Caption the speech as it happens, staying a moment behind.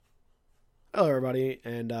Hello, everybody,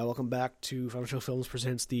 and welcome back to Final Films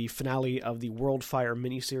presents the finale of the Worldfire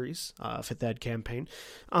miniseries, 5th Ed campaign.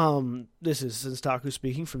 This is Senstaku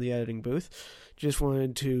speaking from the editing booth. Just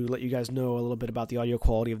wanted to let you guys know a little bit about the audio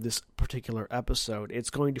quality of this particular episode. It's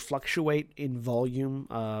going to fluctuate in volume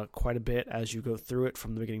quite a bit as you go through it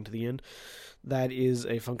from the beginning to the end. That is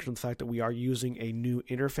a function of the fact that we are using a new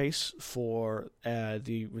interface for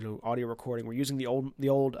the audio recording. We're using the old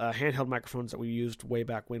handheld microphones that we used way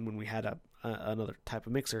back when we had another type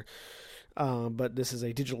of mixer, but this is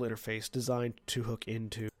a digital interface designed to hook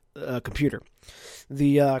into a computer.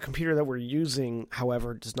 The computer that we're using,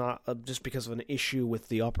 however, does not, just because of an issue with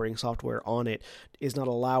the operating software on it, is not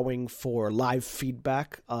allowing for live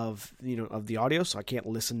feedback of the audio. So I can't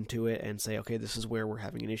listen to it and say, okay, this is where we're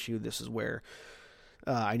having an issue. This is where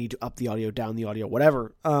I need to up the audio, down the audio,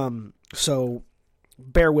 whatever. So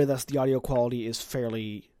bear with us. The audio quality is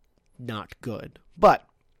fairly not good, but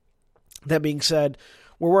that being said,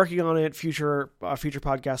 we're working on it. Future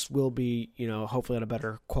podcasts will be, hopefully at a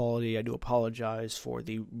better quality. I do apologize for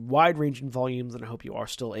the wide range in volumes, and I hope you are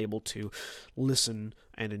still able to listen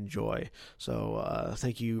and enjoy. So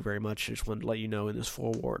thank you very much. I just wanted to let you know in this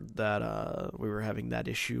foreword that we were having that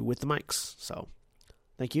issue with the mics. So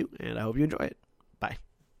thank you, and I hope you enjoy it. Bye.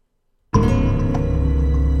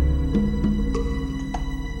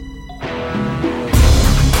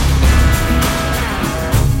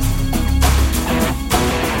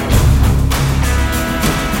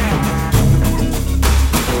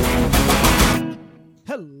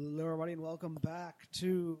 Hello, everybody, and welcome back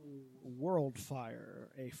to Worldfire,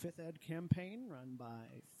 a 5th Ed campaign run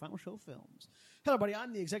by Final Show Films. Hello, everybody.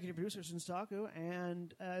 I'm the executive producer, Senstaku,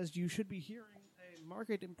 and as you should be hearing, a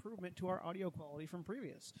marked improvement to our audio quality from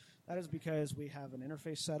previous. That is because we have an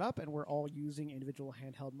interface set up, and we're all using individual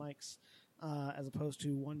handheld mics, as opposed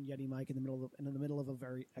to one Yeti mic in the middle of a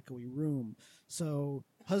very echoey room. So,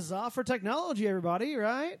 huzzah for technology, everybody!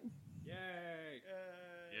 Right? Yay!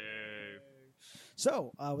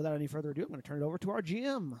 So, without any further ado, I'm going to turn it over to our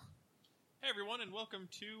GM. Hey everyone, and welcome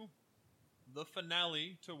to the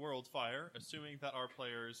finale to Worldfire, assuming that our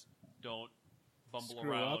players don't bumble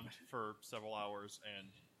Screw around up. for several hours and...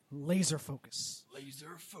 Laser focus.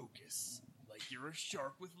 Laser focus. Like you're a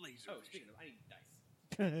shark with laser Oh, vision. speaking of,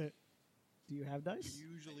 I need dice. Do you have dice?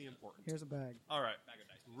 Usually important. Here's a bag. Alright, bag of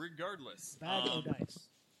dice. Regardless, Bag of dice.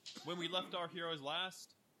 when we left our heroes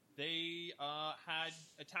last, they had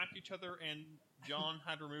attacked each other, and John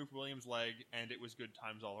had removed William's leg, and it was good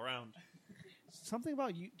times all around. Something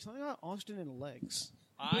about Austin and legs.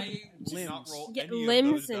 I did not roll Yeah, any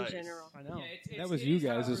limbs of those in dice. general. I know. That was you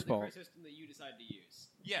guys' fault. The system that you decided to use.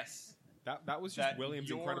 Yes. That was just That William's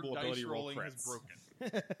your incredible dice ability to roll rolling crits. is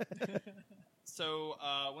broken. So,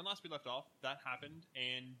 when last we left off, that happened,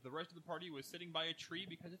 and the rest of the party was sitting by a tree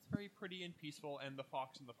because it's very pretty and peaceful, and the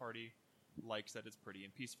fox in the party likes that it's pretty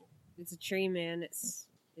and peaceful. It's a tree, man. It's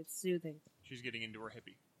soothing. She's getting into her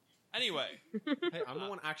hippie. Anyway, Hey, I'm the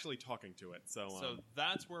one actually talking to it, so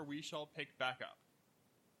that's where we shall pick back up.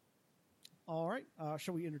 All right.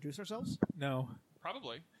 Shall we introduce ourselves? no,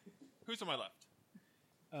 Probably. Who's on my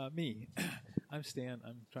left? me. I'm Stan.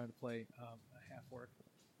 I'm trying to play a half-orc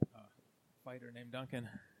fighter named Duncan.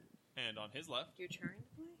 And on his left, You're trying to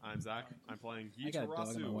play? I'm Zach. I'm playing I got a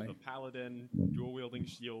dog in my way. Tarasu, the Paladin, dual-wielding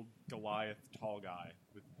shield, Goliath, tall guy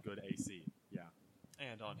with good AC. Yeah.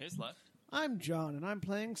 and on his left, I'm John, and I'm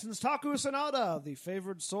playing Senstaku Cy'nada, the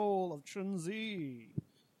favored soul of Chun-Zi.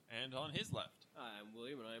 and on his left. I'm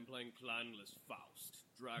William, and I'm playing Clanless Faust,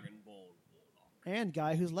 Dragonborn Warlock. And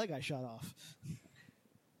guy whose leg I shot off.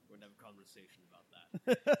 We're going to have a conversation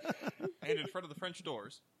about that. And in front of the French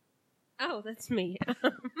doors, Oh, that's me.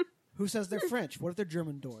 Who says they're French? What if they're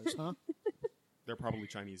German doors, huh? They're probably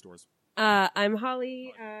Chinese doors. I'm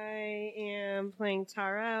Holly. I am playing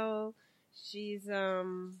Tariel. She's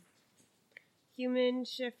human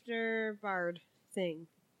shifter bard thing.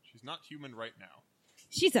 she's not human right now.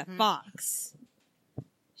 She's a fox.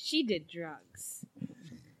 She did drugs.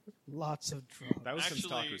 Lots of drugs. That was Actually,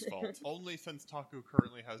 Senstaku's fault. only since Taku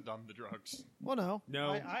currently has done the drugs. Well, no.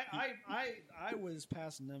 No. I was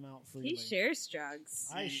passing them out freely. He shares drugs.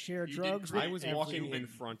 I share You drugs did with I was walking everyone. in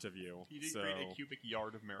front of you, He did so create a cubic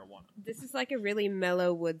yard of marijuana. This is like a really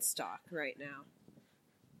mellow Woodstock right now.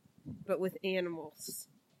 But with animals.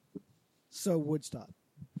 So Woodstock.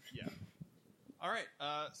 Yeah. All right.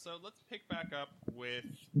 So let's pick back up with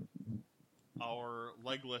our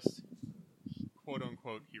legless, quote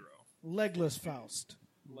unquote, hero, Legless Faust.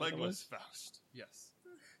 legless Faust. Yes.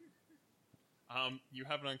 You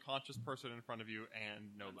have an unconscious person in front of you and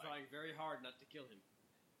no I'm leg. trying very hard not to kill him.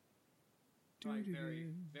 Trying very,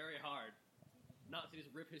 very hard. not to just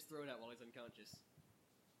rip his throat out while he's unconscious.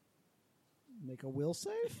 Make a will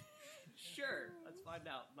save? Sure, let's find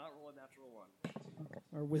out. Not roll a natural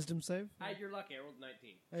 1. Or wisdom save? You're lucky. I rolled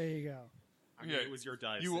 19. There you go. I mean, it was your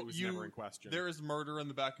dice. It was never in question. There is murder in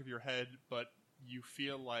the back of your head, but you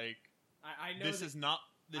feel like I know this that, is not.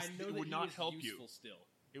 This I know it that would he not is help useful you. Still,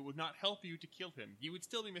 it would not help you to kill him. You would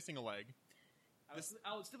still be missing a leg. I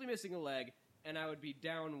would still be missing a leg, and I would be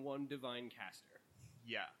down 1 divine caster.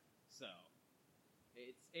 Yeah. So,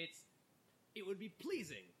 it would be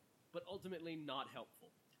pleasing, but ultimately not helpful.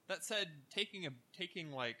 That said,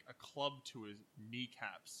 taking like a club to his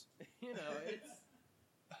kneecaps.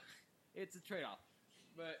 It's a trade-off.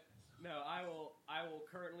 But no, I will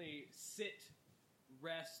currently sit,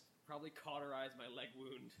 rest, probably cauterize my leg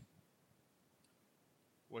wound.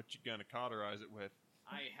 What you gonna cauterize it with?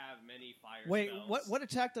 I have many fire Wait, spells. what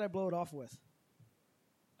attack did I blow it off with?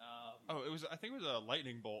 I think it was a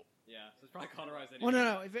lightning bolt. Yeah, so it's probably cauterized Well,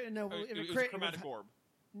 anyway. It was a chromatic orb.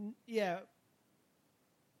 Yeah.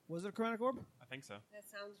 Was it a chromatic orb? I think so. That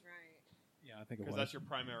sounds right. Yeah, I think it was. Because that's your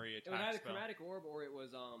primary It attack was either spell. chromatic orb or it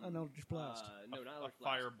was An Eldritch Blast. No, not Eldritch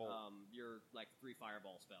fire Blast. bolt. Your like 3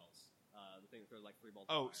 fireball spells. The thing that throws like 3 bolts.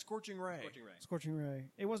 Oh, of fire. Scorching Ray. Scorching Ray. Scorching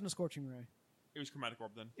Ray. It wasn't a Scorching Ray. It was chromatic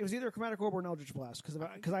orb then. It was either a chromatic orb or an Eldritch Blast,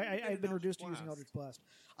 because I had been reduced to using Eldritch Blast.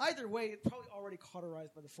 Either way, it's probably already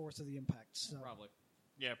cauterized by the force of the impact. So. Probably.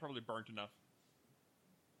 Yeah, probably burnt enough.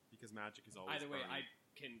 Because magic is always Either way, burning. I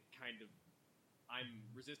can kind of... I'm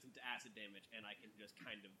resistant to acid damage, and I can just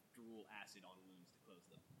kind of drool acid on wounds to close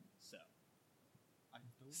them. So...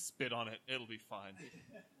 Spit on it. It'll be fine.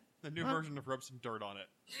 The new version of rub some dirt on it.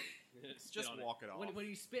 Spit Just on walk it off. When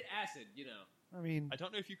you spit acid, you know. I mean... I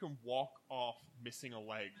don't know if you can walk off missing a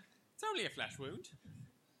leg. It's only a flesh wound.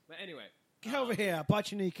 But anyway... Get over here,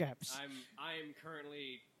 bite your kneecaps. I am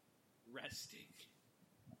currently resting.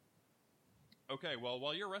 Okay, well,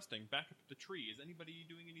 while you're resting, back up at the tree. Is anybody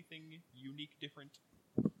doing anything unique, different,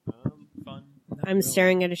 fun? I'm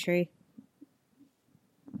staring at a tree.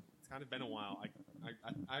 It's kind of been a while.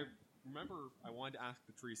 I remember I wanted to ask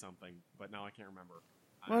the tree something, but now I can't remember.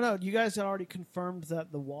 Well, no, you guys had already confirmed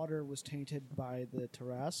that the water was tainted by the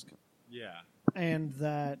Tarask. Yeah. And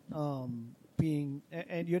that and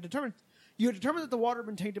you had determined that the water had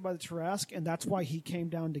been tainted by the Tarask, and that's why he came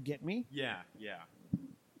down to get me. Yeah.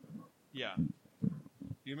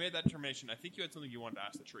 You made that determination. I think you had something you wanted to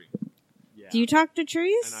ask the tree. Yeah. Do you talk to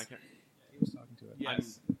trees? And I can't. He was talking to it.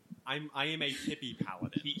 Yes. I am a hippie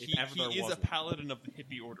paladin. He if ever there is was a one. paladin of the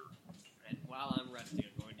hippie order. And while I'm resting,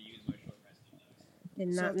 I'm going to use my short resting dice.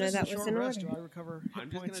 Did So not if know this is that a was short in rest, order. do I recover hit I'm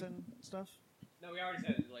just points gonna- and stuff? No, we already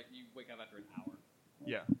said it. Like, you wake up after an hour.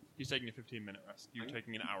 Yeah. He's taking a 15-minute rest. You're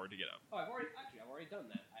taking an hour to get up. Oh, I've already done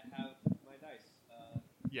that. I have my dice.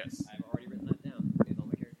 Yes. I've already written that down. It's on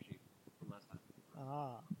my character sheet from last time.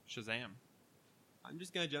 Ah. Shazam. I'm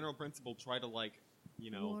just gonna general principle try to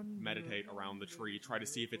meditate around the tree, try to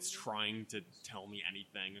see if it's trying to tell me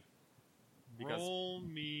anything. Because Roll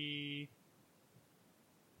me...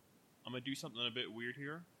 I'm going to do something a bit weird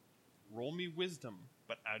here. Roll me wisdom,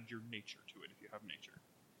 but add your nature to it if you have nature.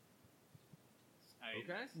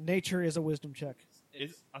 Okay. Nature is a wisdom check.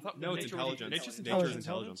 I thought no, it's nature intelligence. Nature's Nature's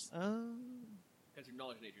intelligence. intelligence. Because your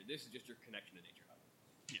knowledge of nature. This is just your connection to nature.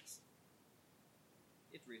 Yes.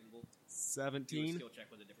 It's reasonable. Do a 17. skill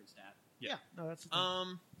check with a different stat. Yeah. No, that's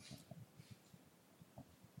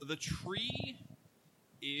The tree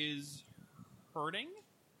is hurting.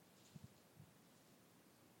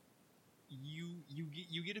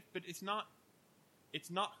 You get it, but it's not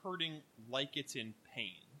hurting like it's in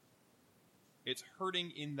pain. It's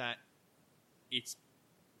hurting in that it's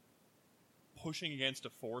pushing against a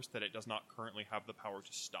force that it does not currently have the power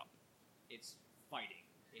to stop. It's fighting.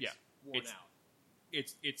 It's Yeah, worn it's- out.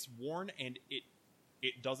 It's worn and it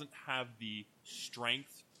doesn't have the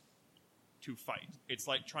strength to fight. It's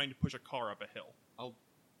like trying to push a car up a hill. I'll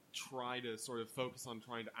try to sort of focus on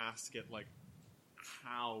trying to ask it,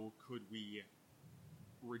 how could we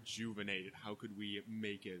rejuvenate it? How could we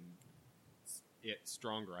make it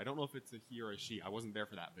stronger? I don't know if it's a he or a she. I wasn't there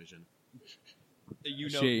for that vision. You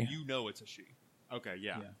She. know it's a she. Okay,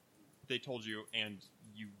 yeah. They told you, and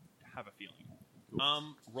you have a feeling.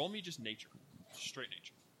 Cool. Roll me just nature, straight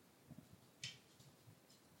nature.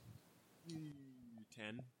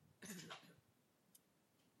 10.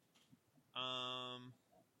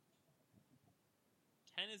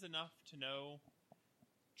 10 is enough to know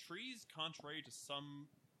trees, contrary to some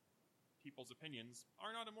people's opinions,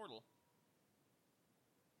 are not immortal.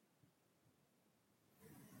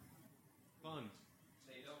 Fun.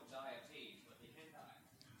 They don't die of age, but they can die.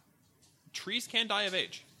 Trees can die of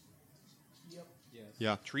age.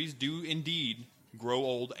 Yeah. Trees do indeed grow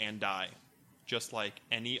old, and die, just like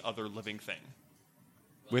any other living thing.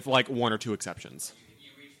 With like one or two exceptions. You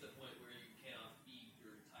reach the point where you cannot feed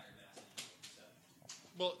your entire mass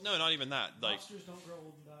anymore. Well, no, not even that. Like, Monsters don't grow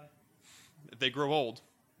old and die. they grow old.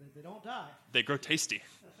 They don't die. They grow tasty.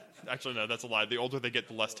 Actually, no, that's a lie. The older they get,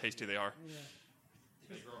 the less tasty they are. Yeah.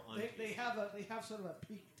 They have sort of a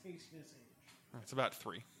peak tastiness age. It's about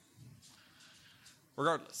 3.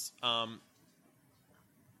 Regardless,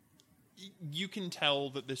 you can tell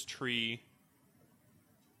that this tree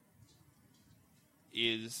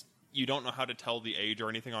is... You don't know how to tell the age or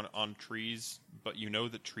anything on trees, but you know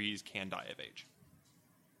that trees can die of age.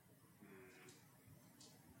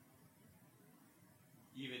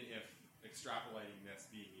 Even if extrapolating this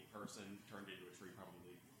being a person turned into a tree,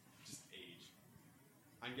 probably just age.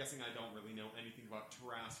 I'm guessing I don't really know anything about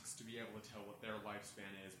Tarasks to be able to tell what their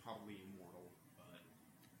lifespan is. Probably immortal, but...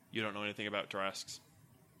 You don't know anything about Tarasks?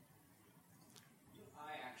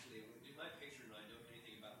 I actually, did my patron and I know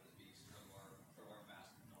anything about this beast from our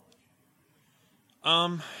vast knowledge?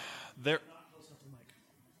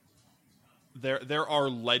 There are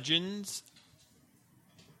legends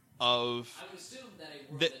of... I would assume that a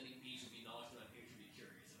world-ending beast would be knowledge that my patron would be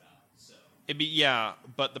curious about. So Yeah,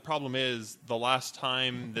 but the problem is, the last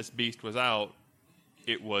time this beast was out,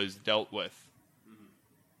 it was dealt with. Mm-hmm.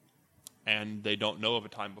 And they don't know of a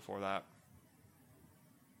time before that.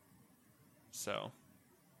 So,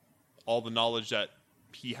 all the knowledge that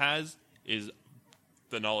he has is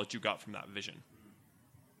the knowledge you got from that vision.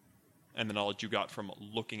 Mm-hmm. And the knowledge you got from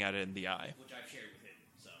looking at it in the eye. Which I've shared with him,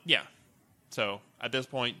 so... Yeah. So, at this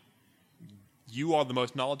point, you are the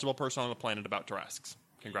most knowledgeable person on the planet about Tarasks.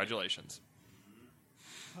 Congratulations.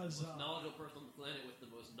 The most knowledgeable person on the planet with the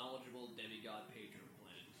most knowledgeable demigod patron on the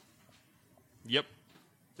planet. Yep.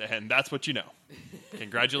 And that's what you know.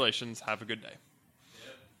 Congratulations. Have a good day.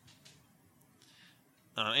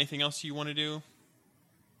 Yep. Anything else you want to do?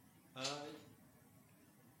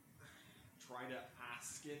 Try to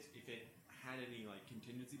ask it if it had any like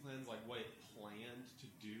contingency plans, like what it planned to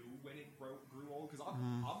do when it grew old. Because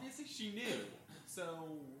obviously she knew. So,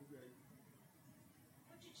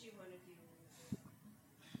 What did you want to do?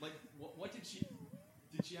 like, what did she?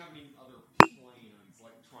 Did she have any other plans?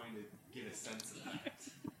 Like trying to get a sense of that.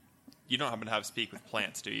 You don't happen to have speak with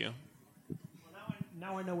plants, do you? Well,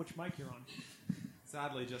 now I know which mic you're on.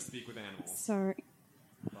 Sadly, just speak with animals. Sorry.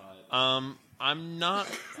 But I'm not...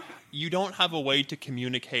 You don't have a way to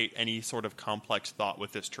communicate any sort of complex thought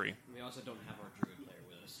with this tree. We also don't have our druid player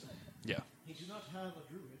with us. Yeah. You do not have a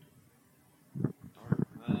druid.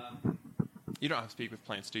 You don't have speak with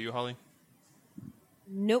plants, do you, Holly?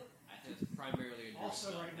 Nope. I think it's primarily a druid Also,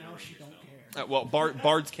 spell, right now, never she your don't spell. care. Well,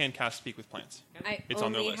 bards can cast speak with plants. I It's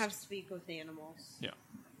on their only list. have speak with animals. Yeah.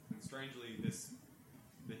 and strangely,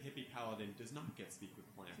 the hippie paladin does not get speak with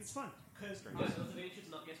plants. It's fun because Does the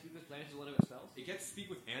Ancients not get speak with plants as one of its spells? It gets speak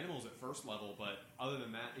with animals at first level, but other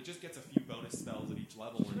than that, it just gets a few bonus spells at each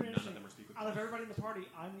level, and none of them are speak with out of plants. everybody in the party,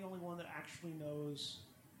 I'm the only one that actually knows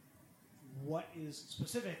what is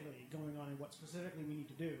specifically going on and what specifically we need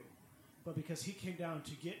to do. But because he came down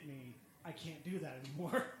to get me, I can't do that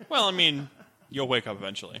anymore. Well, I mean, you'll wake up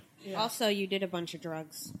eventually. Yeah. Also, you did a bunch of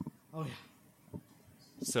drugs. Oh yeah.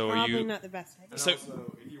 So are Probably you... not the best idea. And So-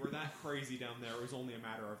 also, if you were that crazy down there, it was only a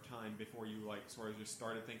matter of time before you like sort of just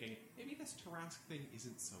started thinking, maybe this Tarask thing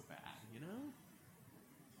isn't so bad, you know?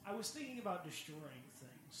 I was thinking about destroying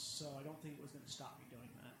things, so I don't think it was going to stop me doing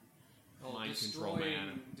that. Mind control,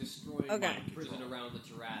 man. Destroying Okay. the prison around the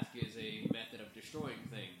Tarask is a method of destroying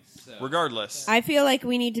things. So. Regardless. I feel like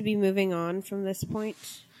we need to be moving on from this point.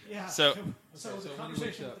 Yeah. So- so it was a so when you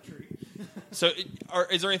conversation wake with the tree. So,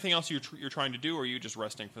 is there anything else you're trying to do, or are you just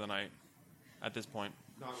resting for the night at this point?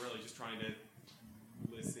 Not really, just trying to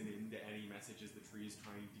listen into any messages the tree is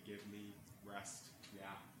trying to give me. Rest. Yeah.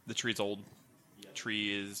 The tree's old. Yep.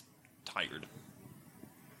 Tree is tired.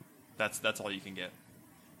 That's all you can get.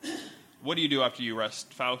 What do you do after you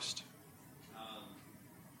rest, Faust?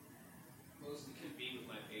 Mostly convene with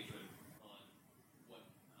my patron on what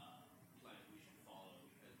plan we should follow,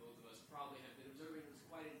 because both of us probably have been observing this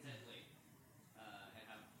quite intently and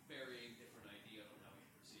have varying different ideas on how we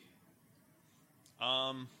should proceed.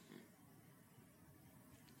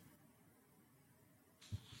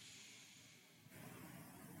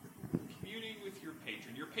 Communing with your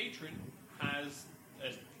patron. Your patron has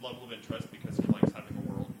a level of interest because he likes having a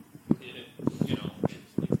world.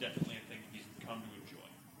 It's definitely a thing he's come to enjoy.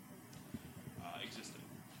 Existing.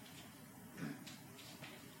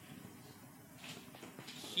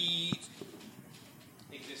 He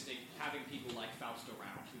Existing, having people like Faust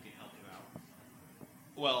around who can help him out.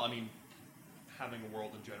 Well, I mean, having a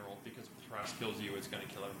world in general, because if Tarasu kills you, it's going to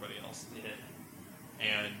kill everybody else. Yeah.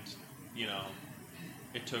 And, you know,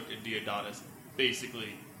 it took a Deodatus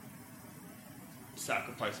basically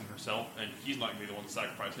sacrificing herself, and he's not going to be the one to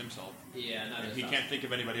sacrifice himself. Yeah, not And he can't think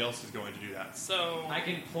of anybody else who's going to do that. So I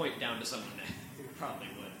can point down to someone that who probably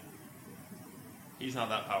would. he's not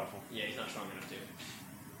that powerful. Yeah, he's not strong enough to.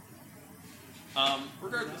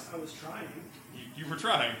 Regardless, I was trying, you were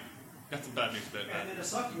trying. Got some bad news about and then a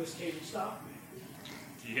succubus came and stopped me.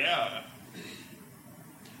 Yeah.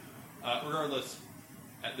 Regardless,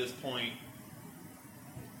 at this point,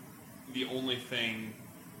 the only thing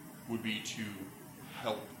would be to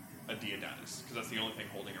help a Deodatus, because that's the only thing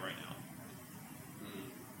holding it right now.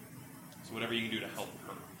 So whatever you can do to help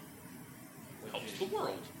her helps the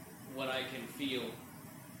world. What I can feel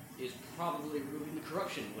is probably removing the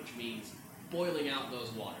corruption, which means boiling out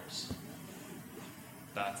those waters.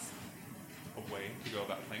 That's a way to go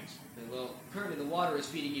about things. And, well, currently the water is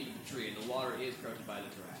feeding into the tree, and the water is corrupted by the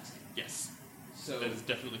Tarasu. Yes, So that is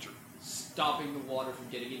definitely true. stopping the water from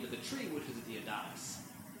getting into the tree, which is a Deodatus,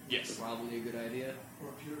 Yes. probably a good idea.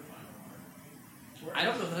 Or purifying water. I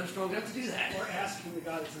don't know that I'm strong enough to do that. Or asking the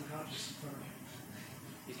god that's unconscious in front of me.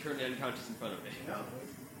 He's currently unconscious in front of me. No,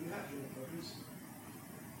 you have healing potions.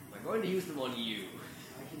 I'm going to use them on you.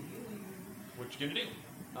 I can heal you. What you gonna do?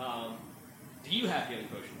 Do you have healing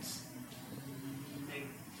potions?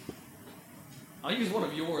 I'll use one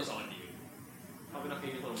of yours on you. Probably not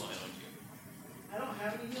going to use one of mine on you. I don't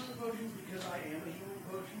have any healing potions because I am a healing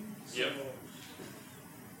potion. So Yep.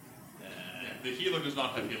 The healer does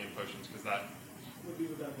not have healing potions, because that... would be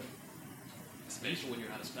redundant. Especially when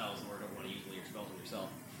you're out of spells or don't want to use one of your spells on yourself.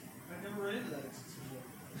 I've never run into that instance before.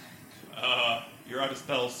 You're out of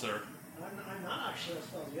spells, sir. I'm not actually out of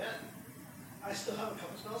spells yet. I still have a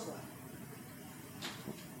couple spells left.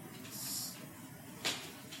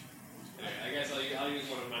 I guess I'll use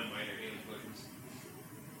one of my minor healing potions.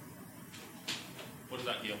 What does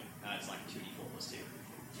that heal? It's like 2d4 plus 2.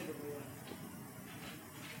 Typically, I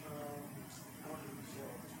don't have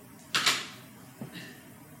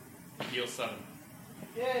any Heal 7.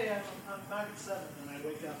 Yeah, I'm back at 7, and I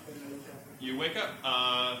wake up, and I look up. You wake up,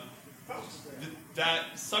 Faust is there.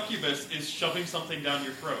 that succubus is shoving something down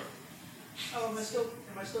your throat. Oh, am I still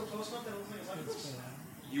close enough that it looks like a succubus?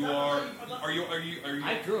 You No, are... I'm not- Are you...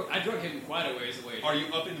 I drug him quite a ways away. Are you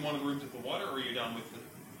up in one of the rooms with the water, or are you down with the...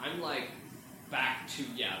 I'm like back to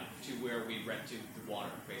where we went to the water,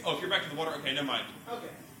 basically. Oh, if you're back to the water, okay, never mind. Okay.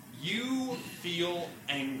 You feel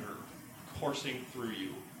anger coursing through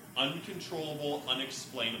you. Uncontrollable,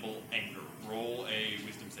 unexplainable anger. Roll a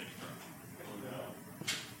wisdom saving throw.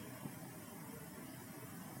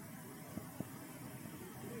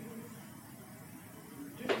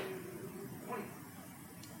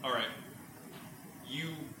 Alright. You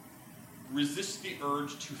resist the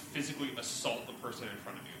urge to physically assault the person in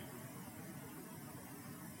front of you.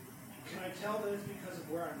 Can I tell that it's because of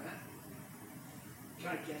where I'm at? Can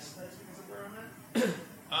I guess that it's because of where I'm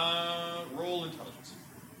at? Roll intelligence.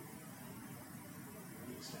 I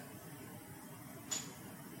need a stat.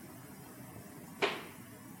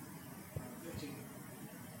 15.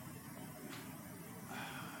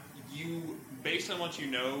 You, based on what you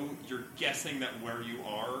know, you're guessing that where you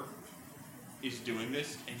are is doing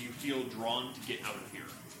this, and you feel drawn to get out of here.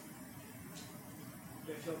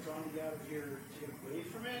 Do I feel drawn to get out of here to get away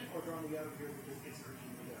from it, or drawn to get out of here because it's urging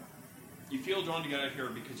me to go? You feel drawn to get out of here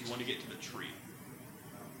because you want to get to the tree.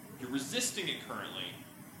 You're resisting it currently,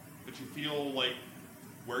 but you feel like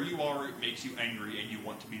where you are, it makes you angry, and you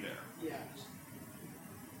want to be there. Yeah.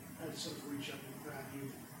 I just sort of reach up and grab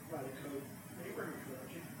you by the coat. Are you wearing a coat,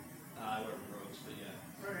 aren't you? I wear robes, but yeah.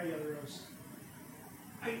 Where are the other rows?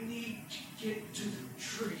 I need to get to the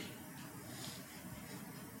tree.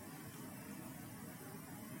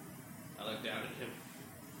 I look down at him.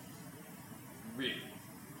 Really?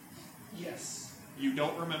 Yes. You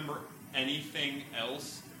don't remember anything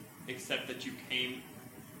else except that you came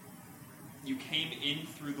in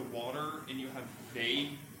through the water, and you have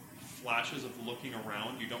vague flashes of looking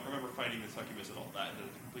around. You don't remember fighting the succubus at all. That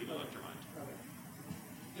has completely left your mind. Okay.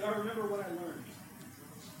 Do I remember what I learned?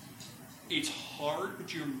 It's hard,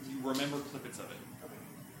 but you remember snippets of it. Okay.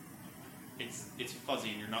 It's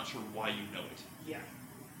fuzzy, and you're not sure why you know it. Yeah.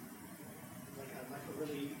 Like a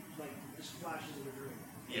really, like, just flashes of a dream.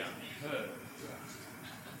 Yeah.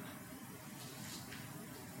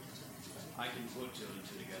 I can put two and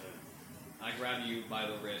two together. I grab you by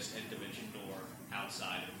the wrist and dimension door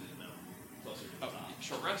outside of the mountain, closer to the top.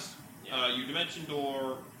 Short rest. Yeah. You dimension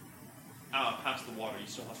door past the water. You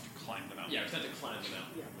still have to climb the mountain. Yeah, because I have to climb the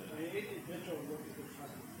mountain. Yeah. I mean, it will look a good fun.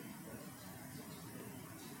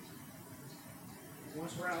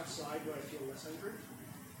 Once we're outside, do I feel less angry?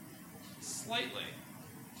 Slightly.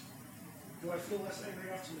 Do I feel less angry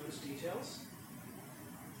enough to notice details?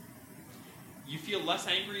 You feel less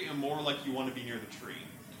angry and more like you want to be near the tree.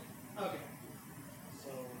 Okay. So,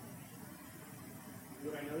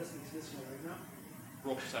 would I notice this right now?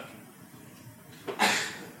 Roll perception. 12.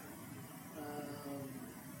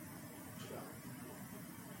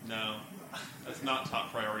 No. That's not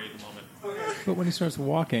top priority at the moment. Okay. But when he starts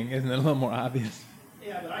walking, isn't it a little more obvious?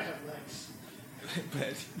 Yeah, but I have legs.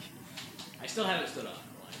 But I still haven't stood up.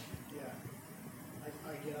 Yeah.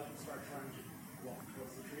 I get up and start trying to walk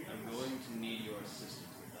towards the tree. I'm going to need your assistance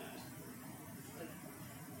with that.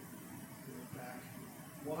 Move back.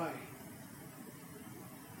 Why?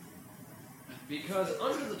 Because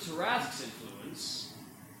under the Tarask's influence,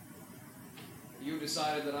 you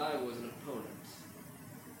decided that I was an opponent.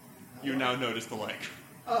 You now notice the leg.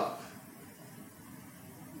 Oh.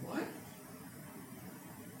 What?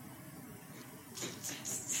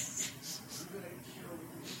 I'm gonna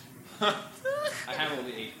cure. I have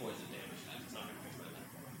only 8 points of damage. That's not going to fix my life.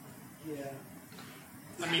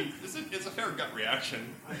 Yeah. I mean, it's a fair gut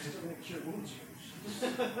reaction. I'm still gonna cure wounds here.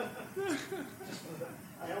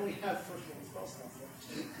 I only have first level spell slots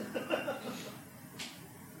left.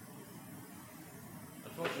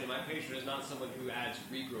 Unfortunately, my patron is not someone who adds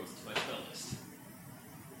regrowth to my spell list.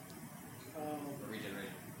 Or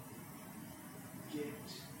regeneration.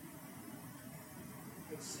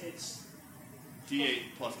 It's D8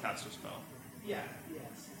 plus caster spell. yes,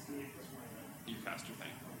 it's the 8 plus You cast your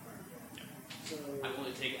thing. Yeah. So I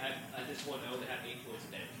only take at this point. I only have 8 points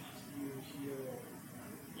of damage left. you heal.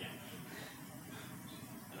 Yeah.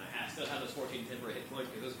 And I still have those 14 temporary hit points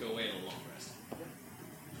because those go away in a long rest.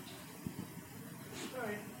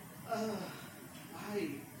 Alright. I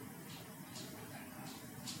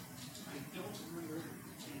don't remember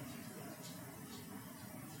anything.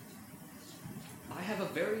 I have a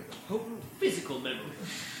very potent physical memory.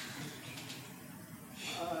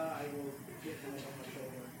 I will get him on my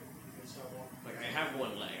shoulder and start walking. Like, I have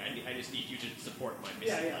one leg. I just need you to support my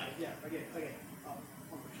missing leg. Yeah. I get on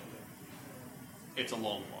my shoulder. It's a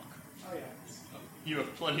long walk. Oh yeah. You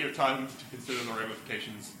have plenty of time to consider the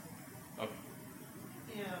ramifications of.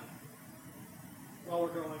 Yeah. While we're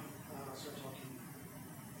going, start talking.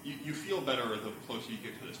 You feel better the closer you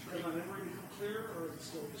get to this tree. Does my memory become clear, or is it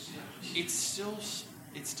still just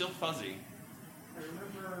It's still fuzzy. I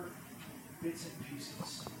remember bits and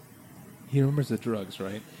pieces. he remembers the drugs,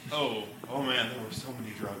 right? Oh man, there were so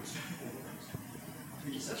many drugs.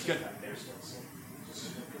 That's Good. back there still, so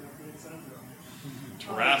just looking up the inside of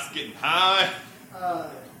Tarask getting high. I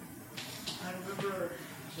remember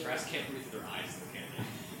Trask can't breathe through their eyes, though, can they?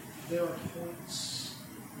 there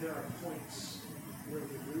are points where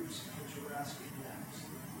the roots of Tarask connect.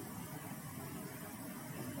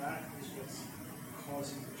 And that is what's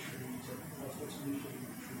causing the tree to, that's what's weakening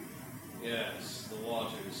the tree. Yes, the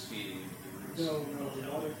water is feeding into the roots.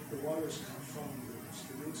 No, the waters come from the roots.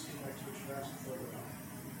 The roots connect to the Tarask further up.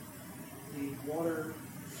 The water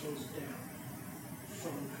flows down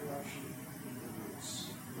from the corruption in the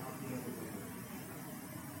roots, not the other way.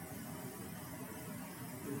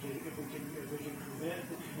 If we can prevent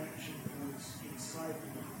the connection points inside the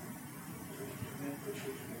mountain, we can prevent the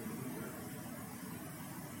tree from being weaker.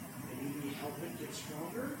 Maybe help it get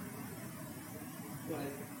stronger. But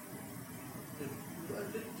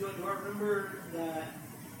do I remember that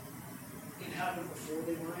it happened before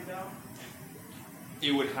they mined out?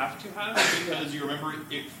 It would have to have because you remember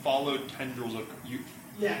it followed tendrils of you.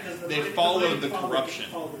 Yeah, because They followed the corruption.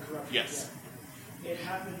 Followed the corruption. Yes. Yeah. It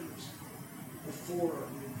happened before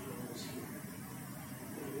Moonfield was here.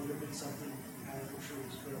 It would have been something as the tree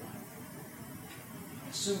was growing.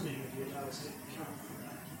 Assuming that the Atalis didn't count for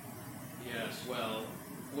that. Yes, well,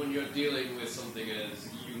 when you're dealing with something as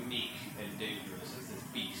unique and dangerous as this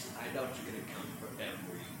beast, I doubt you can account for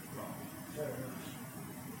every problem. Fair enough.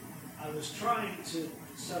 I was trying to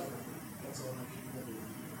sever them. That's all I can really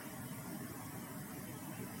remember.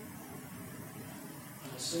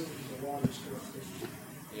 I'm assuming the water's corrupted.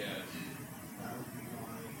 Yes. That would be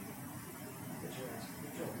why the Jurassic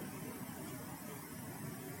would kill me.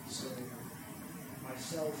 So,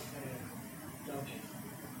 myself and Duncan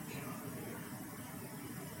cannot be here.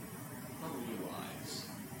 Only wise.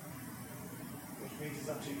 Which means it's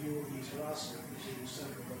up to you and the Tarasu to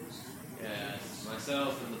sever those. Yes,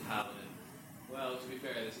 myself and the Paladin. Well, to be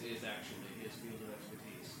fair, this is actually his field of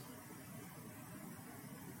expertise.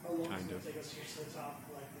 How long Kind does of. it take us to get to the top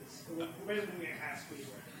like this? We're basically doing a half speed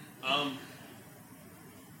right now.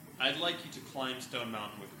 I'd like you to climb Stone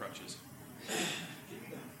Mountain with crutches. Give me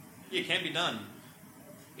that. It can be done.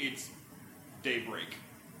 It's daybreak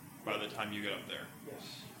by the time you get up there.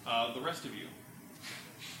 Yes. The rest of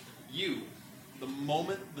you, the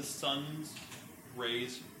moment the sun's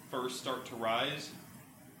rays first start to rise,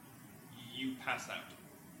 you pass out.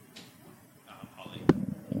 Holly.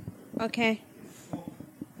 Okay.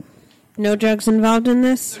 No drugs involved in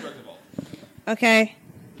this? No drugs involved. Okay.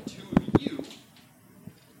 The two of you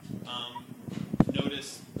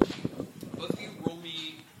notice, both of you roll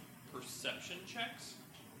me perception checks.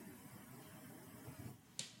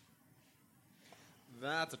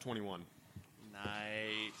 That's a 21.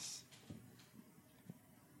 Nice.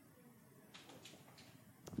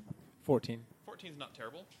 14. 14's not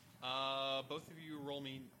terrible. Both of you roll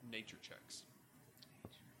me nature checks.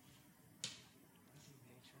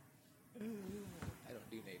 I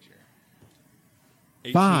don't do nature.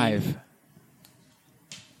 18. 5.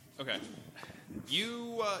 Okay.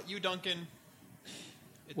 You Duncan.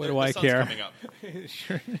 What the do I sun's care? Coming up.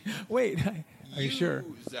 Sure. Wait, are you sure?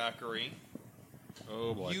 Zachary.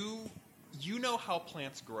 Oh boy. You know how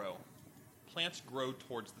plants grow. Plants grow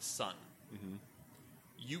towards the sun. Mm-hmm.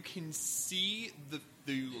 You can see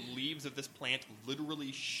the leaves of this plant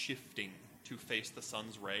literally shifting to face the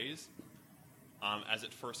sun's rays as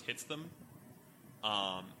it first hits them.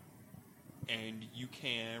 And you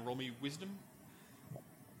can roll me wisdom.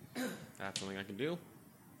 That's something I can do.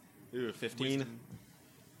 Ooh, 15. Wisdom.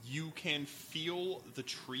 You can feel the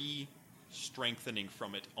tree strengthening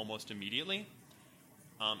from it almost immediately.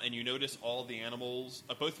 And you notice all the animals,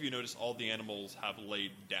 both of you notice all the animals have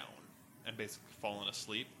laid down and basically fallen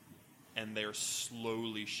asleep, and they're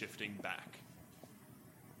slowly shifting back.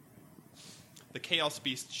 The Chaos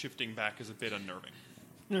Beast shifting back is a bit unnerving.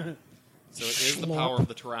 So it is the power of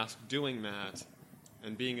the Tarasu doing that,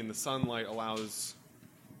 and being in the sunlight allows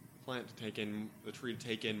the tree to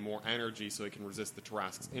take in more energy so it can resist the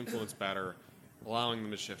Tarasu's influence better, allowing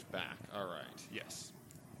them to shift back. All right, yes.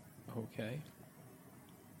 Okay.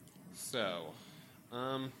 So,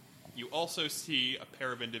 You also see a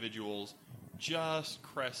pair of individuals just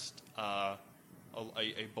crest a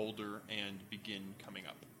boulder and begin coming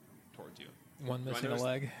up towards you. One missing a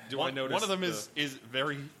leg. Do I notice one of them is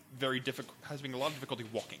very, very difficult, having a lot of difficulty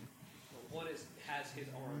walking. Well, one has his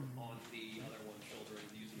arm on the other one's shoulder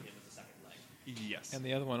and using him as a second leg. Yes. And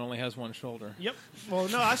the other one only has one shoulder. Yep. Well,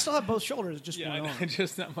 no, I still have both shoulders, just Yeah, one I arm. know,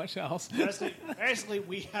 just not much else. Basically,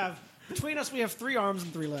 between us, we have 3 arms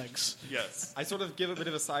and 3 legs. Yes. I sort of give a bit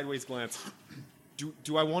of a sideways glance.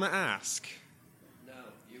 Do I want to ask? No,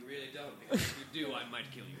 you really don't. Because if you do, I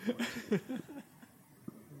might kill you for it.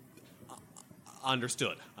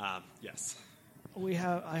 Understood. Yes.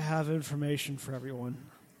 I have information for everyone,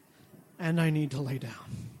 and I need to lay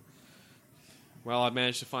down. Well, I've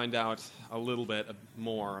managed to find out a little bit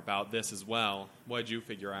more about this as well. What did you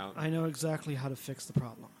figure out? I know exactly how to fix the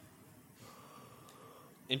problem.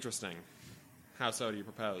 Interesting. How so do you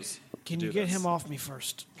propose? Can to you do get this? him off me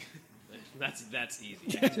first? That's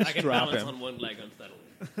easy. I can drop balance him. on one leg unsteadily.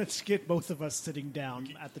 Let's get both of us sitting down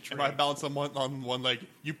at the tree. If I balance on one leg,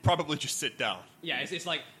 you probably just sit down. Yeah, it's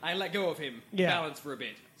like I let go of him, Yeah. balance for a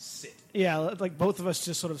bit, sit. Yeah, like both of us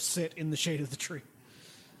just sort of sit in the shade of the tree.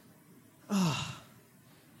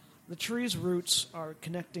 The tree's roots are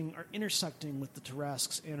intersecting with the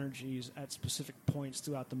Tarasu's energies at specific points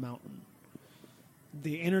throughout the mountain.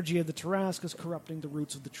 The energy of the Tarasu is corrupting the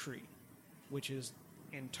roots of the tree, which is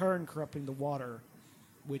in turn corrupting the water,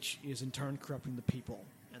 which is in turn corrupting the people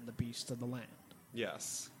and the beasts of the land.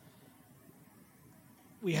 Yes.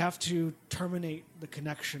 We have to terminate the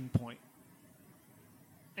connection point,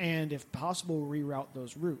 and if possible, reroute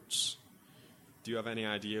those roots. Do you have any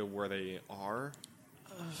idea where they are?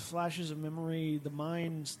 Flashes of memory, the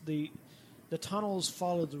mines, the tunnels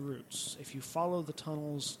follow the roots. If you follow the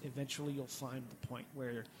tunnels, eventually you'll find the point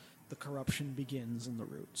where the corruption begins in the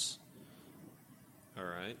roots. All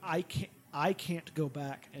right. I can't go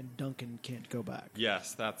back, and Duncan can't go back.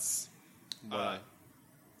 Yes, that's what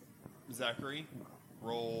Zachary,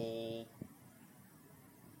 roll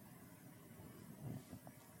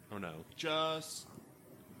Oh no. just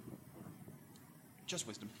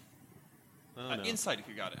wisdom. Oh no. Insight if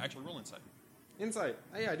you got it. Actually, roll insight. Insight.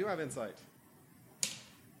 Oh, yeah, I do have insight.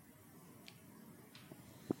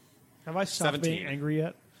 Have I stopped 17. being angry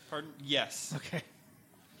yet? Pardon? Yes. Okay.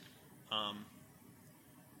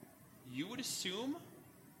 You would assume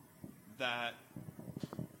that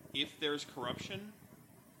if there's corruption,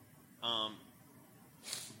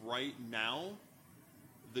 right now,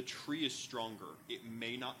 the tree is stronger. It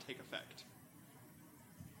may not take effect.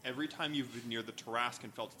 Every time you've been near the Tarasu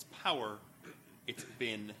and felt its power, it's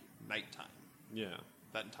been nighttime. Yeah.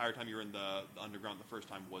 That entire time you were in the underground the first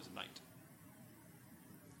time was night.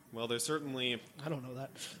 Well, there's certainly... I don't know that.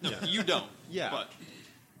 No, you don't. Yeah. But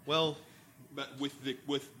Well,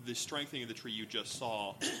 with the strengthening of the tree you just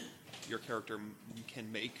saw, your character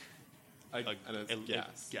can make a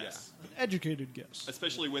guess. guess. An educated guess.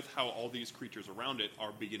 Especially with how all these creatures around it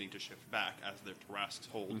are beginning to shift back as their Tarask's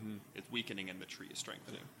hold is weakening and the tree is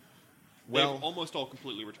strengthening. Well- They've almost all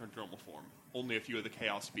completely returned to normal form. Only a few of the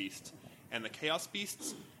Chaos Beasts. And the Chaos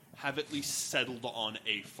Beasts have at least settled on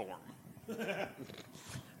a form.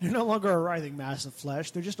 They're no longer a writhing mass of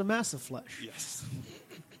flesh. They're just a mass of flesh. Yes.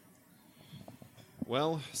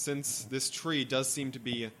 Well, since this tree does seem to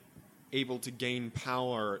be able to gain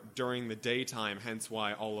power during the daytime, hence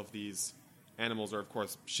why all of these animals are, of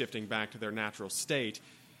course, shifting back to their natural state,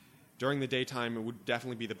 during the daytime it would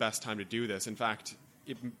definitely be the best time to do this. In fact,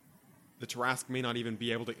 the Tarask may not even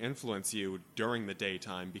be able to influence you during the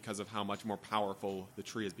daytime because of how much more powerful the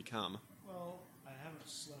tree has become. Well, I haven't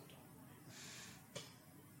slept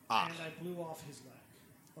all night. And I blew off his leg.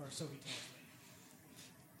 Or so he tells me.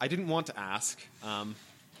 I didn't want to ask. Don't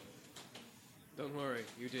worry,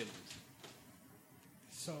 you didn't.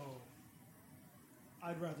 So,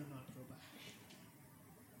 I'd rather not go back.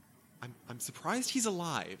 I'm surprised he's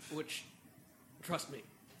alive. Which, trust me,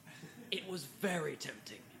 it was very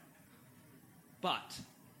tempting. But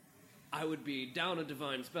I would be down a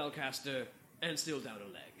divine spellcaster and still down a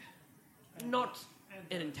leg. Not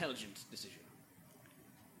an intelligent decision.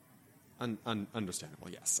 Understandable,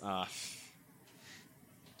 yes.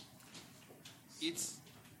 It's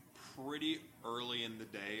pretty early in the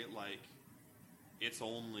day. Like, it's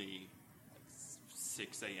only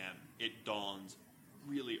 6 a.m. It dawns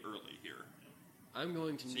really early here. I'm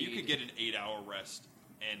going to So need... you could get an 8-hour rest,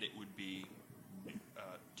 and it would be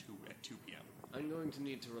 2 p.m. I'm going to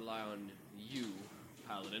need to rely on you,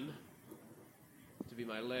 Paladin, to be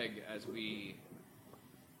my leg as we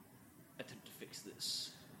attempt to fix this.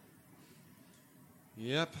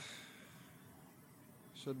 Yep.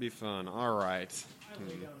 Should be fun. All right. I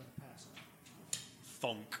lay down and pass out.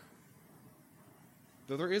 Thunk.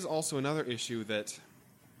 Though there is also another issue that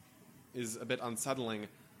is a bit unsettling.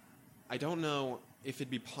 I don't know if it'd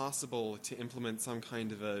be possible to implement some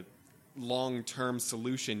kind of a long-term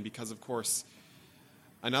solution because, of course,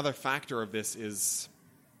 another factor of this is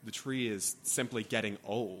the tree is simply getting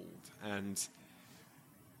old, and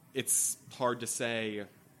it's hard to say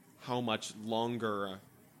how much longer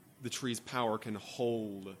the tree's power can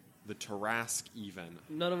hold the Tarask even.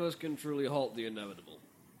 None of us can truly halt the inevitable.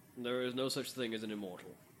 There is no such thing as an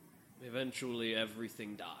immortal. Eventually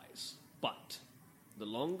everything dies. But the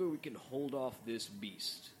longer we can hold off this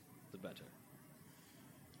beast, the better.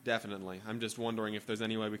 Definitely. I'm just wondering if there's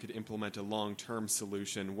any way we could implement a long-term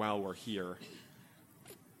solution while we're here.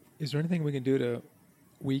 Is there anything we can do to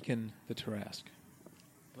weaken the Tarask?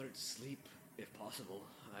 Put it to sleep, if possible.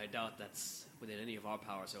 I doubt that's within any of our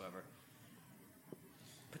powers, however.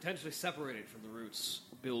 Potentially separate it from the roots,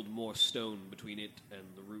 build more stone between it and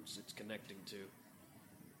the roots it's connecting to.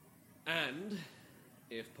 And,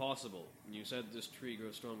 if possible, you said this tree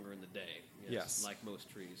grows stronger in the day. Yes. Like most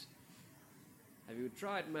trees. Have you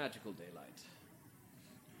tried magical daylight?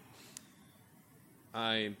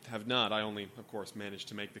 I have not. I only, of course, managed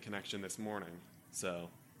to make the connection this morning, so...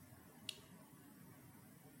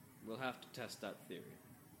 We'll have to test that theory.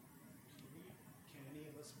 Can any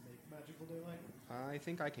of us make magical daylight? I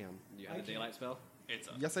think I can. Do you have a daylight spell? It's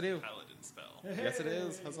a Yes, I do. Paladin spell. Yes, it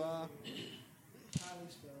is. Huzzah. Highly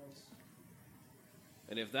spells.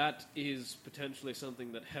 And if that is potentially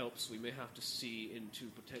something that helps, we may have to see into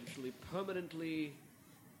potentially permanently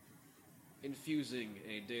infusing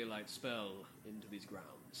a daylight spell into these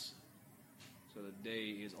grounds. So the day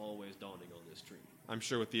is always dawning on this tree. I'm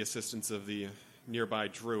sure with the assistance of the nearby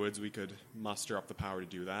druids, we could muster up the power to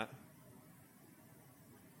do that.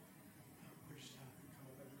 We just have to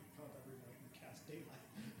come up every night and cast daylight.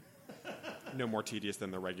 No more tedious than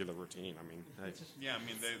the regular routine. I mean, Yeah, I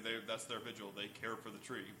mean, they that's their vigil. They care for the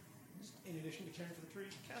tree. In addition to caring for the tree,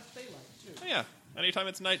 cast daylight too. Oh, yeah, anytime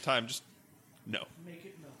it's nighttime, just no. Make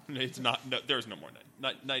it no. It's not. No, there's no more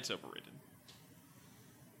night. Night's overrated.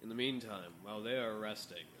 In the meantime, while they are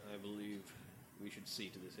resting, I believe we should see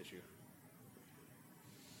to this issue.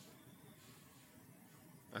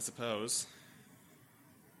 I suppose.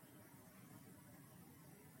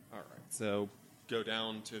 All right, so go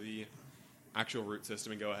down to the actual root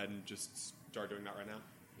system and go ahead and just start doing that right now.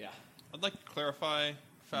 Yeah. I'd like to clarify,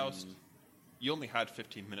 Faust. You only had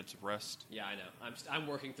 15 minutes of rest. Yeah, I know. I'm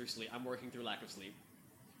working through sleep. I'm working through lack of sleep.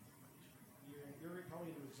 You're probably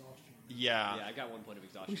into exhaustion. Yeah. Yeah, I got 1 point of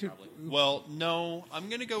exhaustion, probably. Well, no, I'm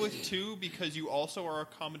going to go with 2 because you also are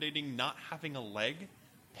accommodating not having a leg,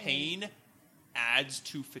 pain, adds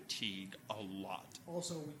to fatigue a lot.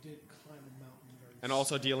 Also, we did climb a mountain very And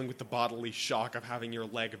also dealing with the bodily shock of having your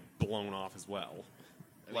leg blown off as well.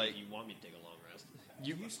 I mean, Like- you want me to take a long rest?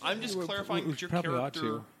 I'm just clarifying we that your probably ought character.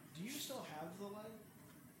 to. Do you still have the leg?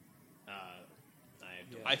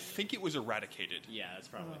 I think it was eradicated. Yeah, that's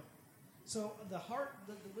probably. So the heart,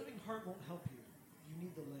 the living heart won't help you. You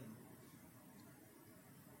need the limb.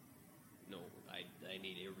 No, I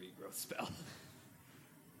need a regrowth spell.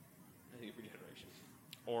 I need regeneration.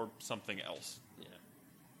 Or something else. Yeah.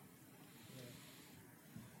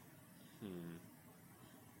 I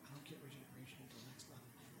don't get regeneration until next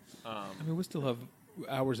level. I mean, we still have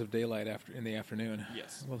hours of daylight in the afternoon.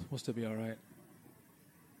 Yes. We'll still be all right.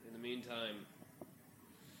 In the meantime,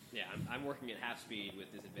 yeah, I'm working at half speed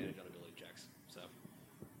with disadvantage on ability checks.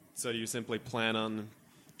 So do you simply plan on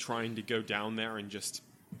trying to go down there and just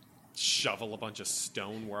shovel a bunch of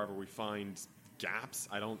stone wherever we find gaps?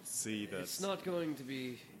 I don't see this. It's not going to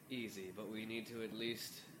be easy, but we need to at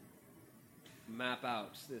least map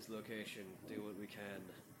out this location, do what we can.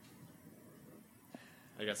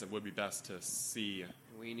 I guess it would be best to see.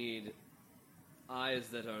 We need eyes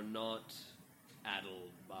that are not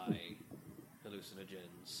addled by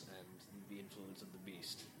hallucinogens and the influence of the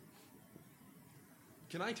beast.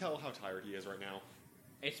 Can I tell how tired he is right now?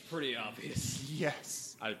 It's pretty obvious.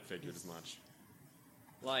 Yes. I figured as much.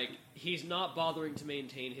 Like, he's not bothering to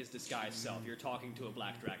maintain his disguised self. You're talking to a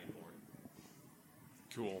black dragonborn.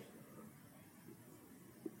 Cool.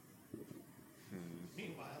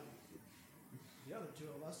 Meanwhile, the other two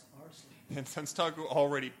of us are asleep. And Senstaku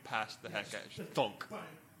already passed the heck out. Thunk. Fine.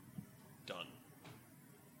 Done.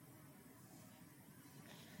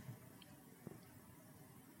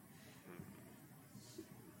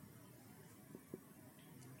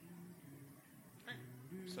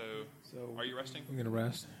 So, are you resting? We're gonna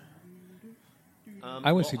rest.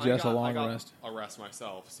 I would suggest a long I got rest. A rest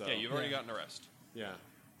myself. So Yeah, you've already gotten a rest. Yeah.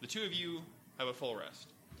 The two of you have a full rest.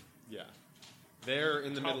 Yeah. They're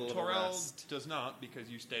in the middle of a Torel rest. does not, because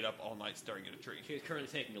you stayed up all night staring at a tree. He's currently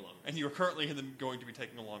taking a long rest. And you are currently going to be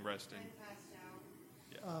taking a long rest. And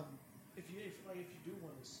passed out. If you do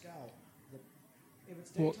want to scout, if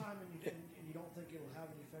it's Well, daytime and you don't think it'll have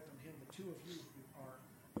any effect on him, the two of you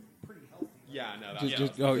are pretty healthy. Yeah, no,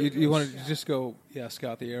 that's You want to just go,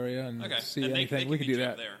 scout the area and Okay. see And anything. They we can could do meet you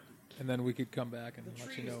that, up there. and then we could come back and The let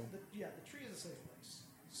tree you know. the tree is a safe place,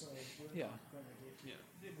 so we're Yeah. not going to get.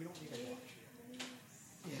 Yeah. We don't need a watch here.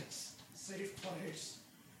 Yes, safe place.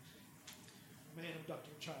 Man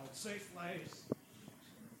abducting child, safe place.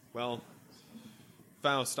 Well,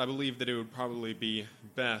 Faust, I believe that it would probably be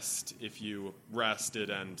best if you rested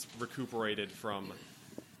and recuperated from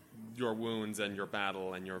your wounds and your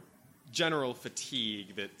battle and your general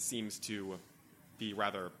fatigue that seems to be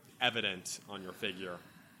rather evident on your figure.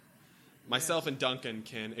 Myself and Duncan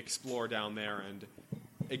can explore down there and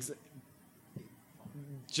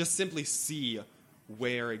just simply see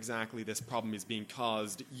where exactly this problem is being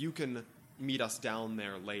caused. You can meet us down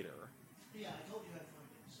there later. Yeah, I told you I'd find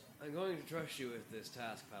it. So. I'm going to trust you with this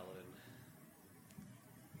task, Paladin.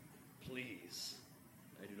 Please.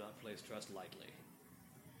 I do not place trust lightly.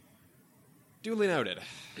 Duly noted.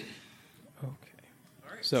 Okay.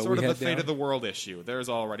 All right. So Sort we of the head fate down. of the world issue. There's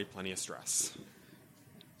already plenty of stress.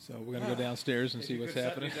 So we're gonna go downstairs and If see you what's could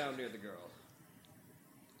happening. Set me down near the girl.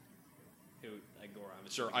 Who, Gora, I'm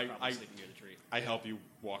Sure, assuming you're I- probably sleeping near the tree. I help you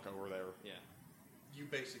walk over there. Yeah. You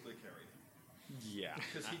basically carried him. Yeah.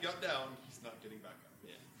 Because he got down, he's not getting back up.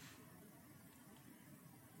 Yeah.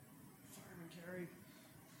 Fireman carry.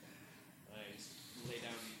 I just lay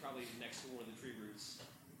down probably next to one of the tree roots,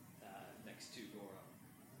 next to Gora.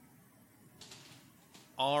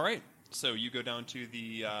 All right. So you go down to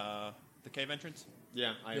the cave entrance.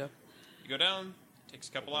 Yeah, Yep. You go down. Takes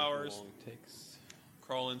a couple hours. Takes.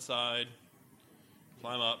 Crawl inside.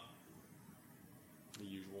 Climb up. The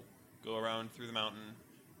usual. Go around through the mountain.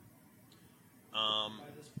 By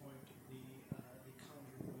this point, the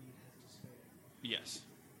conjured weed has dissipated. Yes.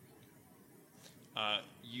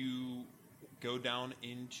 You go down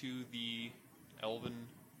into the Elven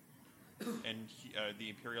and the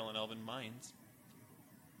Imperial and Elven mines.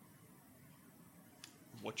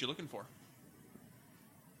 What you looking for?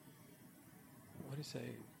 What do you say?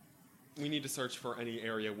 We need to search for any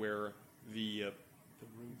area where the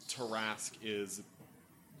Tarask is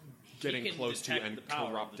getting He can close to detect and the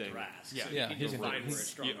power corrupting. Of the Tarask, Yeah. so Yeah, he he's can gonna- find where he's- it's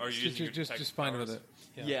strong. Are you using your Just detect find powers? with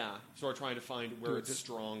it. Yeah. So we're trying to find where Do it it's just-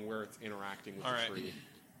 strong, where it's interacting with All the right. tree.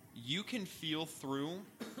 You can feel through,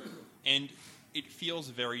 and it feels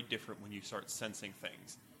very different when you start sensing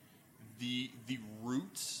things. The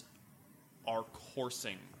roots are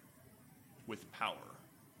coursing with power.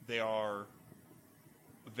 They are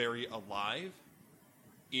very alive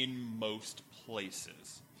in most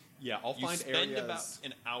places. Yeah, I'll You find spend areas. about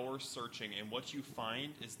an hour searching, and what you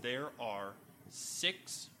find is there are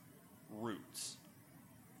 6 roots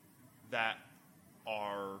that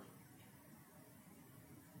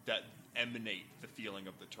emanate the feeling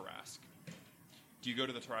of the Tarask. Do you go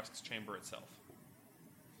to the Tarask's chamber itself?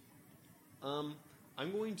 I'm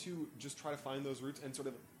going to just try to find those roots and sort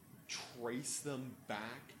of trace them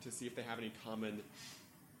back to see if they have any common,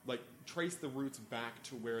 like trace the roots back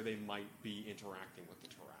to where they might be interacting with the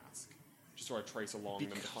Tarask. Just sort of trace along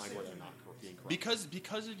them to find where they're not being corrupted.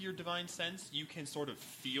 Because of your divine sense, you can sort of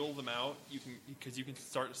feel them out. You can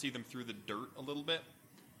start to see them through the dirt a little bit.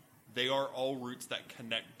 They are all roots that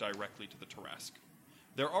connect directly to the Tarask.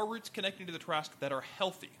 There are roots connecting to the Tarask that are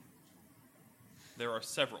healthy. There are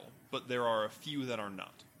several, but there are a few that are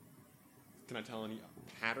not. Can I tell any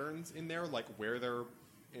patterns in there, like where they're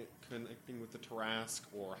connecting with the Tarask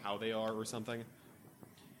or how they are or something?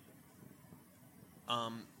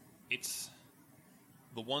 It's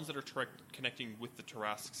the ones that are connecting with the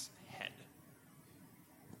Tarask's head.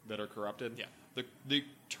 That are corrupted? Yeah. The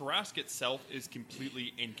Tarask itself is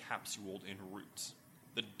completely encapsulated in roots.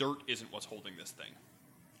 The dirt isn't what's holding this thing.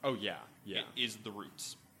 Oh, yeah. It is the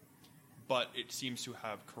roots. But it seems to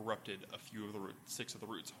have corrupted a few of the roots, 6 of the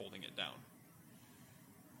roots holding it down.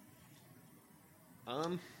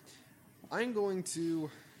 I'm going to...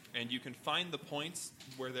 And you can find the points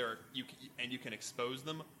where you can expose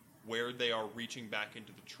them where they are reaching back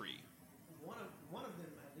into the tree. One of them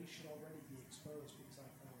at least should already be exposed because I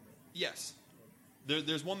found it. Yes.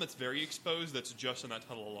 There's one that's very exposed that's just in that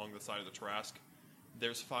tunnel along the side of the Tarask.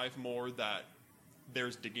 There's 5 more that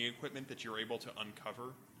there's digging equipment that you're able to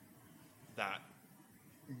uncover that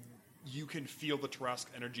you can feel the Tarask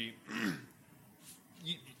energy.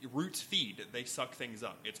 Roots feed. They suck things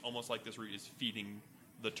up. It's almost like this root is feeding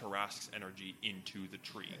the Tarask's energy into the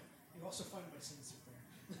tree. You also find my sensor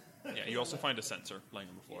there. Yeah, you also find a sensor laying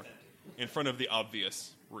on the floor in front of the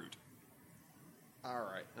obvious root. All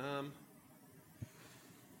right.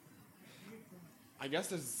 I guess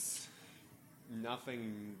there's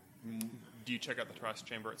nothing... Do you check out the Tarask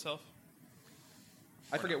chamber itself?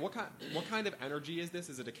 I forget, what kind of energy is this?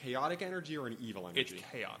 Is it a chaotic energy or an evil energy?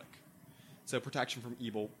 It's chaotic. So protection from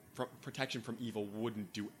evil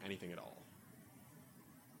wouldn't do anything at all.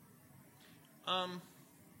 I'm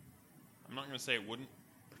not going to say it wouldn't.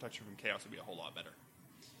 Protection from chaos would be a whole lot better.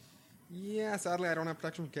 Yeah, sadly I don't have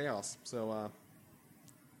protection from chaos. So,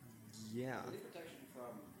 yeah. I think protection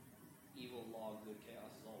from evil, law, good,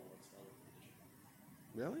 chaos is all one spell.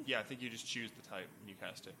 Really? Yeah, I think you just choose the type when you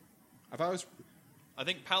cast it. I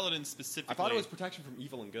think Paladin specifically... I thought it was protection from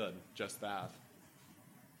evil and good. Just that.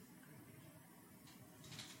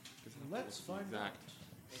 Let's find out.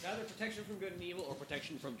 It's either protection from good and evil or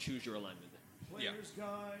protection from choose your alignment. Player's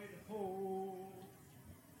Guide. Oh.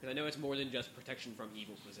 Because I know it's more than just protection from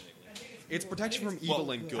evil specifically. It's protection from evil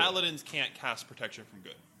and good. Paladins can't cast protection from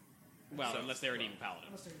good. Well, unless they're an evil paladin.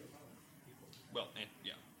 Unless they're a paladin. Well,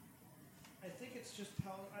 yeah. I think it's just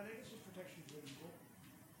protection good evil.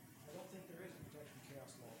 I don't think there is a protection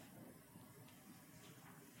chaos law.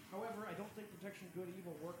 However, I don't think protection good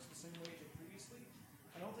evil works the same way it did previously.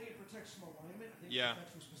 I don't think it protects from alignment. I think it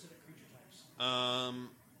protects from specific creature types.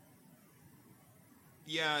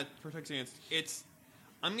 Yeah, it protects against...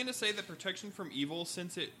 I'm going to say that protection from evil,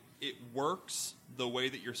 since it works the way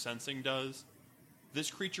that your sensing does,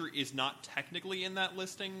 this creature is not technically in that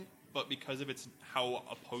listing, but because of how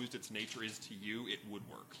opposed its nature is to you, it would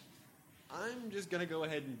work. I'm just going to go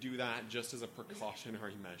ahead and do that just as a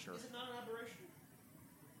precautionary measure. Is it not an aberration?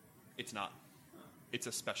 It's not. It's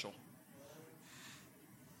a special.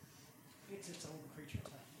 It's its own creature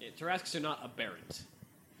type. Yeah, Tarasks are not aberrant.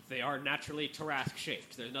 They are naturally Tarask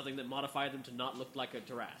shaped. There's nothing that modified them to not look like a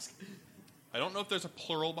Tarask. I don't know if there's a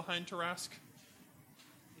plural behind Tarask.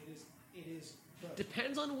 It is.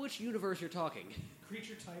 Depends on which universe you're talking.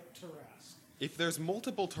 Creature type Tarask. If there's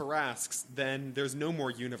multiple Tarasks, then there's no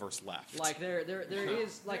more universe left. Like there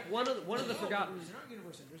is like one of the forgotten. They're not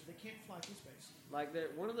universe enders. They can't fly through space. Like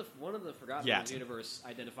one of the forgotten universe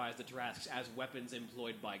identifies the Tarasks as weapons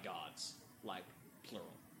employed by gods, like plural.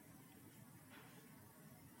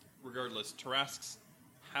 Regardless, Tarasks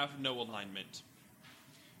have no alignment.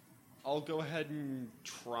 I'll go ahead and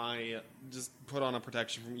try, just put on a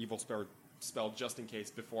protection from evil spell just in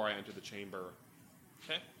case before I enter the chamber.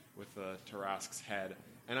 Okay. With the Tarask's head.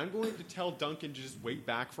 And I'm going to tell Duncan to just wait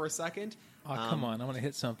back for a second. Oh, come on. I'm going to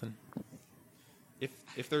hit something.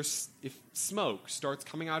 If smoke starts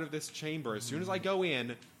coming out of this chamber, as soon as I go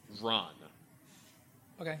in, run.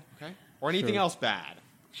 Okay. Okay? Or anything else bad.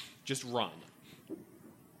 Just run.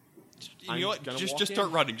 You know what? gonna Just walk start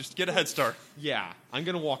in. running. Just get a head start. Yeah, I'm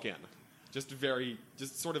gonna walk in. Just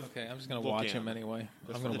sort of. Okay, I'm just gonna look watch in. him anyway.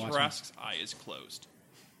 Just I'm for gonna The watch Tarask's eye is closed.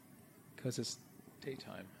 because it's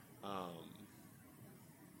daytime.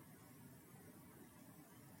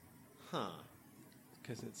 Huh.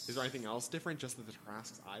 Because it's. Is there anything else different? Just that the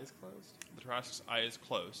Tarask's eye is closed? The Tarask's eye is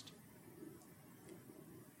closed.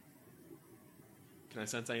 Can I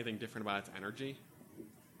sense anything different about its energy?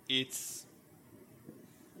 It's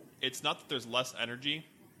not that there's less energy,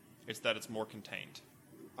 it's that it's more contained.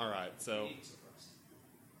 Alright, so.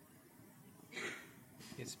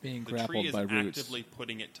 It's being The tree grappled is by roots. actively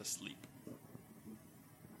putting it to sleep.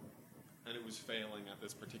 And it was failing at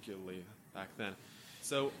this particularly back then.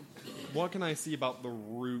 So, what can I see about the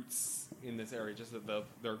roots in this area? Just that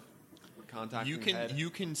they're contacting You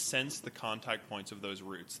can sense the contact points of those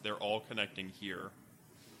roots. They're all connecting here.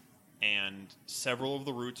 And several of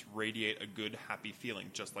the roots radiate a good, happy feeling,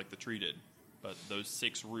 just like the tree did. But those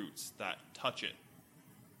 6 roots that touch it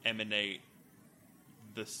emanate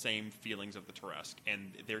the same feelings of the Tarask,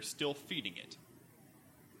 and they're still feeding it.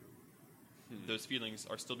 Those feelings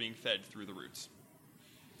are still being fed through the roots.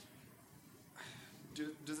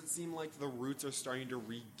 Does it seem like the roots are starting to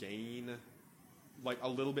regain like a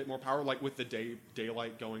little bit more power? Like with the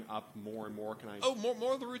daylight going up more and more, can I... Oh,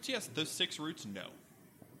 more of the roots, yes. Those 6 roots, no.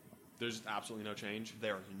 There's absolutely no change?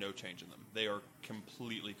 There is no change in them. They are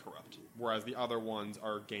completely corrupt. Whereas the other ones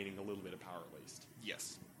are gaining a little bit of power at least.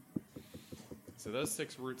 Yes. So those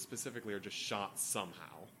 6 roots specifically are just shot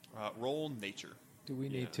somehow. Roll nature. Do we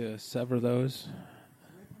need to sever those?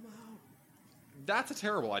 That's a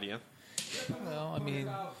terrible idea. Well, I mean,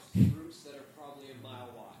 Roots that are probably a mile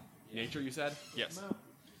wide. Nature, you said? Yes.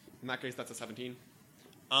 In that case, that's a 17.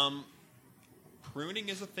 Pruning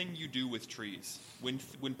is a thing you do with trees.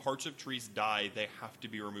 When parts of trees die, they have to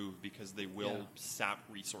be removed because they will sap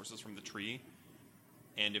resources from the tree.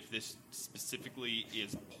 And if this specifically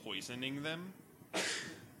is poisoning them,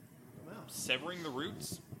 severing the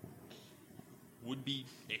roots would be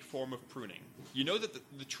a form of pruning. You know that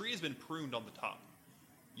the tree has been pruned on the top.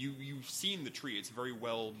 You've seen the tree. It's very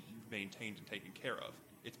well maintained and taken care of.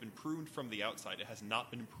 It's been pruned from the outside. It has not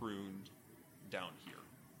been pruned down here.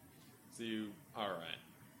 So alright.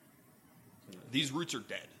 These roots are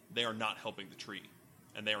dead. They are not helping the tree,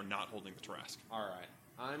 and they are not holding the Tarask. Alright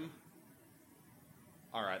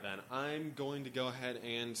then. I'm going to go ahead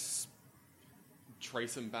and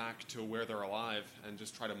trace them back to where they're alive and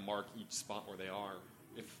just try to mark each spot where they are,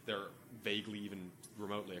 if they're vaguely even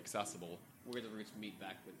remotely accessible. Where the roots meet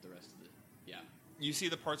back with the rest of the... Yeah. You see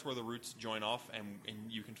the parts where the roots join off, and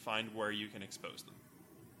you can find where you can expose them.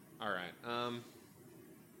 Alright.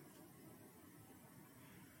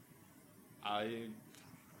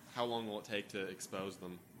 How long will it take to expose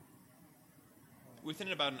them?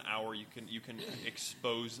 Within about an hour, you can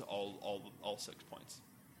expose all 6 points.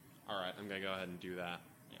 All right, I'm gonna go ahead and do that.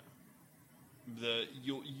 Yeah.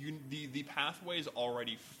 The pathways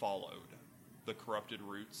already followed the corrupted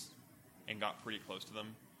roots and got pretty close to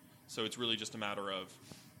them, so it's really just a matter of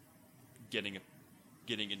getting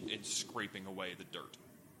and scraping away the dirt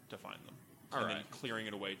to find them, and then clearing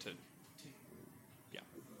it away to. Yeah.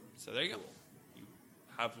 So there you go. You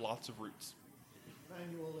have lots of roots.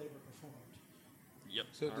 Manual labor performed. Yep.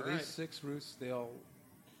 so do All these right. 6 roots? Do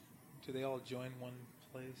they all join one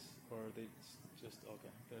place, or are they just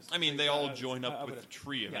okay? I mean, they all join up with the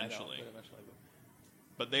tree Yeah, I know, eventually, but eventually.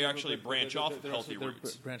 but they actually branch off of they're healthy also,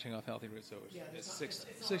 roots. They're branching off healthy roots, so Yeah, it's it's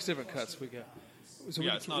not- 6 different cuts we got. So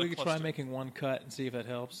Yeah, it's not we a could try cluster. making one cut and see if that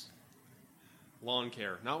helps. Lawn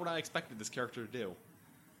care. Not what I expected this character to do.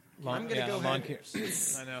 Lawn, I'm gonna go lawn ahead. care.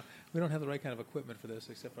 I know we don't have the right kind of equipment for this,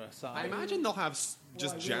 except for a saw. I imagine they'll have just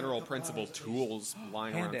Well, I general will. principle tools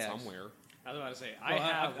lying Hand around axe. somewhere. I was about to say, Well, I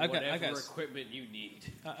have I got- whatever s- equipment you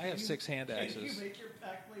need. I have 6 hand Can you axes. make your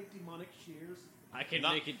backblade demonic shears? I can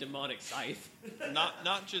Not- make a demonic scythe.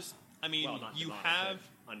 Not just. I mean, Well, not you demonic, have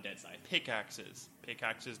but undead scythe. pickaxes.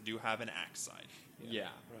 Pickaxes do have an axe side. Yeah.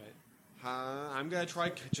 Right. I'm gonna try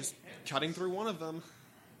just cutting through one of them.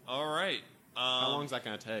 All right. How long is that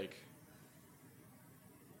gonna take?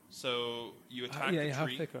 So you attack yeah, the how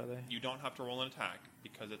tree. thick are they? You don't have to roll an attack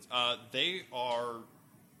because it's. They are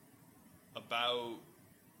about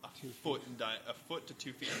a 2 foot a foot to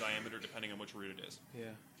 2 feet in diameter, depending on which root it is.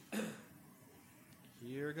 Yeah.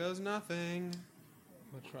 Here goes nothing.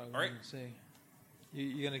 We'll try one All right. and see.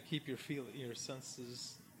 You're gonna keep your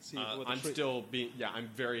senses. See what the I'm tree- still being. Yeah, I'm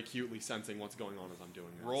very acutely sensing what's going on as I'm doing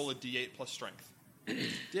this. Roll a d8 plus strength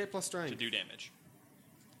D8 plus strength. to do damage.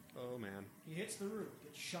 Oh man. He hits the root,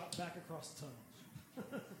 gets shot back across the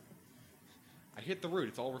tunnel. I hit the root.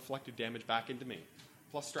 It's all reflected damage back into me.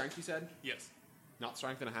 Plus strength, you said? Yes. Not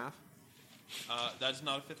strength and a half? That is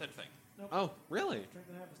not a fifth ed thing. Oh, really? Strength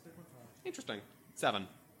and a half is 3.5. Interesting. 7.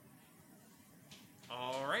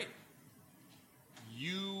 All right.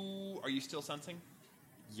 Are you still sensing?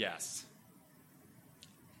 Yes.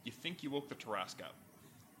 You think you woke the Tarasu up.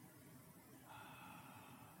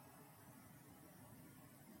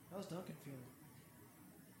 How's Duncan feeling?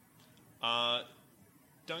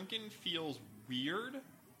 Duncan feels weird,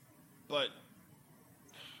 but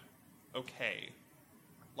okay.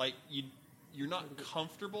 Like you're not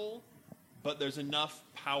comfortable, but there's enough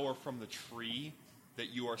power from the tree that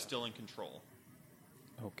you are still in control.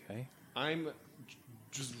 Okay. I'm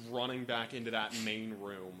just running back into that main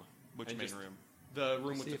room. Which And main just- room? The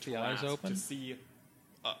room See with if the the eyes Tarasu open? to see.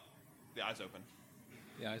 The eyes open.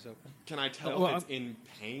 The eyes open. Can I tell Well, if it's in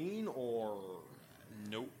pain or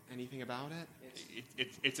Nope. anything about it?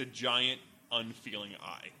 It's a giant, unfeeling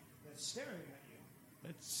eye That's staring at you.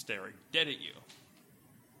 that's staring dead at you.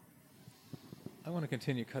 I want to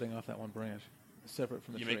continue cutting off that one branch, separate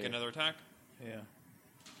from the You tree. make another attack. Yeah.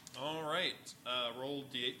 All right. Roll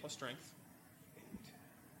d8 plus strength.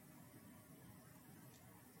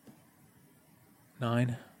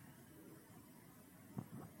 9.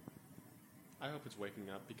 I hope it's waking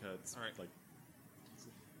up because, All right. like,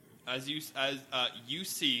 As you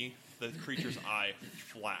see the creature's eye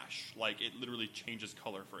flash, like it literally changes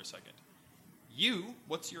color for a second.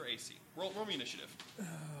 What's your AC? Roll me initiative.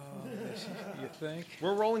 You think?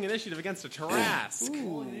 we're rolling initiative against a Tarasu.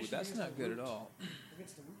 Ooh, that's not good at all.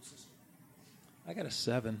 Against the root system. I got a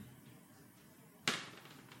 7.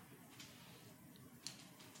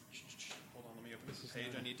 Hold on, let me open this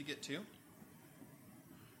page I need to get to.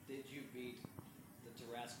 Did you beat the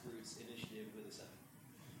Tarasu group's initiative with a 7?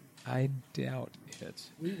 I doubt it.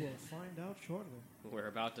 We will find out shortly. We're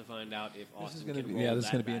about to find out if This Austin is gonna can be roll this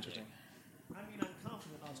is that gonna be badly. interesting. I mean, I'm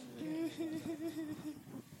confident Austin can.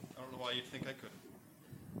 I don't know why you'd think I could.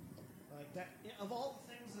 Like that. Of all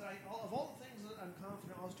the things that I'm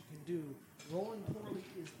confident Austin can do, rolling poorly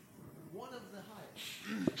is one of the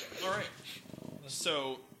highest. All right.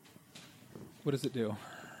 So What does it do?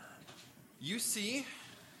 you see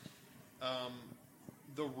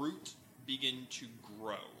the root begin to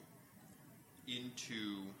grow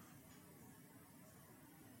into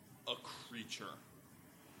a creature.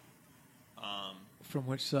 From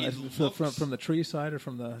which side? It looks- From the tree side or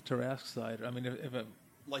from the Tarasu side? I mean,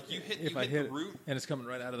 Like you hit I hit the it root, and it's coming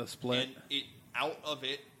right out of the split. and out of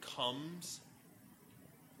it comes.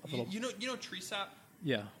 A little- You know tree sap.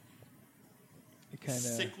 Yeah. It kind of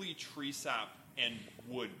Sickly tree sap and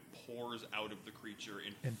wood pours out of the creature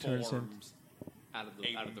and turns forms Out of the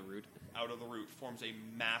root. out of the root, forms a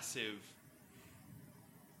massive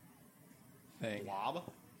thing. blob.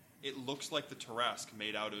 It looks like the Tarasu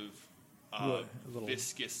made out of Wood, a little-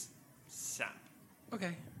 viscous sap.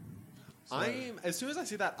 Okay. As soon as I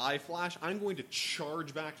see that eye flash, I'm going to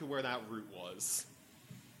charge back to where that root was.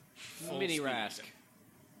 Full Mini speed. Rask.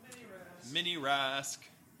 Mini Rask.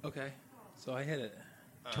 Okay. So I hit it.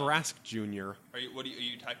 Tarasu Jr. Are you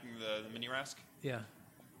attacking the mini Rask? Yeah.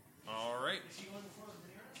 All right. Is he going before the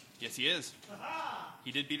nearest? Yes, he is.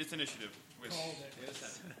 He did beat its initiative. With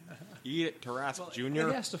Eat it, Tarasu Well, Jr.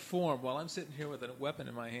 it has to form while I'm sitting here with a weapon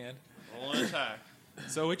in my hand. roll an attack.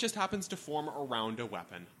 So it just happens to form around a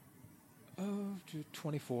weapon. Oh,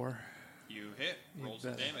 24. You hit. You Roll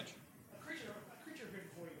some bet. damage. A creature appeared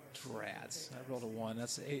before you guys. Drats. I rolled a 1.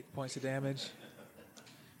 That's 8 points of damage.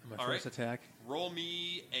 On my All first right. attack. Roll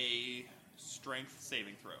me a strength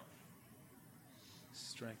saving throw.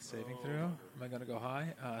 Strength saving throw. Am I going to go high?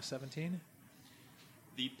 17.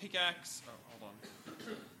 The pickaxe. Oh, hold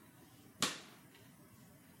on.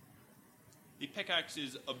 The pickaxe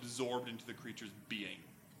is absorbed into the creature's being.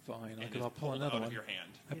 Fine. And I'll is pull pulled another out one. of your hand.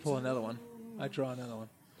 I pull another one. I draw another one.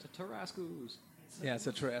 It's a Tarasku's. Yeah, it's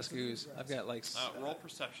a Tarasu ooze. I've got like Roll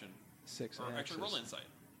perception. 6 Or axes. actually, roll insight.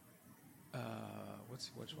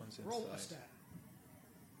 Which one's inside? Roll a stat.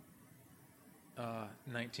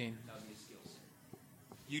 19. That would be a skills.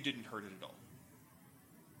 You didn't hurt it at all.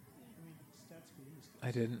 I mean, stats for these.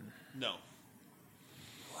 I didn't. No.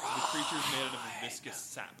 The creature is made out of viscous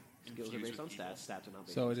sap. Skills are infused based on with evil. stats. Stats are not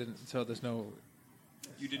based So on it didn't. So there's no.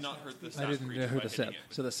 You did not hurt the I sap didn't creature hurt by the sap. hitting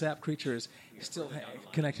it. So the sap creature is still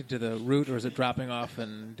connected to the root, or is it dropping off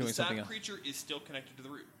and doing The something sap else? creature is still connected to the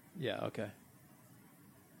root. Yeah. Okay.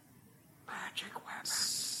 Magic weapon.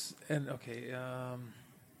 And okay,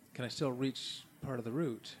 can I still reach part of the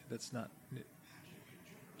root that's not?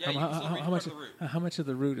 Yeah, you can still reach part of the root. How much of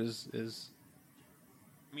the root is?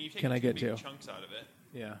 I mean, you take can I two get big to? chunks out of it.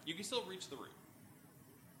 Yeah, You can still reach the root.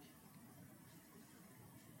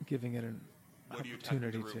 giving it an What are you attacking the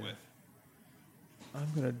Opportunity root to. with? I'm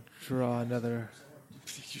gonna draw another.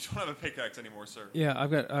 You don't have a pickaxe anymore, sir. Yeah,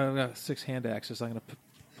 I've got 6 hand axes. I'm gonna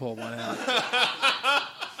pull one out.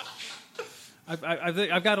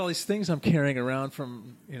 I've got all these things I'm carrying around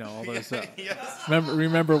from all those. Yes.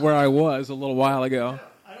 Remember where I was a little while ago.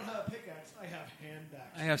 I don't have a pickaxe. I have hand axe.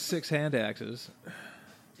 I have 6 hand axes.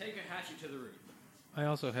 Take a hatchet to the root. I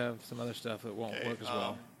also have some other stuff that won't work as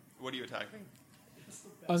well. What are you attacking?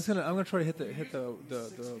 I'm gonna try to hit the Hand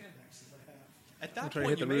axes I have. At I'm that trying to point,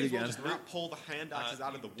 hit you the may root as well again. just not pull the hand axes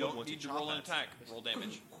out of the wood Don't once you need to chop roll an it. attack. Roll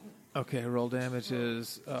damage. Okay, roll damage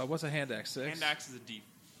is what's a hand axe? 6. Hand axe is a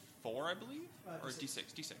D4, I believe, or a D6.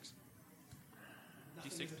 D6.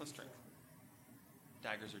 D6 plus strength.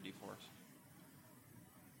 Daggers are D4s.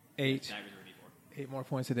 8. Daggers are D4. 8 more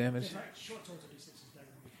points of damage. In fact, short swords are d6s, dagger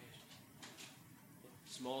d4s.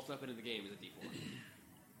 Smallest weapon in the game is a D4.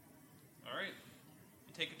 All right.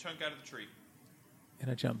 You take a chunk out of the tree. And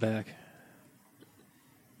I jump back.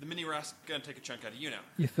 The mini rascal's gonna take a chunk out of you now.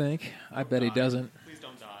 You think? I bet he Die. doesn't. Please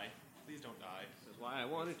don't die. Please don't die. That's why I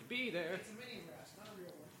wanted to be there. It's a mini rest, not a real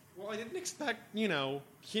one. Well, I didn't expect,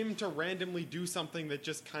 him to randomly do something that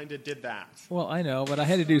just kind of did that. Well, I know, but I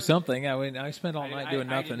had to do something. I mean, I spent all night doing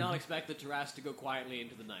I nothing. did not expect the Tarasu to go quietly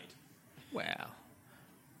into the night. Wow.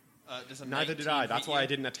 Does a Neither did 19 I. That's hit why you? I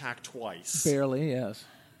didn't attack twice. Barely, yes.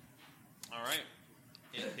 All right.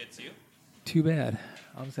 It hits you. Too bad.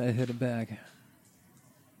 I'm just gonna hit him back.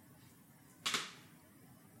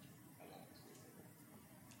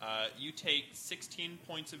 You take 16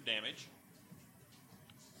 points of damage.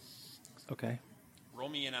 Okay. Roll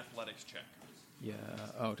me an athletics check. Yeah.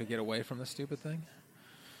 Oh, to get away from the stupid thing?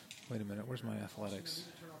 Wait a minute. Where's my athletics?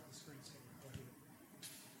 Turn off the screensaver.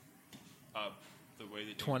 The way that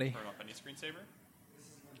you 20. turn off any screensaver.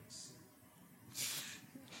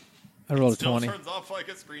 I rolled a Still 20. turns off like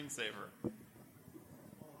a screensaver.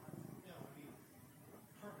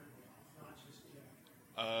 Permanently off, not just yet.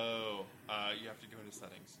 Oh, you have to go into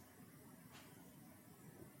settings.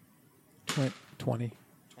 20.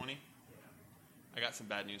 20? I got some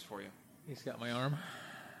bad news for you. He's got my arm.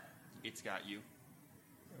 It's got you.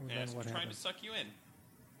 And And then it's what trying happens? to suck you in.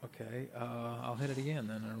 Okay. I'll hit it again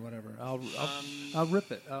then, or whatever. I'll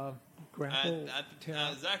rip it. Grapple. tear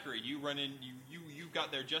out. Zachary, you run in. You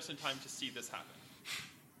got there just in time to see this happen.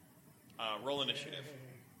 Roll initiative.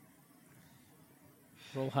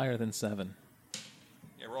 Roll higher than 7.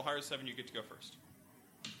 Yeah, roll higher than 7. You get to go first.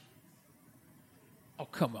 Oh,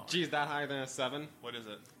 come on. Geez, that higher than a 7? What is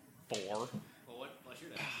it? 4. Well, what? Plus your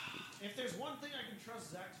die. If there's one thing I can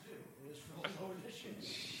trust Zach to do, it is roll low initiative.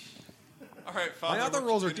 All right, My Father, other what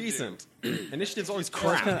rolls you are gonna do? decent. Initiative's always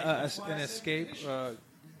Well, it's crap. kind of an escape,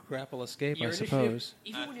 grapple escape, Your I initiative- suppose.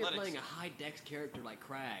 Even when you're Athletics. playing a high dex character like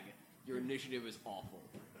Crag, your initiative is awful.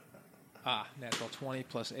 Natural 20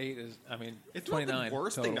 plus 8 is, It's not 29 the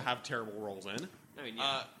worst total. thing to have terrible rolls in. I mean,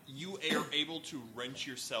 yeah. You are able to wrench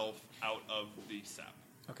yourself out of the sap.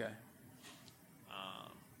 Okay.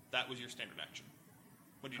 That was your standard action.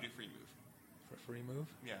 What do you do for your move? For a free move?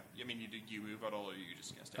 Yeah, I mean, you move at all, or you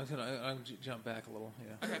just cast I was it? gonna jump back a little.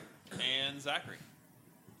 Yeah. Okay. And Zachary,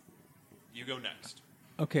 you go next.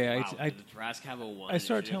 Okay. Wow, I did the Tarasu have a 1 I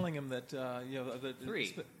started initiative? telling him that the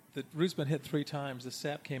 3. the root's been hit 3 times. The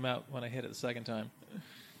sap came out when I hit it the second time.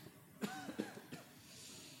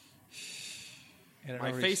 And it My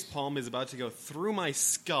already face palm is about to go through my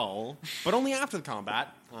skull, but only after the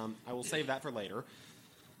combat. I will save that for later.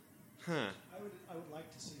 Huh. I would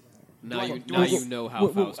like to see that. Now I- you know how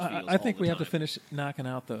Faust feels I think all we the have to time. finish knocking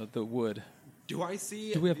out the wood. Do I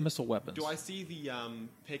see? Do we have missile weapons? Do I see the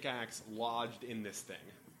pickaxe lodged in this thing?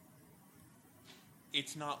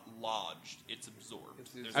 It's not lodged; it's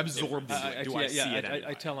absorbed. There's a Absorbed. difference. Do I see it I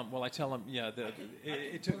anyway? tell him. Well, I tell him. Yeah,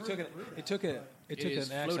 it took an is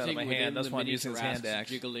axe out of floating my within hand. That's the why I'm mini using his hand Tarasu's axe.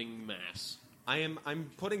 jiggling mass. I'm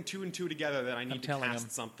putting 2 and 2 together that I need to telling cast him.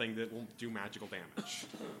 something that will do magical damage.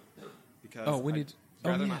 Because Oh, we I'd need-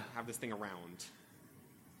 rather oh, not yeah. have this thing around.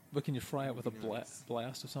 But can you fry it with a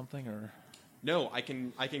blast of something, or? No, I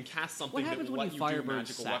can cast something that happens will when let you you do firebird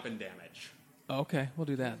magical sap? weapon damage. Oh, okay, we'll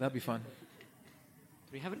do that. That'd be fun.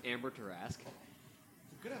 Do we have an Amber Tarasu?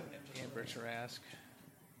 Good have an Amber Tarask.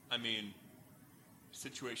 I mean,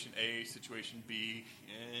 situation A, situation B.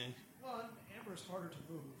 Well, Amber's harder to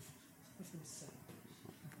move than sap.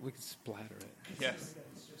 We can splatter it. Yes.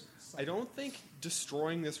 It's just I don't think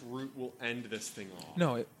destroying this root will end this thing off.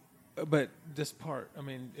 No, but this part. I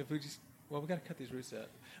mean, if we just we got to cut these roots out.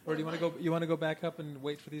 Or do you want to go? You want to go back up and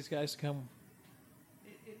wait for these guys to come?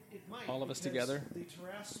 It might. All of us because together? The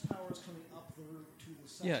Tarasu power is coming up the route to the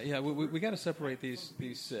side. Yeah. We got to separate these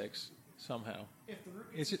 6 somehow. If the root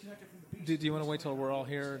Is gets it? disconnected from the beast, Do you want to wait till we're all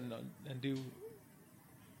here and do?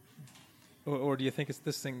 Or do you think it's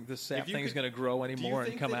this sap If you thing is could- going to grow Do you anymore and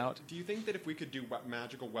think come that- out? Do you think that if we could do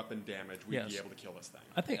magical weapon damage, we'd Yes. be able to kill this thing?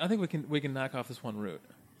 I think we can knock off this one root.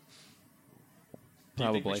 Do you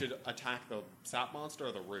Probably. think we should attack the sap monster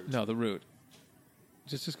or the root? No, the root.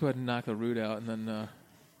 Just go ahead and knock the root out, and then.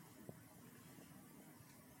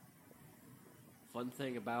 Fun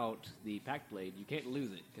thing about the Pact Blade, you can't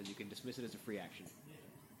lose it because you can dismiss it as a free action.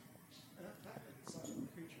 and that fact that it's not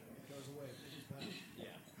a creature, it goes away. It is bad. Yeah.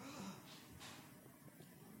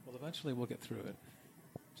 Well, eventually we'll get through it.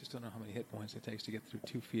 Just don't know how many hit points it takes to get through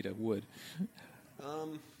 2 feet of wood.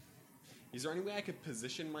 Is there any way I could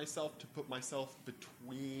position myself to put myself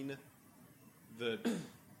between the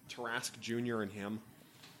Tarask Jr. and him?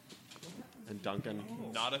 And Duncan?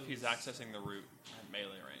 Not if he's accessing the root at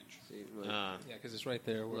melee range. See, like, Yeah, because it's right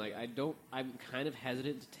there. like I'm kind of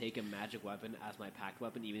hesitant to take a magic weapon as my Pact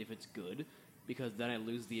weapon, even if it's good, because then I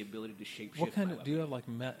lose the ability to shapeshift. What kind my of? Do you weapon.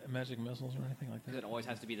 have like magic missiles or anything like Because it that? always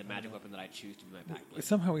has to be the magic weapon that I choose to be my Pact Blade.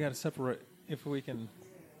 Somehow we got to separate. If we can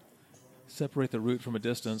separate the root from a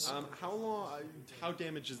distance. How long? How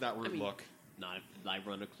damaged does that root look? Not if I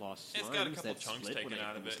run across. It's got a slimes couple that chunks split taken when I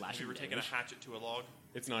out of do it. Have slashing you ever taken a damage. hatchet to a log?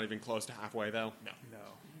 It's not even close to halfway, though. No. No.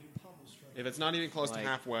 You pummel strike. If it's not even close to Like-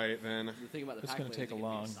 halfway, then The thing about the It's Pact going to Blade take is a it can be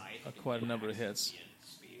long, scythe, it can quite a be number of axe, hits. it can be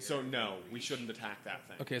spear. so no, we shouldn't attack that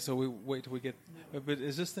thing. Okay, so we wait till we get. But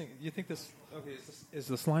is this thing? You think this? Okay, is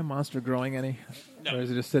the slime monster growing any? No. Or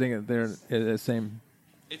is it just sitting there at the same?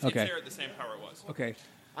 It's Okay. there at the same power it was. Okay.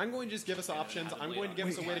 I'm going to just give us options. I'm going to give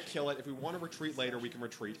us a way to kill it. If we want to retreat later, we can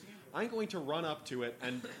retreat. I'm going to run up to it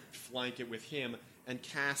and flank it with him and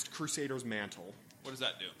cast Crusader's Mantle. What does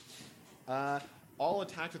that do? All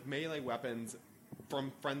attacks with melee weapons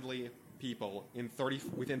from friendly people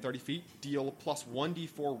within 30 feet deal plus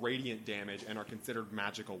 1d4 radiant damage and are considered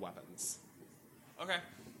magical weapons. Okay.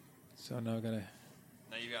 So now we gotta.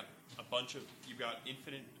 Now you've got a bunch of. You've got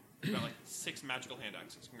infinite. You've got like 6 magical hand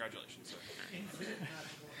axes. Congratulations, sir.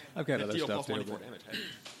 I've got other Deal stuff plus too. 1d4 but- damage. Hey.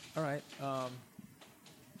 All right.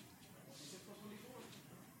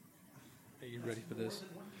 Are you ready for this?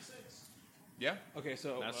 Yeah. Okay,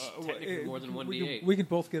 so That's technically more than we 1d8. we can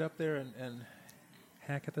both get up there and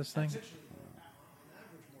hack at this thing.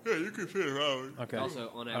 Yeah, you can fit around. Okay. Also,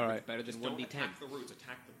 on All average, right. better than Don't 1d10. attack the roots.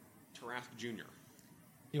 Attack the Tarask Jr.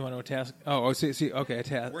 You want to attack? Oh, see. Okay,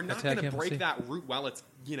 attack. We're not attack going to him, break see? that root while it's,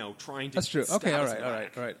 trying to That's true. stab Okay, all us in right, the all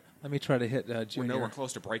back. right. Let me try to hit We're Junior. nowhere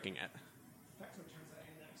close to breaking it. Fact turns that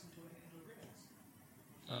hand axe into a great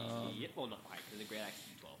axe. Yep, well, not quite, because the great axe is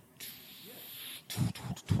 12.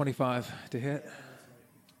 25 to hit.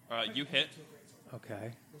 You hit.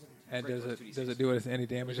 Okay. And Great does works, it 2d6. do any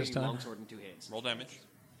damage this time? Longsword in 2 hits. Roll damage.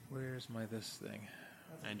 Where's my this thing?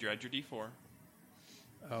 And you add your d4.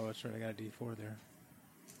 Oh, that's right. I got a D4 there.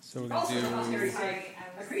 So we're Also, gonna do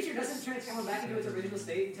a creature doesn't transform back into its original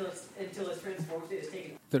state until its transformed state is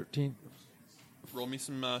taken. 13. Roll me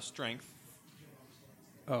some strength.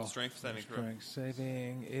 Oh, Strength saving throw. strength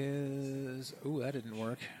saving is. Ooh, that didn't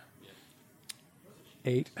work.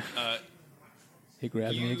 8. He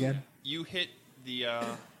grabbed me again. You hit the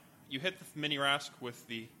mini rask with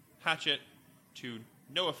the hatchet to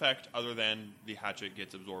no effect other than the hatchet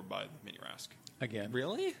gets absorbed by the mini rask. Again.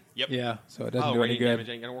 Really? Yep. Yeah. So it doesn't do any radiant good. damage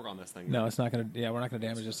ain't going to work on this thing. No, it's not gonna. Yeah, we're not gonna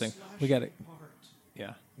damage this thing. We got it.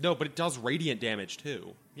 Yeah. No, but it does radiant damage,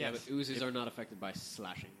 too. Yeah, but oozes are not affected by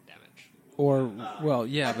slashing damage. Or well,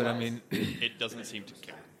 yeah, but I mean, It doesn't seem to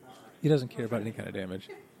care. he doesn't care about any kind of damage.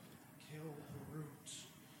 Kill the roots.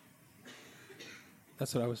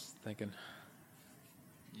 That's what I was thinking.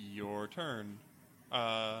 Your turn.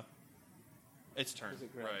 Its turn. Is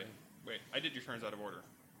it grab Right. me? Wait, I did your turns out of order.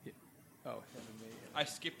 Oh, I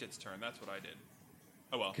skipped its turn. That's what I did.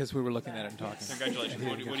 Oh well. because we were looking at it and talking. Congratulations. And he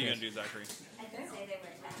What are didn't you get going to do, Zachary? I did say they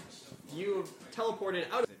were attached. You teleported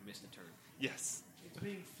out of it, missed a turn. Yes. It's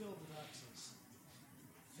being filled with axes.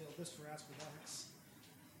 Fill this for axe with axe.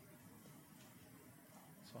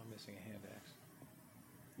 So I'm missing a hand axe.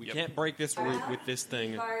 We Yep. can't break this root with this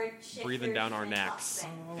thing Guard, shifters, breathing down our and necks.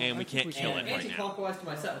 tossing. And we can't kill it right now. Anti-clockwise to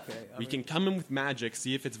myself. Okay. We can come in with magic,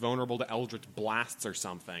 see if it's vulnerable to Eldritch blasts or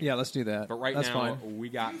something. Yeah, let's do that. But right That's now, fine. we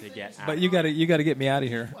got to get out. But you got to get me out of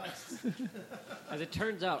here. As it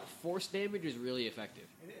turns out, force damage is really effective.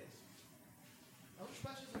 It is. Eldritch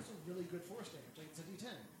Blast is also really good force damage. Like, it's a D10.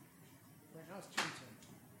 Right now it's 2D10.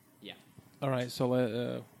 Yeah. All right. So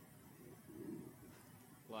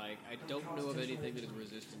Like, I don't know of anything that is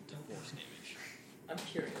resistant to force damage. I'm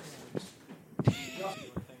curious.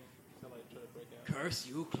 Curse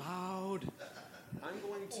you, Cloud! I'm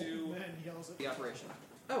going to... Man yells at The operation.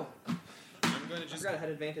 Oh, going to just I had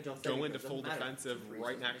advantage on go saving into throws, full doesn't matter. defensive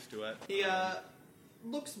right next to it. He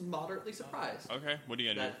looks moderately surprised. Okay, what are you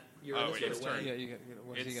gonna That do? you're Oh, in wait, this it's way. turn. Yeah,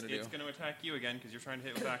 what's he going to do? It's going to attack you again because you're trying to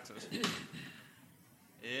hit with axes.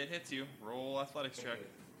 It hits you. Roll athletics check.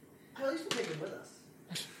 Well, at least we'll take him with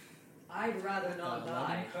us. I'd rather not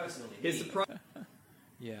die, personally. His surprise.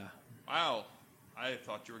 Yeah. Wow, I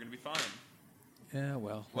thought you were going to be fine. Yeah,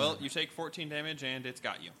 well. Well, whatever. you take 14 damage and it's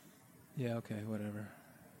got you. Yeah, okay, whatever.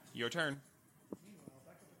 Your turn. Meanwhile,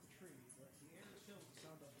 back up at the tree, but the air is filled with the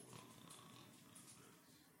sound of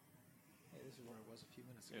Hey, this is where I was a few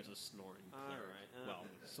minutes ago. There's a snoring. All right. Well,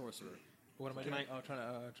 sorcerer. What am I Can doing?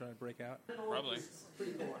 Trying to break out? Probably.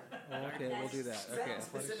 Pretty cool. Oh, okay, we'll do that. Okay,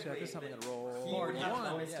 athletics check. This time I'm going to roll He would have one.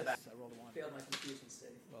 bonus to Yes, that. I rolled a 1. Failed my confusion save.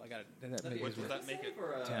 Well, I got it. That What does that make it?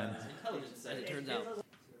 10. Intelligence save. It turns out.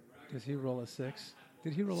 Does he roll a 6?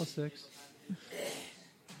 Did he roll a 6?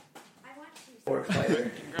 I want to. Orc fighter.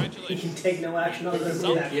 He Congratulations. can take no action other than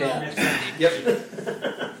Some that. folks-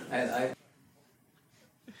 Yep. I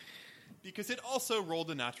Because it also rolled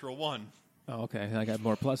a natural 1. Oh, okay. I got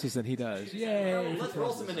more pluses than he does. Yay! Let's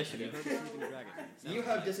roll some initiative. You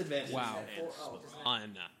have disadvantage. Wow.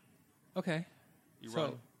 I'm not. Okay. You so,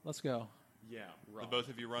 run. let's go. Yeah, The rough. both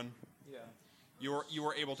of you run. Yeah. You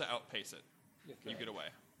were able to outpace it. You get away.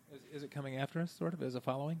 Is it coming after us, sort of? Is it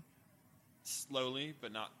following? Slowly,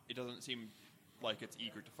 but not. It doesn't seem like it's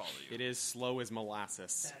eager to follow you. It is slow as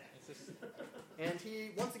molasses, And he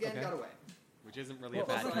once again Okay. got away. which isn't really Well, a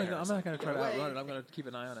bad I'm not comparison. going to try to Away. outrun it. I'm going to keep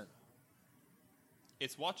an eye on it.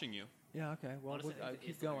 It's watching you. Yeah, okay. Well, Honestly, I'll it's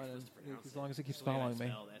keep the way going you're and, supposed to pronounce as long as it keeps It's the way I following me.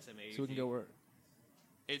 spell SMAUG. So we can go where...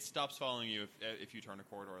 It stops following you if you turn a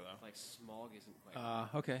corridor, though. Like smog isn't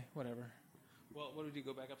quite. Okay, whatever. Well, what do we do?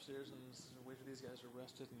 Go back upstairs and wait for these guys to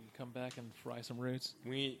rest it and come back and fry some roots?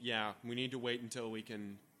 We need to wait until we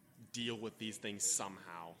can deal with these things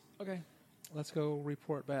somehow. Okay. Let's go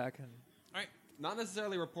report back. And All right. Not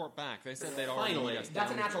necessarily report back. They said they'd already Finally. meet us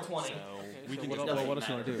That's a down natural here, 20. So we can what, just what else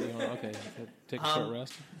do you want to do? You wanna, okay, take a short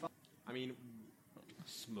rest. I mean,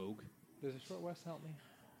 Smog. Does a short rest help me?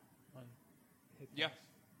 On hit Yeah.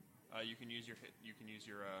 dice? You can use your hit. You can use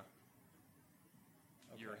your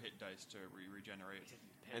hit dice to regenerate.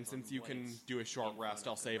 and since you can do a short rest,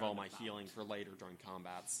 I'll save all my healing for later during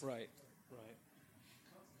combats. Right.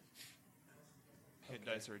 Hit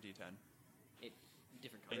dice are a D10.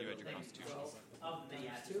 Different And color. you add your constitution. Of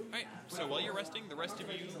the two. Alright, so while you're resting, the rest of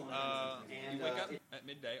you, you wake up at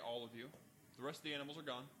midday, all of you. The rest of the animals are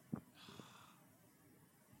gone.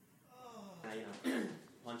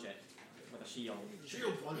 Punch it with a shield.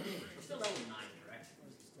 shield one. We're still level 9, correct?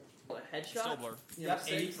 A headshot? Still blur. Yep,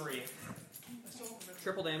 83.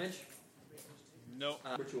 triple damage. Nope.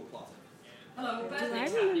 Ritual closet. Hello, Do I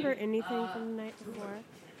remember anything from the night before?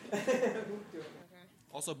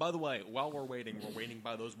 Also, by the way, while we're waiting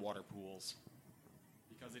by those water pools.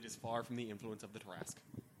 Because it is far from the influence of the Tarask.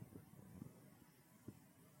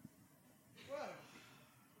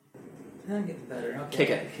 I'm getting better. Okay. Kick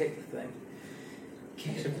it. Kick the thing.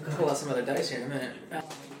 Kick it. Pull out some other dice here in a minute.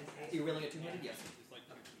 You're willing at 200? Yes.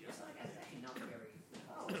 Not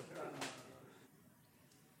very.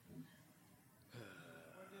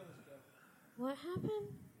 What happened?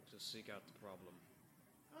 To seek out the problem.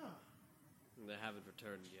 Ah, They haven't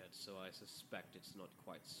returned yet, so I suspect it's not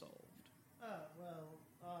quite solved.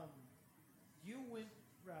 you went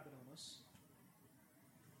rabbit on us.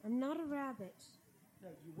 I'm not a rabbit. No,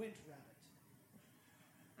 you went rabbit.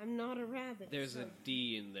 I'm not a rabbit. There's a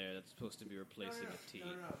D in there that's supposed to be replacing a T. No.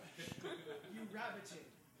 You rabbited.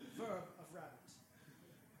 Verb of rabbit.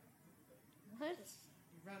 What?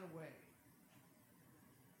 You ran away.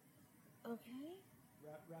 Okay.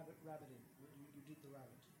 Rabbiting. You did the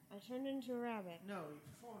rabbit. I turned into a rabbit. No, you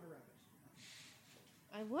performed a rabbit.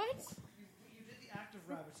 I what? You did the act of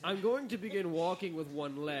rabbiting. I'm going to begin walking with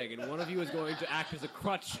one leg, and one of you is going to act as a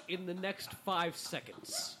crutch in the next 5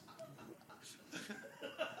 seconds.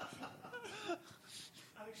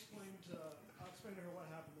 I'll explain to her what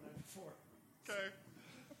happened the night before. Okay.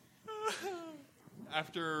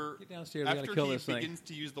 After Get downstairs, we gotta after kill he this thing. begins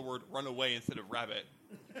to use the word run away instead of rabbit,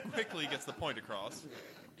 quickly gets the point across.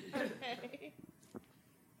 Okay.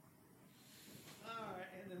 Alright,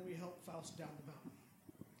 and then we help Faust down the mountain.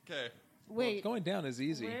 Okay. Wait. Going down is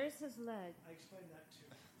easy. Where's his leg? I explained that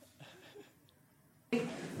too.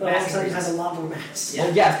 Mass has a lot more mass.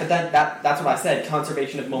 Well, yes, but that's what I said.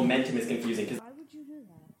 Conservation of momentum is confusing. Cause Why would you do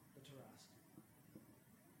that? The Tarask.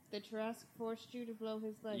 The Tarask forced you to blow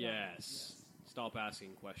his leg off. Yes. Stop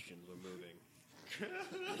asking questions. We're moving.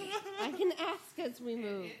 I can ask as we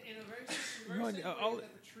move. In a very No, same way I'll-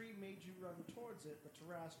 that the tree made you run towards it, the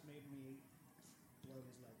Tarask made me blow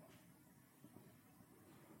his leg off.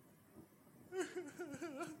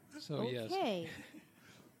 So yes. Okay.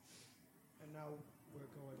 And now we're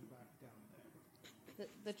going back down there.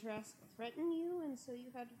 The Trask threatened you, and so you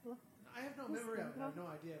had to blow. I have no memory of it. I have no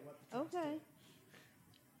idea what the Trask Okay. did.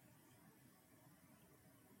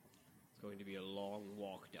 It's going to be a long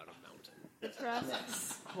walk down a mountain. The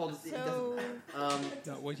Trask. Well, it So doesn't.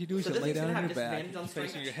 No, what you do is So you this lay thing's down gonna on have your back, disadvantage on facing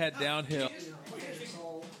strength? your head downhill.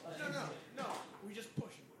 No. We just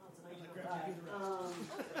push him. And I grab you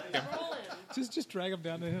the rest. Just drag him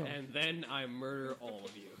down the hill. And then I murder all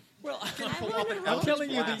of you. Well, I wanna I'm help. telling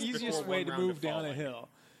you the blast easiest before way one to round move of down a falling. hill.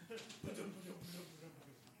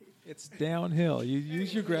 It's downhill. You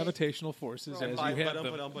use your gravitational forces And as by you have them.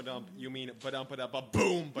 ba-dum-ba-dum-ba-dum, you mean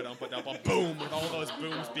ba-dum-ba-dum-ba-boom, ba-dum-ba-dum-ba-boom, with all those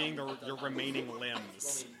booms being your remaining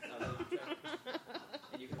limbs.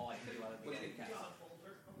 And you can all activate out of the game.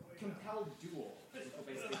 Compelled duel. Which will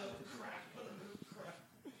basically have to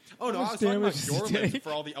drag. Oh no, I much was talking about damage your does it limbs take?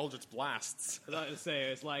 for all the Eldritch Blasts. I was about to say,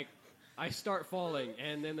 it's like I start falling,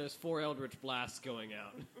 and then there's 4 Eldritch Blasts going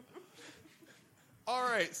out. All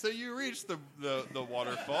right, so you reach the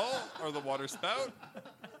waterfall or the water spout.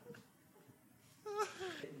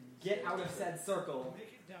 Get out of said circle.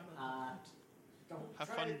 Don't Have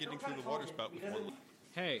try fun to- getting don't try through to the water call spout it, with because one.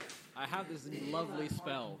 Hey, I have this lovely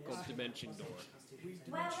spell called Dimension Door.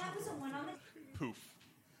 Well, that was a one on the. Poof.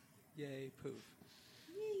 Yay, poof.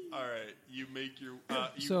 All right, you make your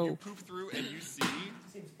So- you poof through and you see.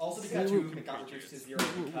 Also, because you got reduced to 0.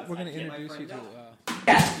 because We're going I to hit my introduce you friend to up.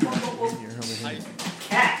 I,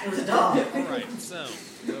 Cat. It was a dog. all right, so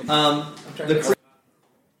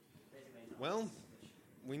well,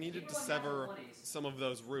 we needed to sever some of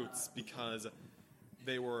those roots because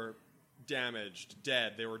they were damaged,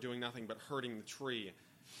 dead. They were doing nothing but hurting the tree.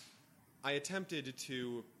 I attempted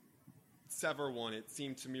to sever one. It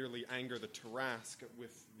seemed to merely anger the Tarask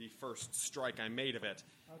with the first strike I made of it.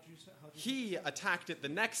 He attacked it the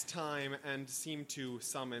next time and seemed to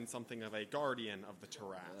summon something of a guardian of the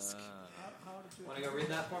Tarask. Want to go read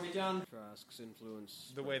that for me, John? Trask's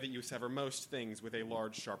influence. The way that you sever most things with a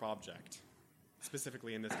large, sharp object.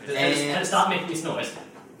 Specifically in this case. And stop making this noise.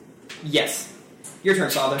 Yes. Your turn,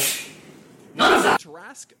 father. None of that!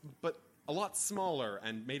 Tarask, but a lot smaller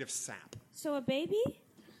and made of sap. So a baby?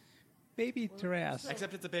 Baby Tarask.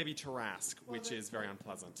 Except it's a baby Tarask, which is very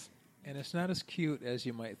unpleasant. And it's not as cute as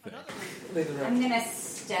you might think. I'm gonna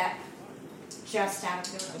step just out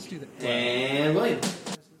of the room. Let's do that. And William. This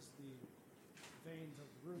is the veins of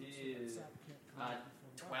the roots so that sap can't come out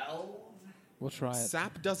before 12. We'll try it.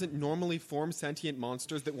 Sap doesn't normally form sentient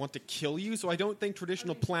monsters that want to kill you, so I don't think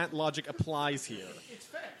traditional plant logic applies here. It's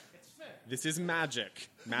fair. It's fair. This is magic.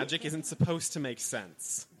 Magic isn't supposed to make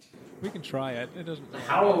sense. We can try it. It doesn't matter.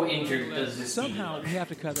 How injured does this Somehow we have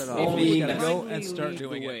to cut it off. If We we- gotta go Finally and start lead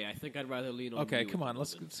doing the it. way. I think I'd rather lean on Okay, you come at on. the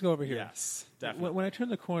Let's moment. go over here. Yes, definitely. When I turn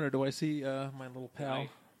the corner, do I see my little pal?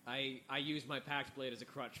 I use my Pact Blade as a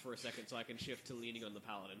crutch for a second so I can shift to leaning on the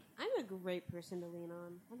Paladin. I'm a great person to lean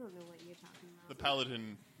on. I don't know what you're talking The about.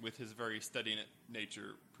 paladin, with his very steady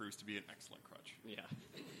nature, proves to be an excellent crutch. Yeah.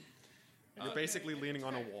 You're basically leaning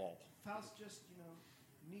on a wall. Faust just,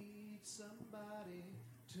 needs somebody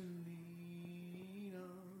to lean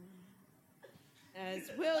on. As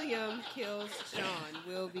William kills Sean,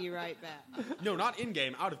 we'll be right back. No, not in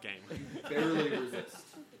game, out of game. barely resist.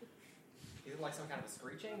 Is it like some kind of a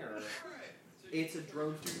screeching, or? It's a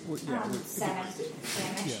drone. Yeah, 7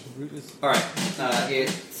 damage. yeah. Root is Alright, it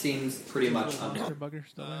seems pretty much Mr. Bugger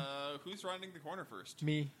still there. Who's rounding the corner first?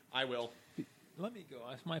 Me. I will. Let me go.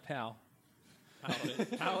 That's my pal.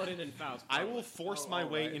 Paladin and Faust. I will force my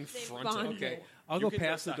way in front of bonded. you. Okay, I'll You go can go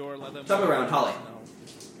past the second. door. Let them. Double round, Holly.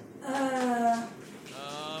 No.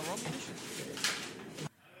 Roll me initiative.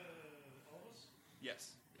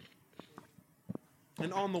 Yes.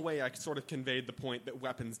 And on the way, I sort of conveyed the point that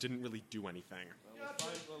weapons didn't really do anything.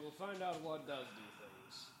 We'll find out what does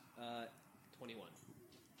do things. 21.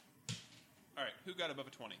 All right, who got above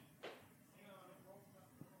a 20?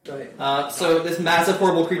 So this massive,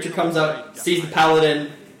 horrible creature comes out, sees the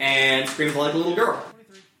paladin, and screams like a little girl.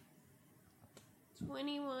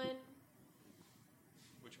 21.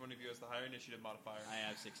 Which one of you has the higher initiative modifier? I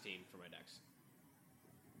have 16 for my dex.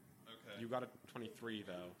 Okay. You got a 23,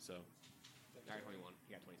 though, so... I got 21.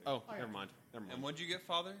 He got 23. Oh, never mind. Never mind. And what'd you get,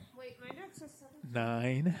 Father? Wait, my dex is 7.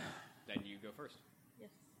 9. Then you go first. Yes.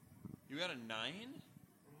 You got a 9?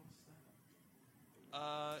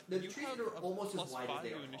 The You trees have are a almost as plus wide as 5 they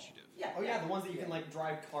to are tall. initiative. Yeah, oh yeah, the ones that you can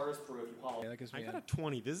drive cars through if you follow. Yeah, that gives I me got a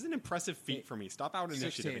 20. This is an impressive feat for me. Stop out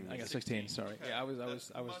initiative. 16. I got 16. Sorry. Okay. Yeah, I was.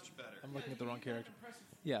 That's I was. much better. I'm looking at the wrong character. Impressive.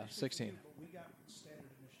 Yeah, 16. But we got standard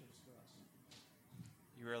initiatives for us.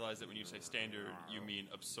 You realize that when you say standard, you mean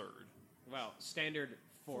absurd. Well, standard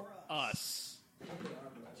for us.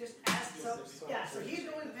 Just ask so he's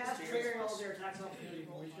going past triggering all their attacks off opportunity.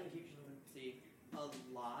 We're just going to keep moving. See,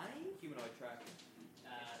 alive humanoid track.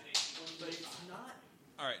 But it's not.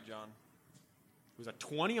 All right, John. It was a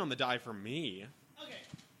 20 on the die for me. Okay.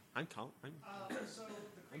 I'm So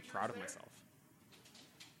the I'm proud of myself.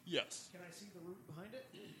 Yes. Can I see the root behind it?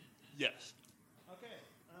 Yes. Okay.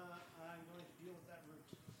 I'm going to deal with that root.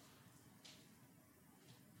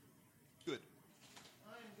 Good.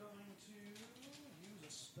 I'm going to use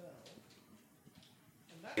a spell.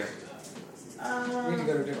 And that's We need to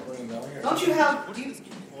go to a different room, though. Don't you have? What Do you, does this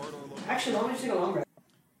corridor look like? actually, let me just take a long breath.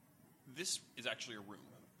 This is actually a room.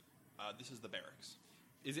 This is the barracks.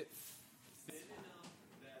 Is it?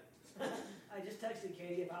 I just texted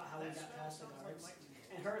Katie about how we got past the guards,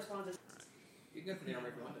 and her response is, You can go for the armor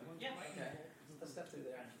if you want to. "Yeah, Okay. Let's step through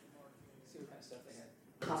there. See what kind of stuff they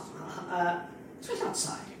had. let's go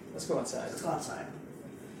outside. Let's go outside. Let's go outside."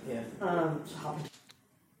 Yeah. So hop into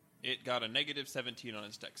It got a negative 17 on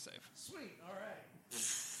its dex save. sweet. All right.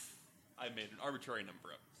 I made an arbitrary number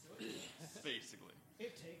up. Basically.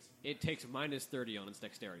 It takes. It takes minus 30 on its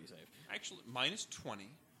dexterity save. Actually, minus 20.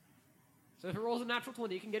 So if it rolls a natural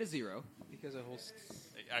 20, you can get a 0. Because it holds.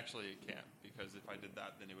 Actually, it can't, because if I did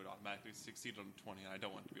that, then it would automatically succeed on 20, and I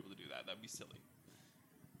don't want to be able to do that. That'd be silly.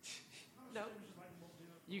 No.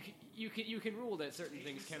 You can rule that certain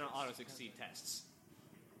things cannot auto-succeed tests.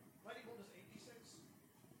 Lightning bolt is 8d6.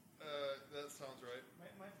 That sounds right.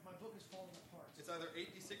 My book is falling apart. It's either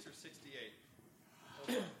 8d6 or 68.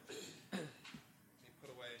 Hold on. Let me put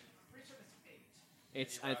away. Pretty certain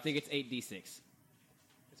it's 8. I think it's 8d6.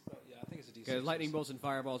 Yeah, I think it's a D6. Because lightning bolts and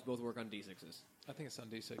fireballs both work on d6s. I think it's on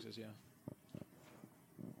D6s, yeah.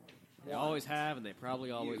 They always have, and they probably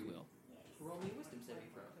always will. Roll me a wisdom saving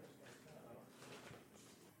throw.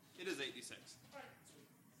 It is 8d6. Alright, sweet.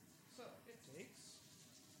 So it takes.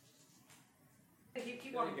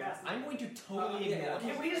 keep walking past. I'm going to totally ignore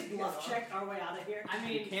Can we just bluff check our way out of here? I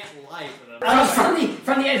You mean, can't lie for them.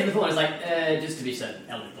 from the edge of the pool, I was like, just to be said,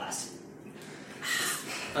 element blast.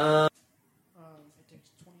 It takes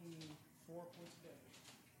 24 points of damage.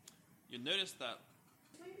 You'll notice that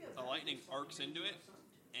the lightning arcs into it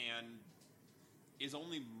and is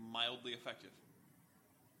only mildly effective.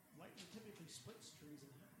 Lightning typically splits trees in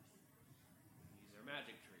half. These are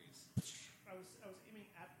magic trees. I was aiming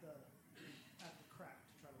at the crack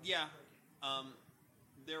to try to Yeah. break it.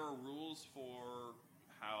 There are rules for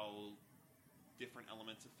how different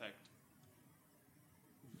elements affect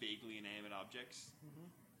vaguely inanimate objects. Mm-hmm.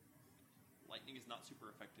 Lightning is not super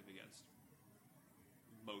effective against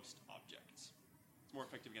most objects. It's more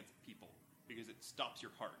effective against people because it stops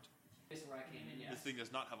your heart. This is where I came in, yes. This thing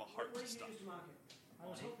does not have a heart What to did you stop. use to mock it? I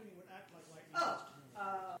was hoping it would act like lightning.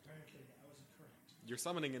 Oh, Apparently, I was incorrect. You're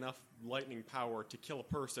summoning enough lightning power to kill a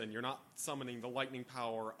person. You're not summoning the lightning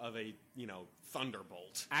power of a,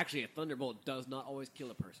 thunderbolt. Actually, a thunderbolt does not always kill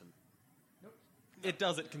a person. It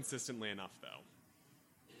does it consistently enough, though.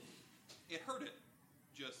 It hurt it,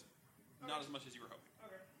 just not as much as you were hoping.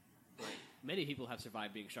 Okay. Many people have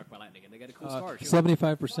survived being struck by lightning, and they get a cool scar.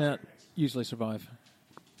 75% usually survive.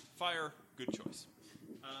 Fire, good choice.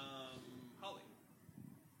 Holly.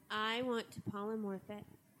 I want to polymorph it.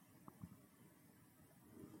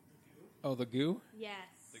 Oh, the goo? Yes.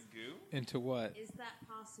 The goo? Into what? Is that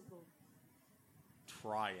possible?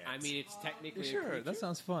 Try it. I mean, it's technically a Sure, creature. that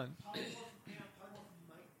sounds fun.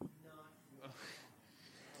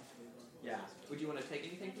 Yeah. Would you want to take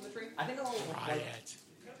anything from the tree? I think I'll Try it.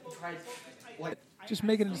 Try. Like, Just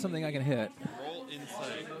make it into something I can hit. Roll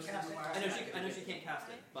insight. I know she can't cast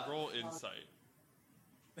it, but Roll insight.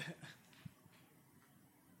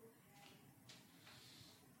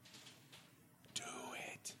 Do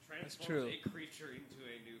it. That's true. A creature into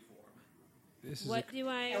a new form. This is What do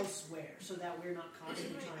I... elsewhere, so that we're not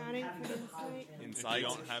constantly Adding having to for hide insight? him. If Insight. you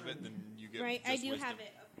don't have it, then you get Right, just I do wisdom. have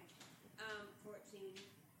it. Okay. 14.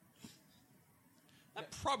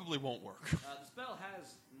 That probably won't work. The spell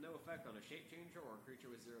has no effect on a shape changer or a creature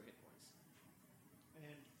with 0 hit points.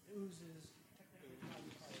 And oozes technically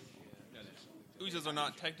Oozes are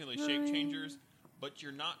not technically shape changers, but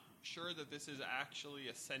you're not sure that this is actually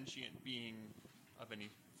a sentient being of any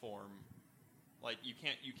form. Like you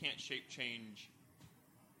can't shape change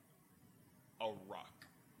a rock.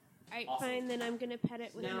 Alright, Awesome. fine, then I'm gonna pet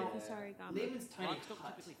it with Now, my Sorry Goblin. Lehman's tiny Rocks don't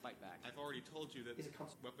hut. typically fight back. I've already told you that Is it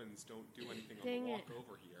cons- weapons don't do anything on Dang the walk it.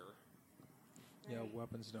 over here. Yeah,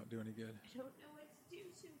 weapons don't do any good. I don't know what to do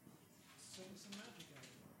to... sing some magic out of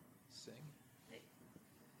it. Sing.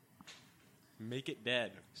 Make it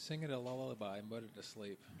dead. Sing it a lullaby and put it to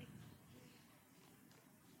sleep.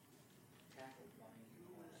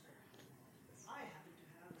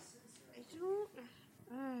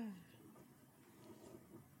 Any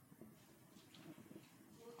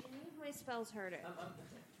of my spells hurt it.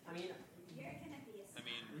 I mean,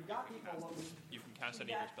 You got people. You can cast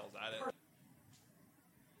any of your spells at it.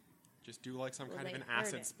 Just do like some Will kind of they an hurt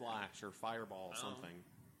acid it? splash or fireball or Oh. something.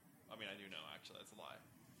 I mean, I do know, actually. That's a lie.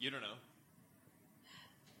 You don't know.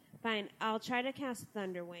 Fine, I'll try to cast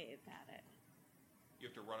Thunder Wave at it. You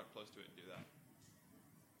have to run up close to it and do that.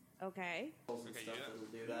 Okay. And Okay, stuff yeah. that'll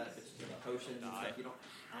do that. If it's just potions and stuff, you don't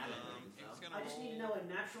have anything. It's So. gonna I just need to roll. know a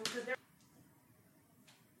natural because they're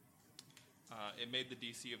It made the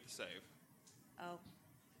DC of the save. Oh.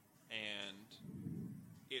 And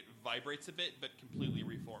it vibrates a bit, but completely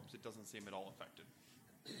reforms. It doesn't seem at all affected.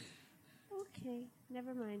 Okay,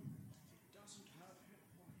 never mind. Doesn't have hit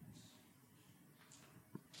points.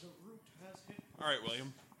 The root has hit points. All right,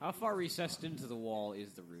 William. How far recessed into the wall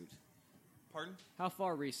is the root? Pardon? How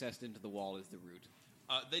far recessed into the wall is the root?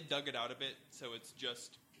 They dug it out a bit, so it's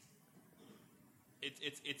just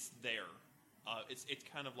it's there. It's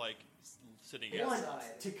kind of like sitting One out.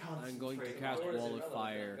 to concentrate. I'm going to on cast what is Wall it? of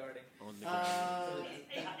Fire on the ground.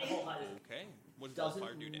 The whole hut Okay. What does doesn't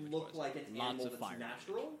fire do damage look wise? like an Lots animal of that's fire.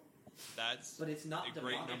 natural, That's but it's not a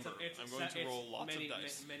great demonic. number. I'm going to roll lots many, of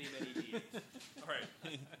dice. Many D8s. All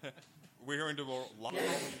right. We're going to roll lots. Yeah,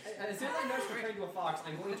 and as soon as I notice we're turning into a fox,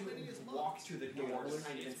 I'm going to walk to the door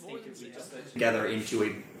kind of instinctively, just together into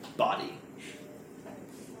a body.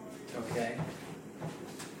 Okay.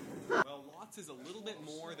 Well, lots is a little bit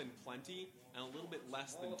more than plenty and a little bit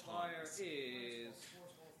less than Wall of Fire tons. is...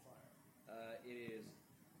 it is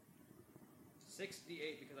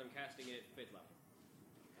 68 because I'm casting it 5th level.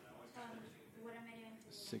 What am I doing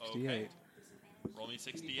for 68. Okay. Roll me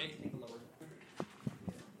 68.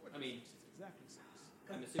 I mean,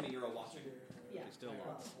 I'm assuming you're a watcher. yeah. It's still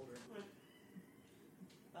low.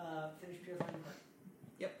 Finish purifying the heart.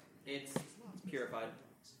 Yep, it's purified.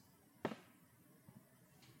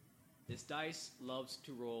 This dice loves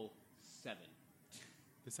to roll 7.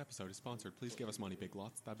 This episode is sponsored. Please give us money, Big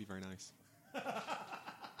Lots. That'd be very nice.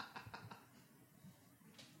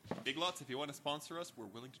 Big Lots, if you want to sponsor us, we're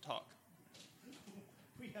willing to talk.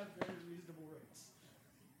 We have very reasonable rates.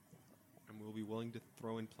 And we'll be willing to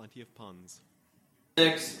throw in plenty of puns.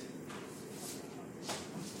 6.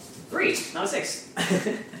 3, not a 6.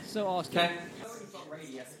 So, Austin, Okay.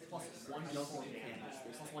 Radius plus 1 no point damage.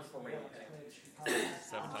 There's plus 1 for radius.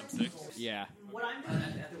 7 times 6. yeah. What I'm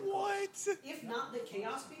doing, What? if not the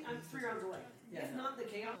chaos beat, I'm 3 rounds away. If not the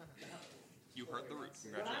chaos, You hurt the root.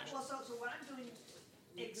 what I'm Congratulations. so what I'm doing,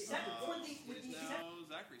 except for the with the It's except,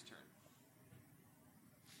 now Zachary's turn.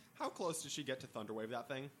 How close does she get to Thunderwave that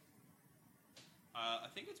thing? I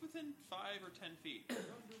think it's within 5 or 10 feet.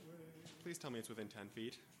 Please tell me it's within 10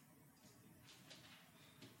 feet.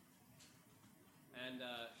 And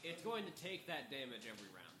it's going to take that damage every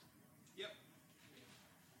round. Yep.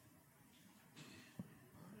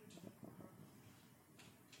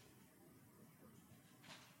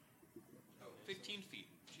 Oh, 15 feet.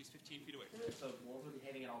 She's 15 feet away. So wolves are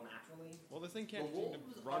behaving at all naturally? Well, this thing The can't seem wolves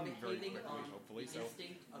to are run very behaving quickly, on hopefully, the so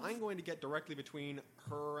instinct of... I'm going to get directly between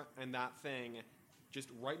her and that thing, just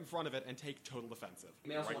right in front of it, and take total defensive. You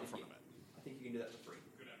may also Right in want to front heal. of it. I think you can do that for free.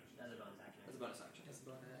 that's a bonus action. That's a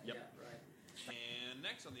bonus action. Yep. Yeah, right. And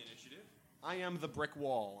next on the initiative, I am the brick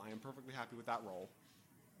wall. I am perfectly happy with that roll.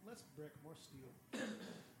 Less brick, more steel.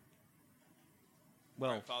 Well,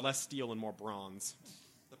 Alright, Father. less steel and more bronze.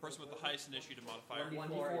 the person with the highest initiative modifier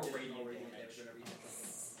 1d4 radiant damage whenever you hit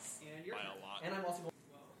them. And you're... by a lot. And I'm also going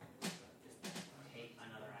to take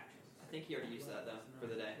another action. I think he already used that, though, for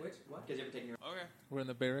the day. Which? What? Because you haven't taken your... Okay. We're in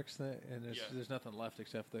the barracks, and there's, Yeah. there's nothing left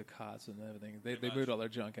except the cots and everything. They Pretty moved much. all their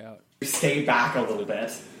junk out. Stay back a little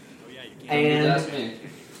bit. Oh yeah, you can't. And...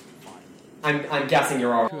 I'm guessing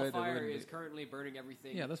you're all... Wall of Good, Fire wouldn't is currently burning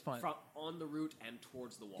everything Yeah, that's fine. from on the root and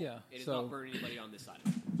towards the wall. Yeah, It is so- not burning anybody on this side.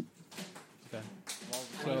 Okay. I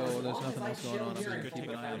So mean, there's as nothing long else as I going on. chill I'm here going to and keep an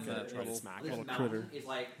focus eye on on that the little, smack. This little mountain critter. is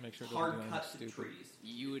like Make sure it doesn't hard do anything cut to stupid. trees.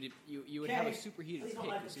 You would have a Okay. superheated Please don't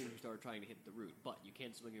pick like as it. soon as you start trying to hit the root, but you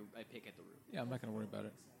can't swing a pick at the root. Yeah, I'm not going to worry about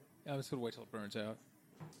it. I'm just going to wait till it burns out.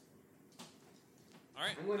 All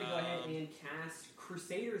right. I'm going to go ahead and cast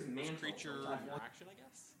Crusader's This Mantle. creature which I've more won- action, I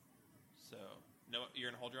guess. So no, you're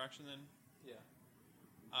gonna hold your action then. Yeah.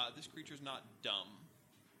 This creature's not dumb.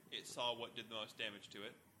 It saw what did the most damage to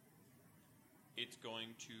it. It's going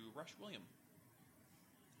to rush William.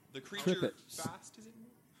 The creature it. Fast is it?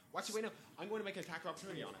 Actually, wait, no. I'm going to make an attack of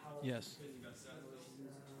opportunity on it. Yes.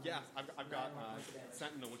 Yes, I've got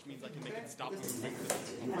Sentinel, which means I can make it stop moving.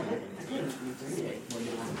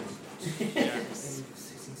 Yes.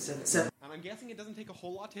 And I'm guessing it doesn't take a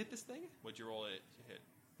whole lot to hit this thing? Would you roll it to hit?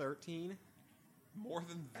 13. More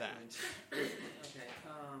than that. Okay.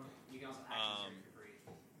 You can also action for free.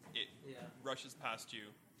 It rushes past you.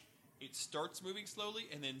 It starts moving slowly,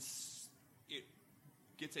 and then it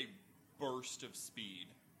gets a burst of speed,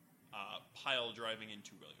 pile driving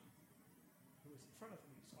into William. Who is in front of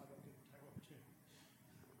me, so I don't get an attack opportunity.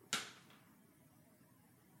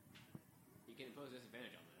 You can impose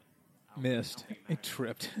disadvantage on that. Missed. It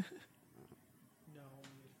tripped. No,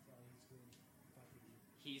 only if he's doing 5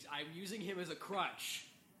 feet. I'm using him as a crutch.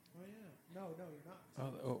 Oh yeah. No, you're not. Oh,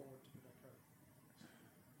 You're oh. forward to protect her.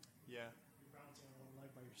 Yeah. You're balancing on one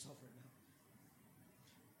leg by yourself right now.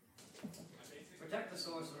 Protect the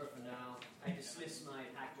sorcerer for now. I dismiss my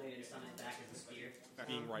pack blade and summon it back as a spear.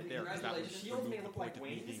 Being right there, because that would Congratulations. Shields may remove the look like point of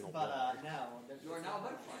me wings, being a but wall. no. You are now a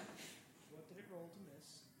butterfly. What did it roll to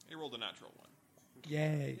miss? He rolled a natural one.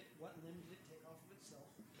 Yay. What limb did it take off of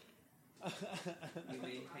itself? You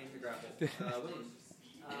maintain the grapple. William.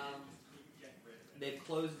 They've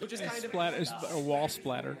closed. It just kind of Splatter, a wall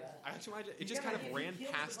splatter. I actually imagine it just kind of ran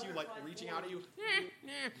past you, like reaching out at you.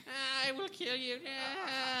 I will kill you.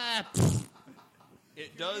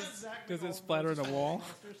 It does. Does it splatter in a wall?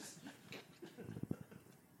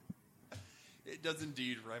 It does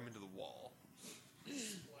indeed ram into the wall,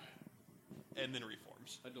 and then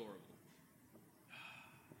reforms. Adorable.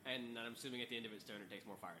 And I'm assuming at the end of its turn, it takes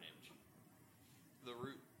more fire damage. The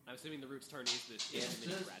root. I'm assuming the root's turn is the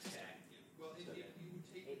mini rat attack. Well, you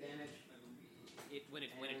take 8 damage. When it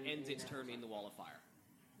ends its turn in the wall of fire,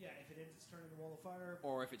 Yeah, if it ends its turn in the wall of fire.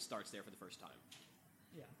 or if it starts there for the first time.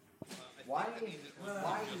 Yeah. Why are you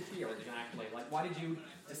here exactly? Like, why did you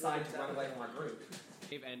decide to run away from our group?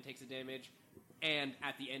 And takes the damage, and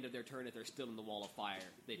at the end of their turn, if they're still in the wall of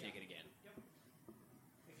fire, they take it again. Yep.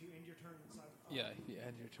 If you end your turn inside the fire. Yeah, if you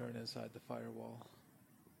end your turn inside the firewall.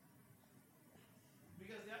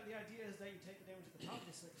 Because the idea is that you take the damage at the top of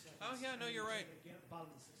the 6 seconds. Oh, yeah, no, and you're you right. take it again at the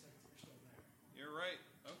bottom of the 6 seconds, you're still there. You're right.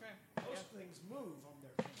 Okay. Most things move on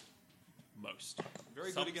their turn. Most.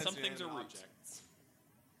 Very Some- good against some things are inanimate roots. objects.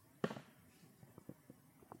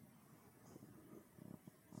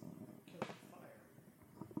 Kill it with fire.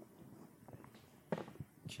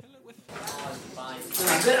 Kill it with Fine.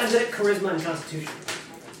 I'm good at charisma and constitution.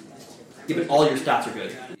 Yeah, but all your stats are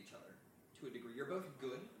good. Each other to a degree. You're both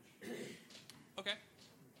good, Okay.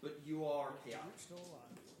 but you are chaotic. You're still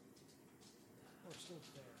alive. Or still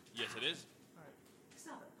there. Yes, it is. Alright.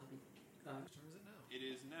 Stop it, puppy. Whose turn is it now? It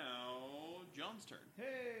is now John's turn.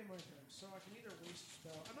 Hey, my turn. So I can either waste a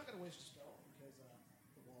spell. I'm not going to waste a spell because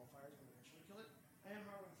the wall of fire is going to eventually kill it. I am,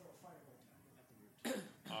 however, going to throw a firebolt at the root.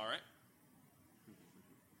 All right.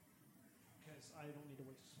 Because I don't need to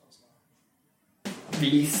waste a spell slot.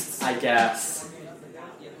 Beast, I guess.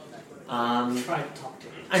 Try to talk to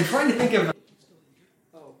him. I'm trying to think of.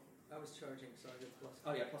 Oh, I was charging, so I get plus.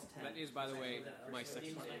 Oh yeah, plus 10. That is, by the way, my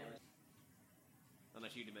second standard.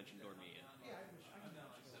 Unless you dimension door me in.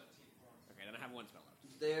 Okay, then I have one spell left.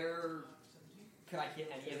 There. Could I hit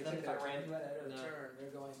any of them if I ran? No. Turn.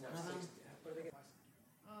 They're going now. 60. What do they get?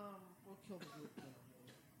 We'll kill the root now.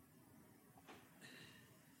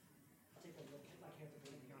 Take a look. I can't think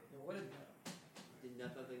of anything. What is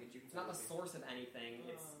nothing that you? It's not the source of anything.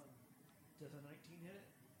 It's. Does a 19 hit it?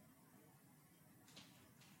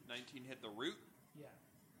 19 hit the root. Yeah.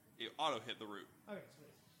 It auto hit the root. Okay, sweet.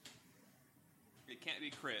 It can't be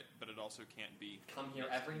crit, but it also can't be. Come here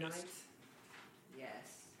every night.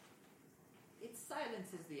 Yes. It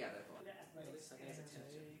silences the other one.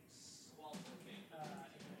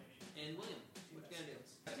 And William, what you gonna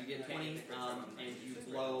do? You get 20, and you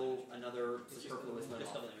blow another superfluous limb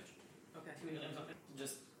off. Okay.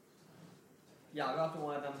 Just. Yeah, I'll go after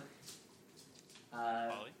one of them.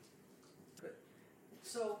 Polly.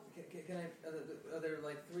 So, can I? Are there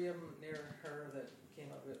like 3 of them near her that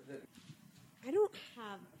came up with that? I don't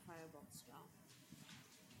have a fireball spell.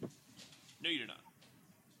 No, you do not.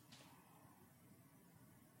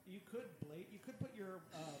 You could blade. You could put your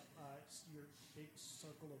big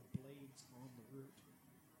circle of blades on the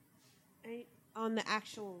root. On the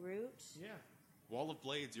actual root? Yeah. Wall of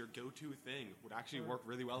Blades, your go-to thing, would actually work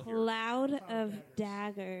really well here. Cloud of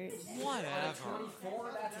daggers. Whatever.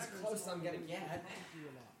 24, that's as close as I'm gonna get.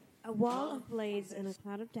 A wall of blades and a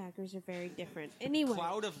cloud of daggers are very different. Anyway,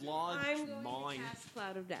 Cloud of Lodge, I'm going mine, to cast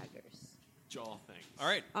Cloud of Daggers jaw thing. All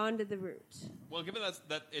right. onto the root. Well, given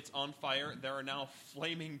that it's on fire, there are now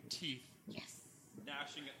flaming teeth Yes.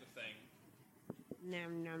 gnashing at the thing.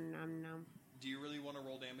 Nom nom nom nom. Do you really want to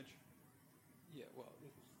roll damage? Yeah, well.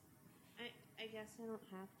 I guess I don't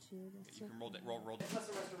have to. That's You can roll okay. roll. Plus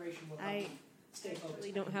the restoration will help I you stay focused.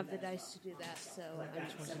 actually don't have the dice to do that, so I'm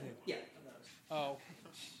just Yeah. Oh.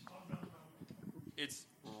 It's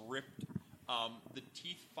ripped. The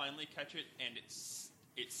teeth finally catch it, and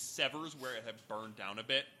it severs where it had burned down a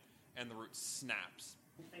bit, and the root snaps.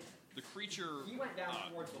 The creature He went down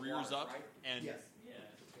towards the rears water, up, right? and Yes.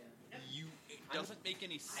 it doesn't make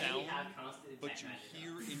any sound, but you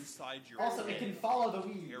hear inside your Also, it can follow the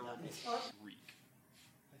weed. terrible shriek.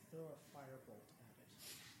 I throw a firebolt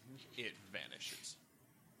at it. It vanishes.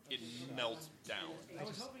 It melts down. I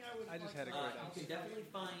was hoping I would. I just had a great You idea. can definitely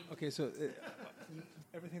find. Okay, so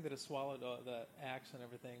everything that is swallowed, the axe and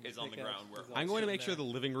everything, Is on the pickaxe, ground where- is all I'm going to sitting make sure the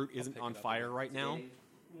there. living root I'll isn't pick on it up. fire right now. You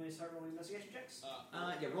want to start rolling investigation checks?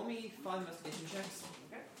 Yeah, roll me 5 investigation checks.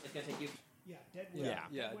 Okay. It's gonna take you. Yeah, dead wood. Yeah.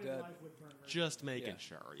 Dead wood dead. and live wood burn very Just well. making Yeah.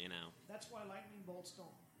 sure, you know. That's why lightning bolts don't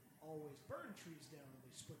always burn trees down, and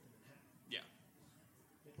they split them in half. Yeah.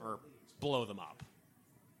 They burn Or leaves. blow them up.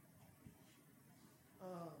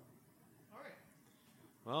 All right.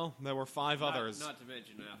 Well, there were 5 others. Not to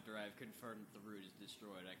mention, after I've confirmed the root is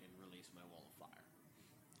destroyed, I can release my wall of fire.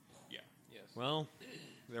 Yeah. Yes. Well,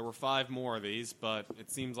 there were 5 more of these, but it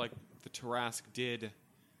seems like the Tarask did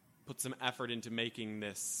put some effort into making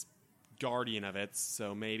this guardian of it,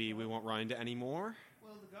 so maybe we won't run into any more.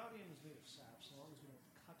 Well, the guardian is made of sap. So long as we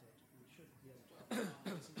don't cut it, we should be able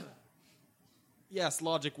to. Isn't that? Yes,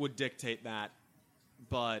 logic would dictate that,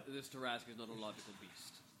 but This Tarask is not a logical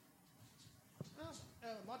beast. Well,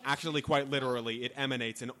 logic actually, quite literally, it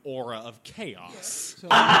emanates an aura of chaos. So,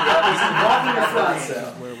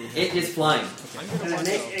 It is flying. I'm going to Can I want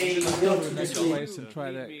make to a go will to the next to place and try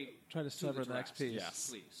Lead to me sever the next piece. Yes.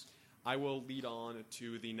 Please. I will lead on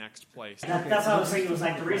to the next place. That's what I was thinking. Was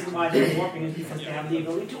like the reason why they're warping is because they have the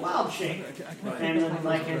ability to wild shape. And then,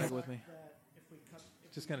 like, Drag it's with me.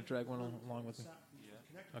 Just gonna drag one along with me.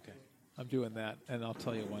 Okay, I'm doing that, and I'll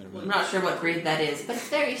tell you why in a I'm minute. not sure what breed that is, but it's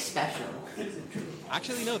very special.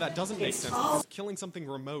 Actually, no, that doesn't make sense. Because killing something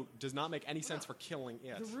remote does not make any sense for killing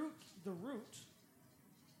it. the root.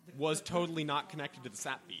 Was totally not connected to the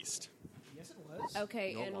sap beast. Yes, it was.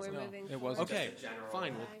 Okay, No, it and we're wasn't. moving It forward. wasn't. Okay,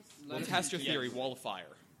 fine. We'll test your theory. Wall of fire.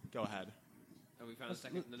 Go ahead. Have we found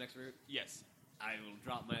the next root? Yes. I will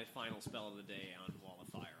drop my final spell of the day on Wall of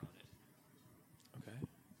Fire on it. Okay.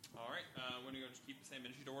 All right. When are you going to keep the same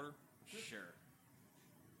initiative order? Sure.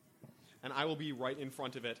 And I will be right in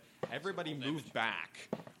front of it. Everybody move back.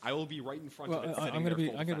 I will be right in front Well, of it. I'm going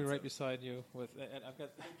to be right beside you with. And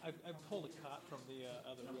I've pulled a cot from the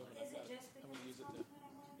other room. And I'm going to use it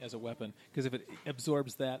as a weapon because if it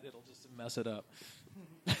absorbs that, it'll just mess it up.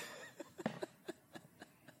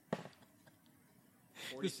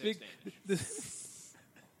 46 damage.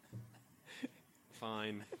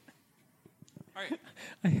 Fine. All right.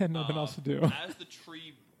 I had nothing else to do. As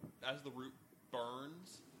the root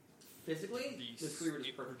burns, Physically, the tree root is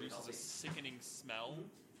it perfectly produces healthy. a sickening smell,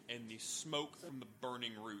 and the smoke from the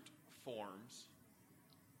burning root forms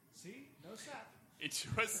See, no sap. into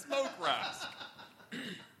a smoke rask.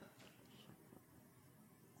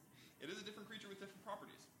 It is a different creature with different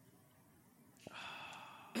properties.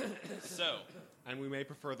 So, And we may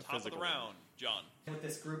prefer the top of physical. the round, John. With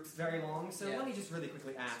this group's very long, so let me just really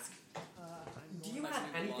quickly ask. Do you have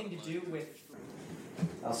anything to do with...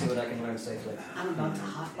 I'll see what I can learn safely. I'm about to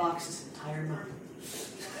hotbox this entire map.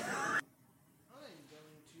 I'm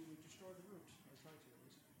going to destroy the root. Or try to, at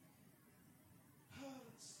least.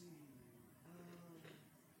 Let's see.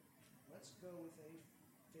 Let's go with a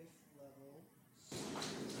 5th level.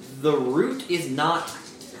 The root is not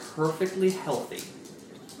perfectly healthy.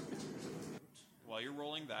 While you're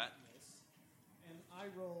rolling that, And I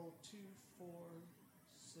roll 2, 4,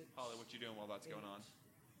 6. Holly, what you doing while that's going on?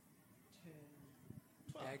 10,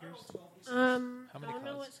 12. Daggers? I How many don't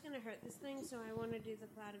know cards? what's going to hurt this thing, so I want to do the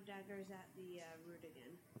cloud of daggers at the root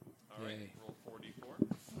again. All right, Yay. roll 4d4.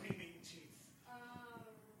 Flaming teeth. I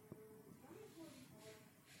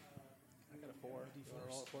got a 4. You wanna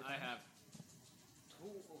roll it 4 I times? have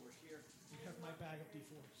two over here. You have my bag of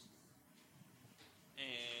D4s.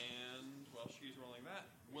 And while she's rolling that,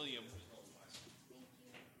 William,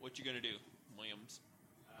 what you gonna do, Williams?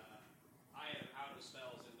 I am out of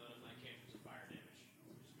spells and none of my cantrips are fire damage.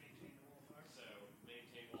 Just maintain the wall of fire. So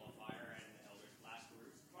maintain wall of fire and the Eldritch Blast the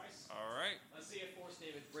root twice. All right. Let's see if force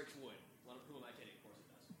damage breaks wood. Who am I kidding? Of course it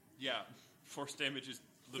does. Yeah, force damage is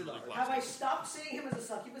literally Have I blasting. stopped seeing him as a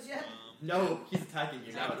succubus yet? No, he's attacking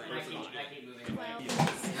you. I Now keep moving.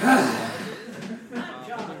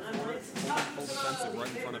 John, I'm right. Full defensive right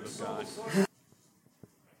in front of this guy.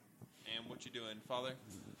 And what you doing, Father?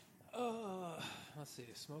 Let's see,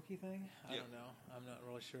 a smoky thing? I Yep. don't know. I'm not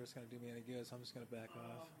really sure it's going to do me any good, so I'm just going to back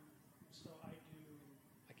off. So I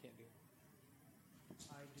I can't do.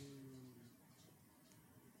 do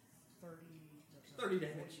 30, no, 30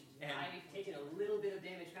 damage. And I've taken a little bit of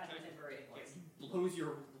damage past my temporary hit points. Blows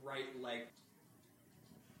your right leg.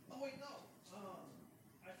 Oh wait, no.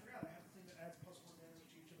 I forgot. I have the thing that adds +1 damage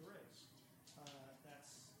to each of the rays.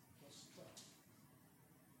 That's +12.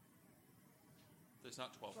 There's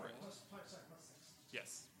not 12 Sorry, rays. sorry, +6.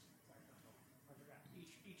 Yes. Sorry, no. I forgot.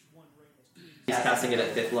 Each one ray is 2. He's casting it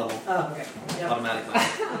at 5th level. Oh, okay. Yep. Automatically.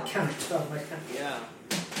 Count 12, my count. Yeah.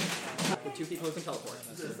 With 2 people who can teleport.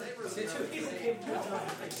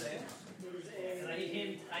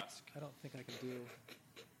 I don't think I can do.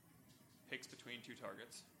 Picks between 2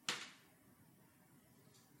 targets.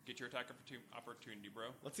 Get your attack opportunity,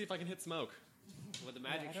 bro. Let's see if I can hit smoke. With the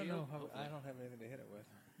magic I don't shield. know how, I don't have anything to hit it with.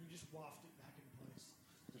 You just waft it back in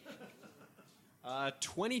place.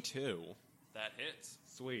 22. That hits.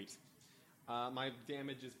 Sweet. My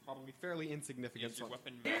damage is probably fairly insignificant. Use your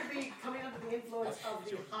weapon. Be coming under the influence of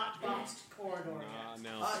the hot boxed corridor.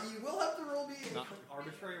 No. You will have to roll me No.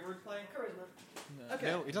 arbitrary wordplay. Charisma. No. Okay.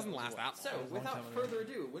 No, it doesn't last that So, long. without further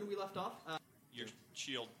ado, when we left off, Your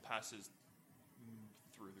shield passes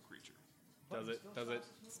through the creature. Does it? Does it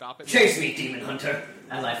stop it? chase me, demon hunter,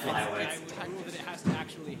 as I fly away. I would rule that it has to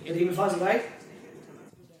actually The hit. demon flies away.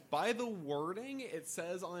 By the wording, it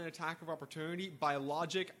says on an attack of opportunity. By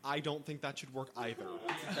logic, I don't think that should work either.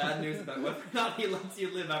 Bad news about whether or not he lets you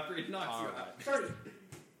live after he knocks you out. 30.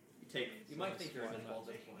 You might think you're invisible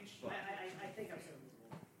at this point. But I think I'm so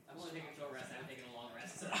invisible. I'm only taking a short rest. I'm taking a long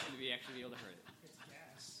rest to be actually able to hurt it. It's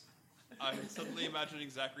gas. I'm suddenly imagining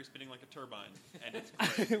Zachary spinning like a turbine, and it's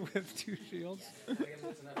great. With 2 shields. I guess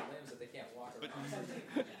it's enough limbs that they can't walk around.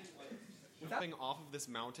 Without off of this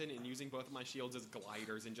mountain and using both of my shields as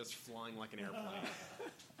gliders and just flying like an airplane.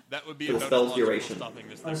 That would be For the about spell's logical duration. stopping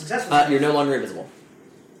this On thing. successful. you're no longer invisible.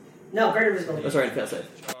 No, greater invisibility. Oh, sorry, fail save.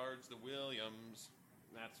 Charge the Williams.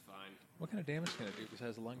 That's fine. What kind of damage can it do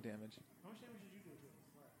besides lung damage? How much damage did you do to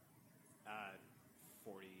it?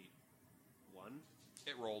 41.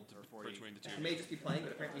 It rolled Or 40. between the two. He may just be playing,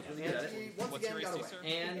 but apparently he's really good at it. Once What's your again, got AC, away. sir?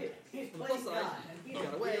 And He's on the plus playing side, God, and he got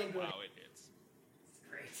got away. away. Wow, it hits.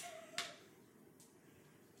 Great.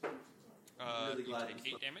 Really You glad take it's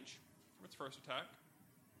 8 damage from its first attack.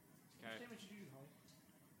 How much damage did you do, Holly?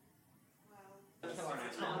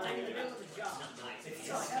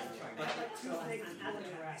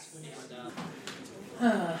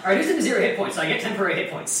 Alright, reduce it to 0 hit points, so I get temporary hit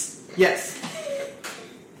points. Yes.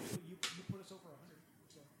 You put us over 100.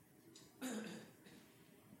 So.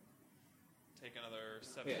 Take another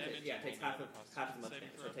 7 Yeah, damage. it takes and half roll as a Constitution much saving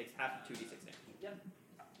damage, so throw. it takes half of 2d6 damage. Yep.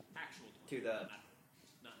 Actual. To the...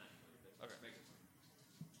 Not natural. Okay.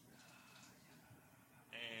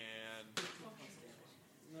 And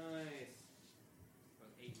Nice.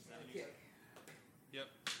 8 and 7. yep.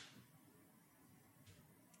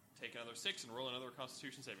 Take another 6 and roll another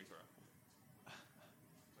Constitution saving throw.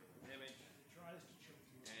 Damage. Tries to choke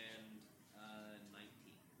you. And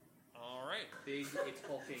 19. All right. Big, it's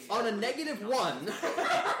hulking. On a -1. Yeah.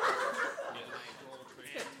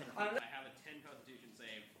 I have a 10 Constitution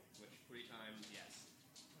save, which 3 times, yes.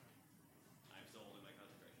 I'm still holding my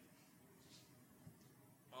concentration.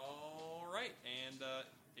 All right, and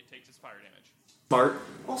it takes its fire damage. Smart.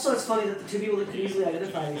 Also, it's funny that the 2 people that can easily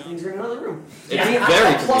identify these things are in another room. It's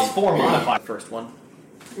very +4 modifier. First one.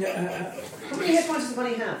 How many hit points does the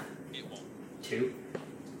bunny have? It won't. 2.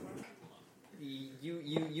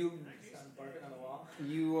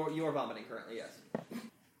 You are vomiting currently, yes.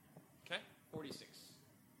 Okay. 46.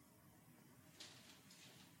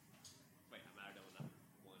 Wait, I'm out of done with that.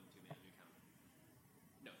 1, 2, man, new count.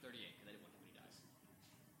 No, 38, because I didn't want too many dice.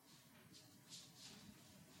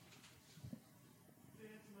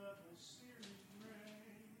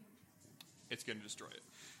 It's going to destroy it.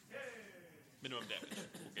 Minimum damage.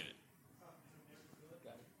 We'll get it.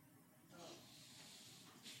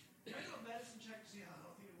 Can I do a medicine check to see how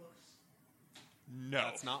healthy it looks? No.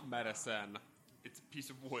 That's not medicine. It's a piece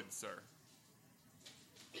of wood, sir.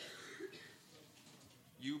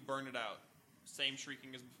 You burn it out. Same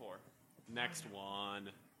shrieking as before. Next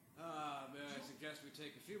one. May I suggest we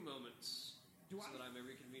take a few moments so that I may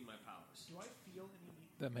reconvene my powers? Do I feel any...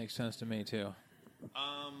 That makes sense to me too.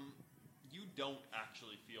 You don't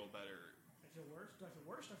actually feel better. I feel worse? Do I feel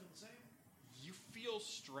worse? Do I feel the same? You feel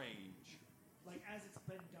strange. Like, as it's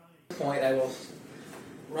been dying. Point, I will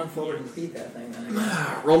run forward and beat that thing.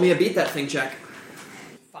 Roll me a beat that thing check.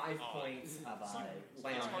 5 points of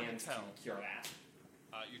lay It's on hard to hands to tell. cure that.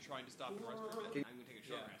 You're trying to stop the rest of it? I'm going to take a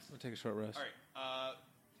short rest. We'll take a short rest. All right.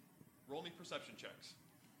 Roll me perception checks.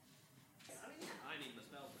 I need the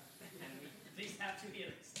spell back. And these have 2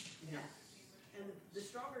 healers. Yeah. And the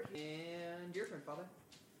stronger... And your turn, Father.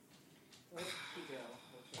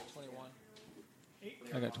 21.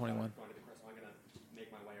 I got 21. Going to the crystal. I'm going to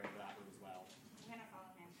make my way over that route as well. I'm gonna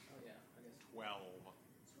follow him. Oh yeah, I guess. 12.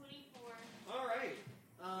 24. All right.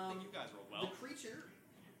 I think you guys roll well. The creature.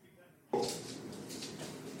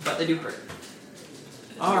 But they do crit.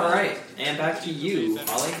 All right, and back to you,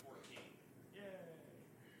 Holly.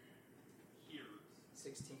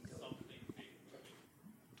 16 total.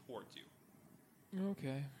 Towards you. Okay.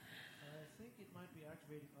 I think it might be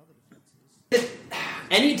activating other defenses.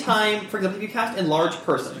 Anytime, for example, if you cast Enlarge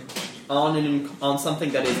Person on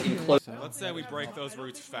something that is enclosed. Let's say we break those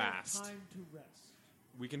roots fast. Time to rest.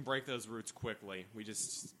 We can break those roots quickly. We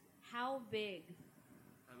just... How big?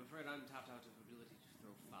 I'm afraid I'm tapped out of ability to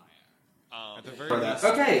throw fire. At the very For that. least,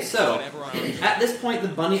 Okay, so whatever I'm- at this point, the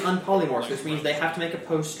bunny unpolymorphs, which means they have to make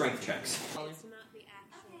opposed strength checks. It's not the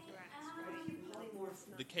actual Drax, right?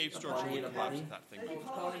 The cave structure would collapse if that thing moved.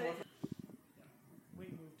 We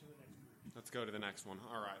move to the next group. Let's go to the next one.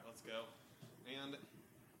 All right, let's go. And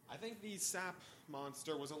I think the sap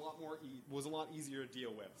monster was a lot easier to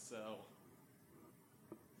deal with. So,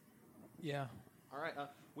 Yeah. all right.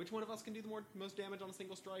 Which one of us can do the most damage on a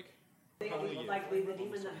single strike? Probably you. likely the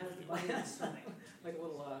demon that has the bunny in his stomach, like a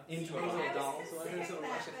little Into a little doll. So I just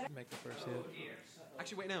watch it. Make the first hit.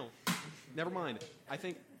 Actually, wait, no. Never mind. I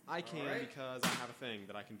think I can because I have a thing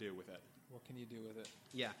that I can do with it. What can you do with it?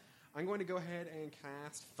 Yeah. I'm going to go ahead and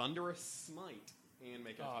cast Thunderous Smite and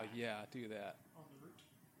make it. Oh, yeah, do that. On the route.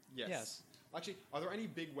 Yes. Yes. Actually, are there any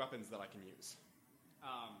big weapons that I can use?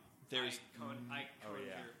 There's- I Oh, conjure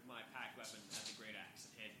yeah. my pack weapon as a great axe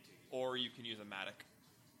and hand it to you. Or you can use a Matic.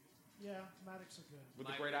 Yeah, Maddox are good. Would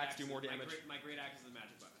My the great axe do is- more damage? My great axe is a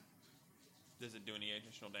magic weapon. Does it do any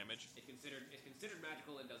additional damage? It's considered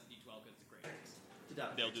magical and does a d12 because it's a great axe.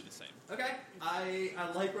 They'll do the same. Okay, I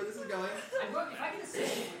like where this is going. If I can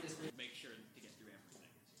assist you with this, Make sure to get through everything.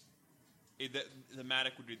 The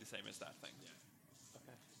Matic would do the same as that thing. Yeah.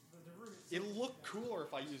 The route itself It'll look cooler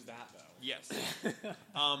if I use that, though. Yes.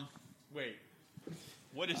 Wait.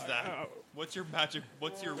 What is that? What's your magic?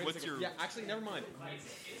 What's your? Yeah, actually, never mind.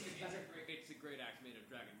 It's a great axe made of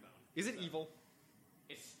dragon bone. Is it evil?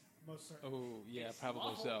 It's most certainly. Oh, yeah, it's probably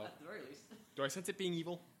lawful, so. at the very least. Do I sense it being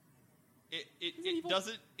evil? It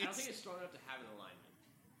doesn't. I don't think it's strong enough to have an alignment.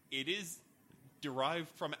 It is derived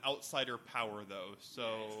from outsider power, though.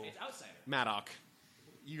 So It's outsider. Maddock.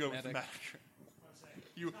 you go with Matic.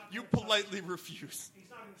 Matic. You politely refuse. He's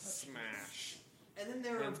not going to touch Smash. And then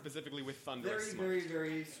there are And specifically with very, Thunderous Smite. very,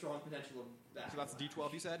 very strong potential of that. So that's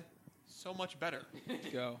D12, you said? So much better.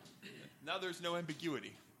 Go. Now there's no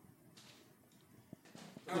ambiguity.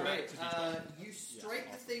 All right, you strike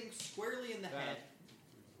the thing squarely in the head,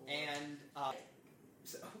 and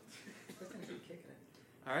so.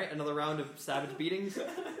 All right, another round of savage beatings. I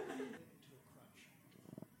can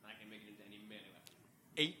make it into any melee weapon.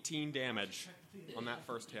 18 damage on that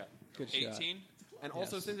first hit. Good shot. 18. And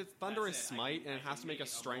also, Yes. since it's Thunderous That's it. Smite and it has to make a make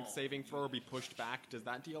it a strength ball. saving throw or be pushed back, does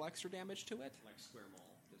that deal extra damage to it? Like square maul.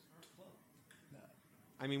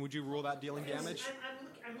 I mean, would you rule that dealing damage?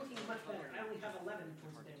 I'm looking much better. I only have 11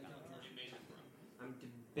 points of damage. I'm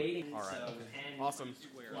debating. All right. So Okay. 10 Awesome.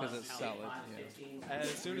 Because it's solid. Yeah. 15, As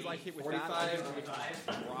soon as I hit with 45. that, I'm going to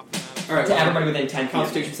drop that. All right, to everybody within 10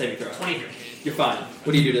 Constitution saving throw. 23. You're fine.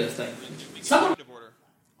 What do you do to this thing? Someone. Point of order.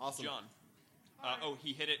 Awesome. John.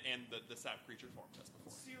 He hit it, and the sap creature formed as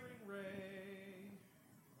before. Searing Ray.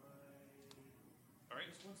 All right.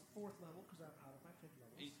 This one's 4th level because I'm out of my 5th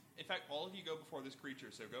levels. In fact, all of you go before this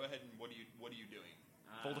creature. So go ahead and what are you doing?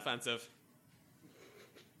 Full defensive.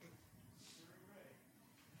 Searing Ray.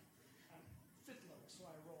 I'm 5th level, so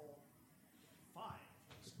I roll 5.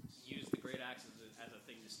 Use the great axe as a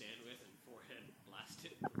thing to stand with and forehand blast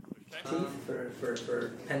it. Okay. For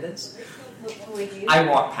pendants. I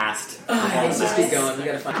walk past. Let's just keep going. We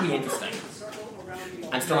gotta find. Pretty interesting.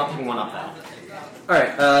 I'm still not picking one up though. All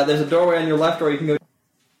right, there's a doorway on your left, or you can go.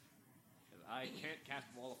 I can't cast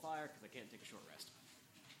Wall of Fire because I can't take a short rest.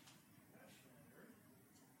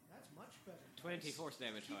 That's much better. 20 force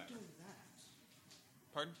damage, Keep however. doing that.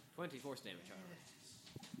 Pardon? 20 force damage, however.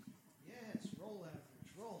 Yes, roll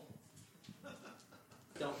average, roll.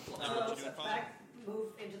 Don't.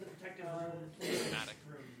 Move into the protective room. Matic.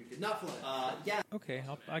 You did not fly. Yeah. Okay,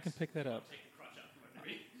 I can pick that up. Take the crutch out from under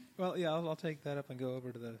me. Well, yeah, I'll take that up and go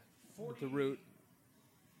over to the root.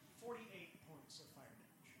 48 points of fire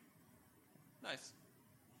damage. Nice.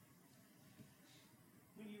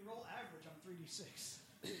 When you roll average, I'm 3d6.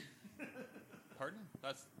 Pardon?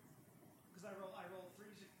 That's Because I roll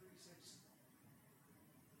 3d6, 3d6,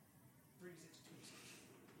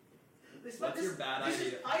 3d6, 2d6. What's your bad This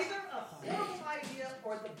idea? is either a horrible idea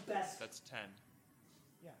or the best. That's 10.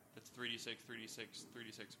 Yeah. That's 3d6, 3d6,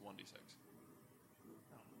 3d6, 1d6.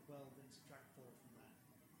 well, then subtract 4 from that.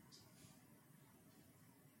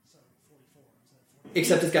 So 44 instead of 40.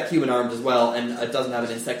 Except it's got human arms as well, and it doesn't have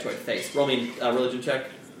an insectoid face. Roll me a religion check.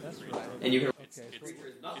 That's right. And you can. It's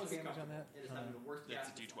not looking damage on that. It is having the worst. That's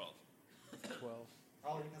a D12. 12.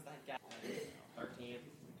 Probably because that gap. 13.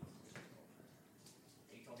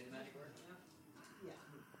 You told me the magic word? Yeah.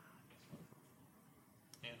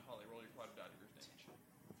 And Holly, roll your quad dagger's damage.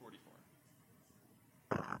 44.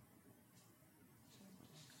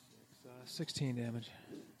 16 damage.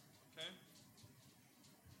 Okay.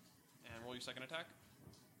 And roll your second attack.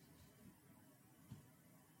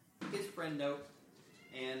 His friend know,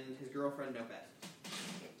 and his girlfriend know best.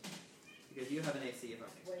 Because you have an AC if I'm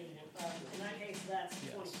Wait, in that case, that's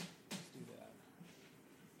 20. Let's do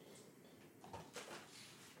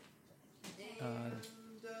that.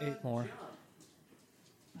 8 more.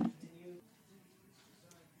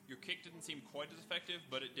 Your kick didn't seem quite as effective,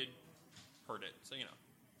 but it did hurt it. So, you know.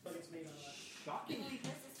 But it's made on Shockingly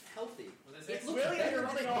healthy. It's really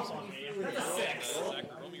rubbing off on me. That's a 6.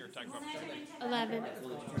 Roll me your attack of opportunity. 11.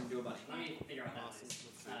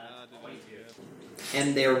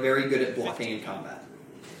 And they are very good at blocking in combat.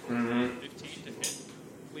 15 to hit.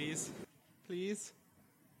 Please. Please.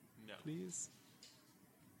 No. Please.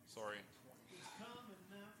 Sorry.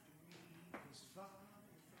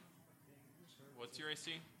 What's your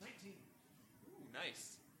AC? 19. Ooh,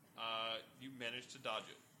 nice. You managed to dodge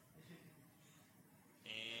it.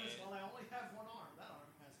 And Well, I only have one arm. That arm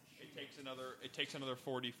has a it takes another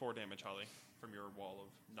 44 damage, Holly, from your wall of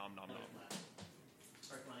nom nom nom.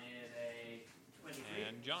 First one is a 23.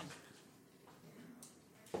 And John.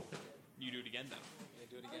 You do it again, though. Yeah,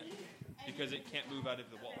 do it again. Because it can't move out of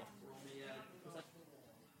the wall.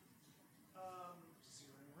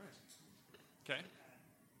 Okay.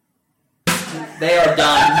 They are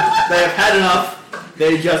done. They have had enough.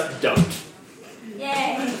 They just don't.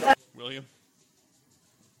 Yay! William?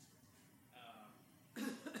 More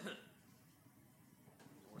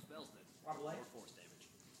spells then. Probably. More force damage.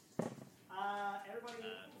 Everybody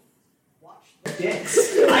watch Dicks.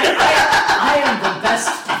 I am the best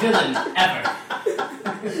villain ever.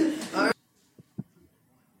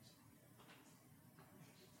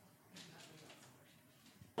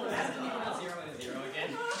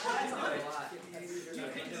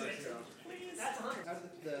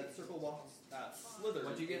 Slither.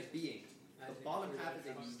 What you get being. The bottom half is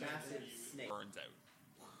a massive snake. Burns out.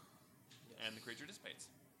 And the creature dissipates.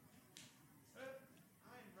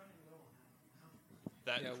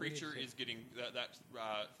 That Yeah, we creature need to- is getting... That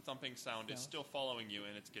thumping sound is still following you,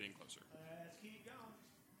 and it's getting closer. Let's keep going.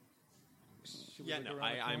 Should we Yeah, look no,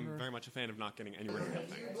 around the I'm corner? very much a fan of not getting anywhere near that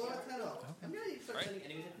thing. You blow its head off. I'm going to start Right. sending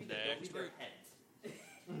enemies at people that don't Next need their route. heads.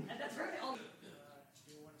 And that's very Do you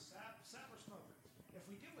want to sap or smoke? If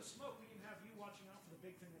we do a smoke, we can have you watching out for the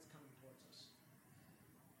big thing that's coming towards us.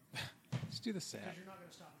 Let's do the sap. Because you're not going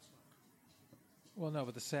to stop and smoke. Well, no,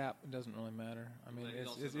 but the sap doesn't really matter. I mean, But it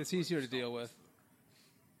also it's easier to deal with.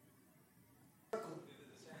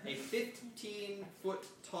 A 15-foot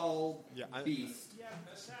tall beast. Yeah,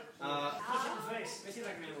 sap. Push in the face. Let's see if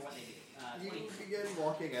I can remember what they do. You begin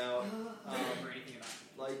walking out.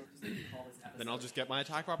 Like, Then I'll just get my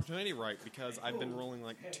attack of opportunity right because I've been rolling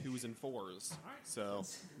like 2s and 4s. So.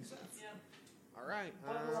 Alright.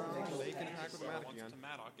 They can attack with the Matic again. To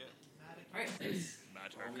Maddock it. Alright.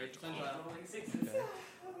 Maddock it.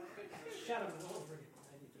 Shadow roll for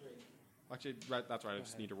 93. Actually, right, that's right. I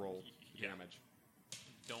just need to roll damage.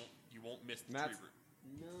 You won't miss the That's tree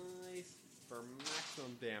root. nice. For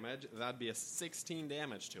maximum damage, that'd be a 16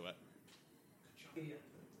 damage to it.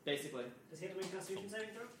 Basically. Does he have to make a Constitution saving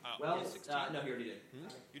throw? Well, yeah, 16. no, he already did.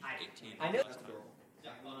 You did 18. I know. last time.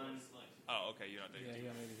 Oh, okay, you're not doing Yeah, 18.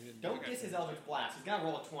 yeah, maybe he didn't. Don't diss his Eldritch Blast. He's gonna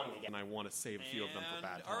roll a 20 again. And I want to save a few of them for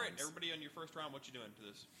bad times. Alright, everybody on your first round, what you doing to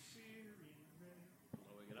this?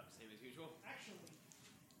 Blowing it up, same as usual. Actually.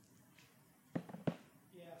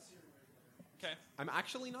 Yeah, Okay. I'm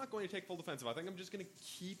actually not going to take full defensive. I think I'm just going to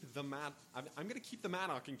keep the I'm going to keep the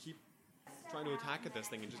Maddock and keep trying to attack at this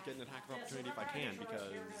thing and just get an attack of opportunity if I can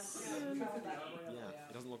because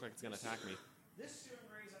it doesn't look like it's going to attack me. This Searing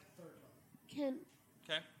Ray is at 3rd level.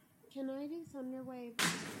 Can I do Thunder Wave?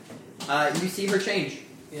 You see her change.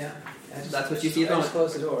 Yeah. That's what you see at the moment.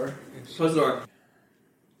 Close the door. Close the door.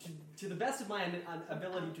 To the best of my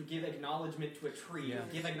ability to give acknowledgement to a tree,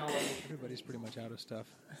 give acknowledgement. Everybody's pretty much out of stuff.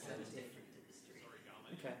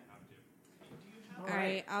 Okay.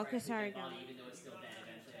 Alright, I'll Kasari go.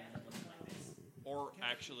 Or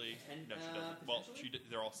actually, no, she doesn't. Well,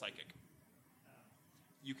 they're all psychic.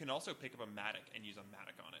 You can also pick up a Matic and use a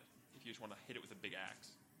Matic on it if you just want to hit it with a big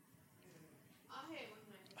axe. I'll hit it with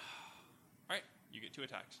my You get 2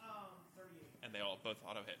 attacks. 38. And they all both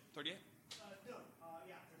auto hit. 38? No,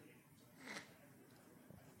 yeah,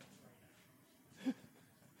 38.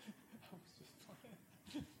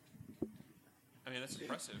 I mean, that's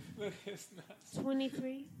impressive. It's not.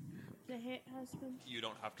 23 to hit, husband. You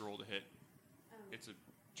don't have to roll to hit. Oh. It's a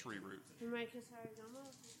tree root. Marcus Harigama.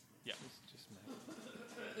 Yeah. Just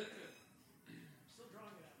Still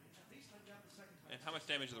drawing it at me. At least I got the second time. And how much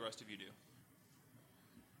damage do the rest of you do?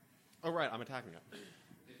 Oh, right, I'm attacking it.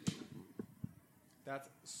 That's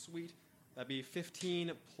sweet. That'd be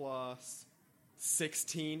 15 plus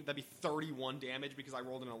 16. That'd be 31 damage because I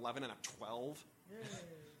rolled an 11 and a 12. Yay.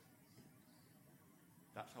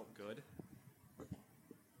 That felt good. I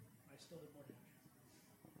still did more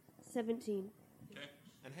damage. 17. Okay.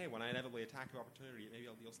 And hey, when I inevitably attack of opportunity, maybe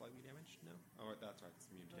I'll deal slightly damage? No? Oh, that's right. It's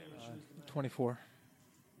immune to damage. 24.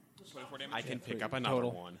 24 damage? I can pick up another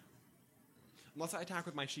Total. one. Unless I attack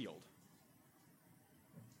with my shield.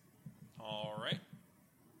 All right.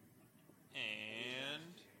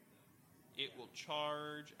 And it will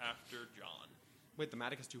charge after John. Wait, the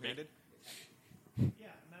Matic is two-handed? Yeah,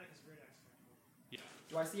 Matic is a great axe. Yeah.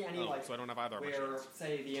 Do I see any so I don't have either of my where, shields.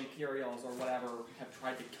 say, the Imperials or whatever have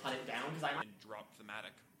tried to cut it down? Because I And drop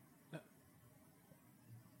thematic.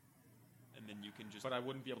 And then you can just... But I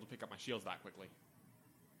wouldn't be able to pick up my shields that quickly.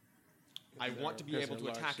 I want to be able to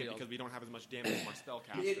attack it because we don't have as much damage from our spell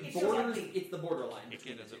cast. It's the borderline.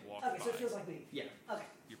 It doesn't walk Okay, so it by. feels like me. Yeah. Okay.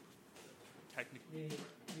 You're technically... The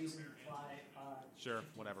reason why. Sure,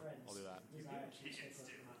 whatever. Friends I'll do that. is I actually stay close to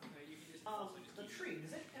them. The tree,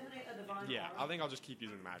 does it emanate a divine Yeah, aura? I think I'll just keep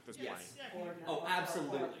using the Matic. There's plenty. Or no? Oh,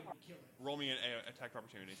 absolutely. Roll me an attack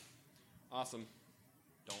opportunity. Awesome.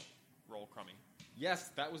 Don't roll crummy.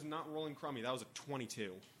 Yes, that was not rolling crummy. That was a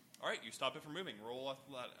 22. All right, you stop it from moving. Roll a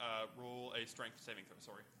strength saving throw.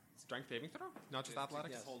 Sorry. Strength saving throw? Not just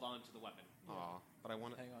athletics? Just hold on to the weapon. Aw, but I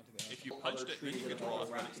want to... Hang on to that. If you punched it, then you get to roll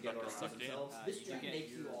wrapped together athletics. around themselves. This tree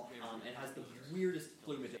makes you all it has the weirdest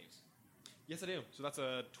plumage. Yes, I do. So that's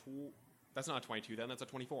a... That's not a 22 then. That's a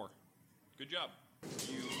 24. Good job.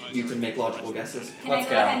 You can make logical guesses. Can I go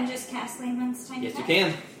ahead and just cast Layman's Tiny Yes, you Hut?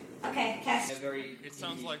 can. Okay, cast. It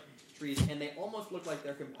sounds like trees, and they almost look like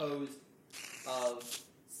they're composed of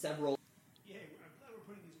several. Yeah, I'm glad we're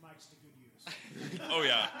putting these mics to good use. Oh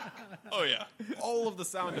yeah. Oh yeah. All of the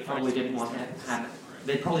sound They probably didn't want to have.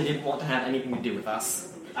 They probably didn't want to have anything to do with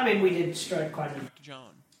us. I mean, we did strike quite a bit.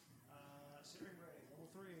 John. Searing Ray, level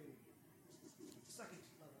 3. Second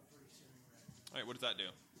level 3 Searing Ray. All right, what does that do?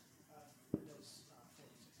 It does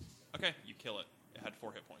 46. Okay, you kill it. It had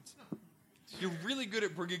 4 hit points. You're really good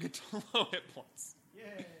at bringing it to low hit points.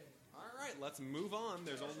 Yay. All right, let's move on.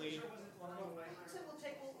 There's only... So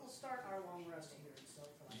we'll start our long rest here. So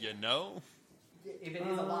You know? If it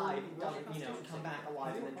is alive, it doesn't, come back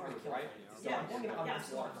alive and then try to kill it. Yeah, I'm going yeah,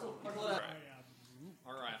 to All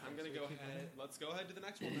right, I'm going to go ahead. Let's go ahead to the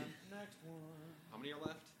next one then. Next one. How many are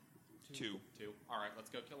left? 2. All right, let's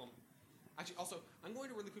go kill them. Actually, also, I'm going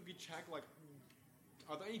to really quickly check,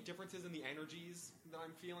 are there any differences in the energies that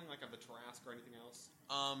I'm feeling, like of the Tarasu or anything else?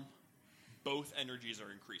 Both energies are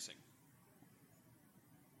increasing.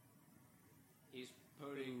 He's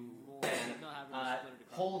putting more. Not having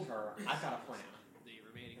hold her. I've got a plan. The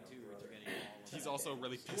remaining 2 are getting all. He's also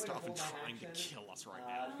really pissed off and trying to kill us right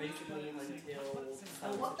now. Basically, until. I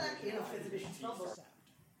want that in a 5th edition spell book.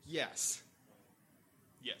 Yes.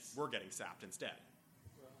 Yes. We're getting sapped instead.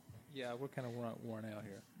 Yeah, we're kind of worn out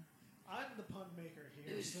here. I'm the pun maker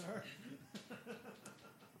here, sir.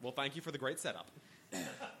 Well, thank you for the great setup.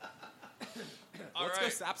 All Let's go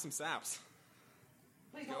right. sap some saps.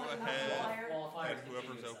 Please Go don't let them ahead. qualifier. And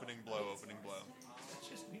whoever's opening blow, opening blow. It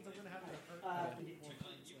just means I'm going to have to hurt people.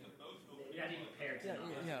 You got to be prepared.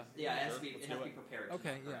 Yeah. Yeah, it has to be prepared.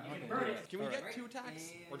 Okay, yeah. You can Okay. burn it. Can we get 2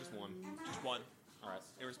 attacks? Or just 1? Just 1. All right.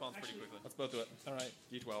 It responds pretty quickly. Let's both do it. All right.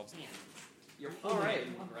 D12s. You're all right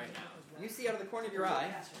right now. You see out of the corner of your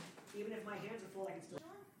eye. Even if my hands are full, I can still.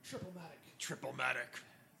 Triple-matic. Triple-matic.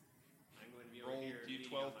 I'm going to be Roll over here.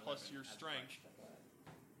 D12 plus your strength.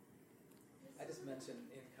 I just mentioned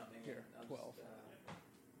incoming. Here, I'm 12. Just,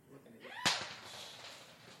 looking at it.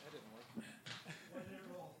 That didn't work. Why did it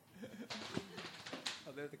roll?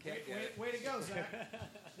 Oh, there's the cat. Way to go, Zach.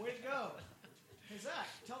 Way to go. Hey, Zach,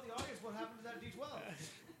 tell the audience what happened to that D12.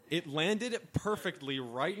 It landed perfectly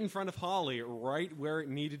right in front of Holly, right where it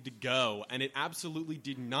needed to go, and it absolutely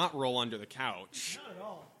did not roll under the couch. Not at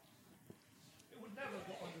all. It would never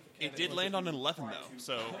go under the It did land on an 11, though,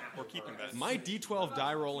 so we're keeping that. My D12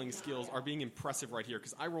 die rolling skills are being impressive right here,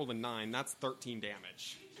 because I rolled a 9. That's 13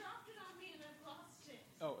 damage. You dropped it on me and I've lost it.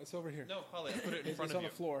 Oh, it's over here. No, Holly, I put it in It's front on of you.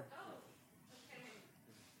 the floor. Oh, okay.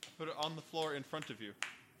 Put it on the floor in front of you.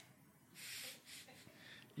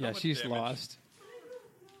 Yeah, How much she's damage? lost.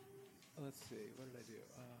 Let's see. What did I do?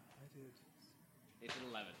 I did. It's an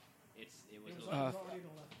 11. It was It was 11. already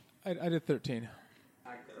an 11. I did 13.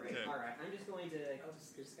 Great. Okay. All right. I'm just going to.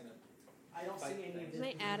 Just gonna. I don't see any of Am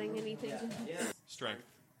I adding anything to this? Yeah. Strength.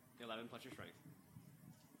 11 plus your strength.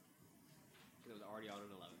 It was already on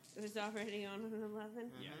an 11. It was already on an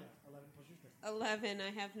 11? Yeah. 11 plus your strength. 11,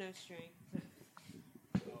 I have no strength.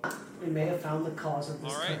 We may have found the cause of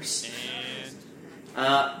this All right, curse.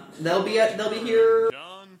 and They'll be here.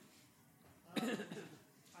 John. I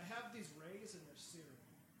have these rays and they're searing.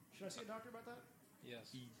 Should I see a doctor about that?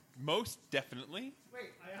 Yes. Most definitely.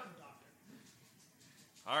 Wait, I am a doctor.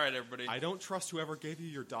 All right, everybody. I don't trust whoever gave you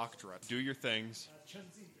your doctorate. Do your things.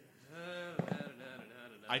 Chunzi.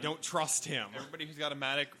 I don't trust him. Everybody who's got a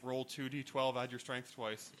Matic, roll 2d12, add your strength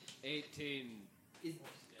twice. 18. Is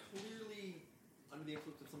clearly under the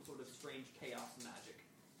influence of some sort of strange chaos magic.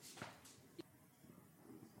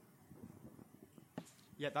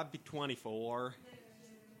 Yeah, that'd be 24.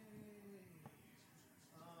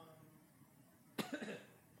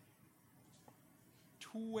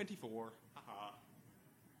 24. Haha.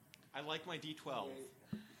 I like my D12.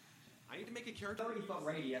 I need to make a character. 30-foot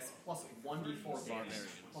radius plus 1d4 damage.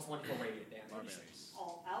 Plus 1d4 radiant damage. Barbarians.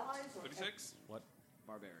 All allies or 36? What?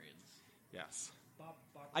 Barbarians. Yes.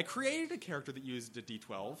 I created a character that used a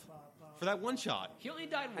D12 for that one shot. He only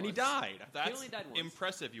died once. And he died. He That's only died once.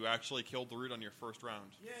 impressive. You actually killed the root on your first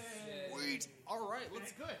round. Yay! Sweet. All right,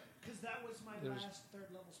 let's Good, because that was my There's- last third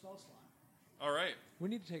level spell slot. All right. We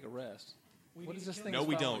need to take a rest. We What need is to this kill thing? No, that's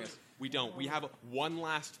we following don't. us? We don't. We have one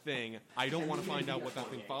last thing. I don't want to find out what that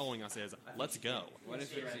thing following us is. Let's go. What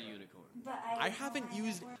if it's a unicorn? I haven't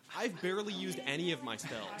used. I've barely used any of my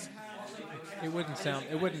spells. It wouldn't sound.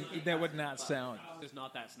 It wouldn't. That would not sound. It's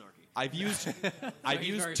not that snarky. I've used. I've He's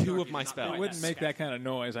used very 2 snarky, of my not spells. It wouldn't make that kind of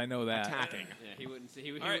noise. I know that. Attacking. Yeah, he wouldn't.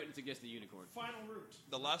 He All right. wouldn't suggest the unicorn. Final route.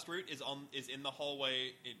 The last route is in the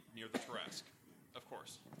hallway near the Tarask, of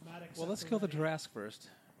course. Maddox Well, let's sensor kill the ready. Tarask first.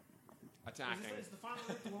 Attacking. Is the final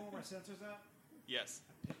route the one where my sensor's at? Yes.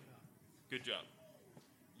 Pick it up. Good job.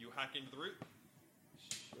 You hack into the route?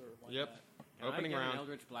 Sure. Yep. Can Opening I get round. an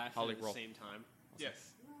Eldritch Blast Holly, at the roll. same time?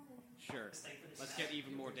 Yes. Sure. Let's get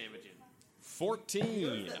even more damage in. 14.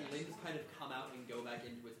 Notice that limbs kind of come out and go back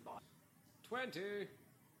into his body. 20.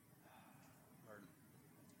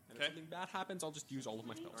 And if something bad happens, I'll just use all of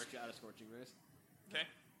my spells. Aren't you out of Scorching Rays? Okay.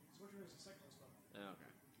 Scorching Ray is a second level spell. Oh,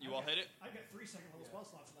 okay. You all hit it? I got 3 second level spell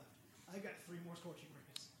slots left. I got 3 more Scorching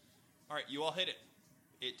Rays. All right, you all hit it.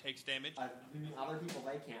 It takes damage. Other people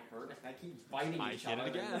they can't hurt. If I keep fighting I each hit it other,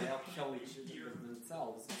 again. they'll kill each other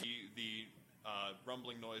themselves. The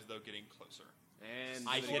rumbling noise, though, getting closer. And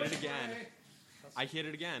I hit it again. I hit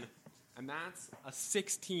it again. And that's a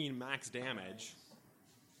 16 max damage.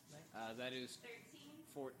 That is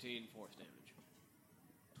 14 force damage.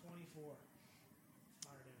 24.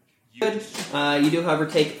 Fire damage. Good. You do, however,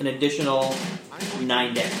 take an additional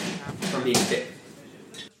 9 damage from being bit.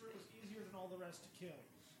 This route was easier than all the rest to kill.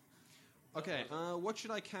 Okay, what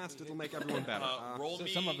should I cast that'll make everyone better? Roll So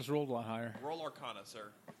me. some of us rolled a lot higher. Roll Arcana, sir.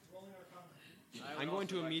 Rolling Arcana. I'm going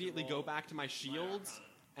to immediately go back to my shields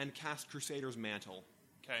and cast Crusader's Mantle.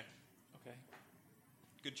 Okay. Okay.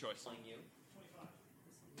 Good choice.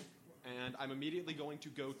 And I'm immediately going to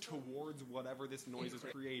go towards whatever this noise is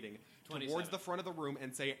creating, 27. towards the front of the room,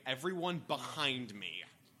 and say, "Everyone behind me."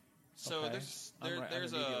 So Okay. there's I'm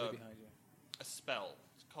there's immediately a behind you. spell.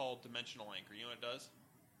 It's called Dimensional Anchor. You know what it does?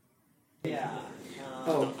 Yeah.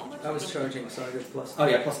 Oh, I was charging, so I did plus. Oh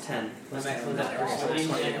yeah, plus 10. I'm actually not very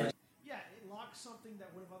satisfied. Yeah, it locks something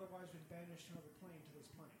that would have otherwise been banished to another plane to this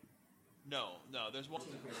plane. No, there's one.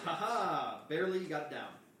 Haha! Barely got it down.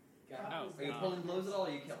 Oh, Are you pulling blows at all, or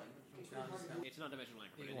are you killing? It's not dimensional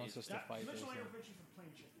anchor. He wants us to That fight. dimensional those anchor things. prevents you from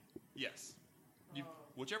plane shifting. Yes.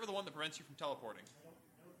 Whichever the one that prevents you from teleporting.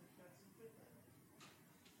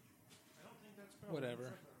 I don't think that's spell.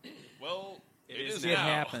 Whatever. Well, it is is now. It now.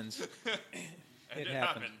 happens. And It it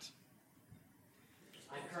happened.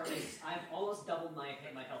 I've almost doubled my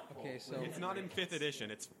health pool. Okay, so It's not in 5th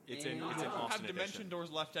edition. It's in You don't Austin have dimension edition.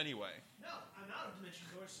 doors left anyway. No, I'm out of dimension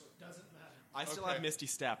doors, so it doesn't matter. I still Okay. have Misty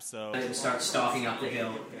Step, so And start stalking up the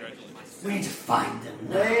hill. Congratulations. We need to find them.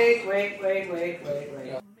 Wait. Mist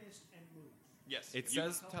and move. Yes. it you,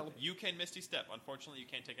 says you can Misty Step. Unfortunately, you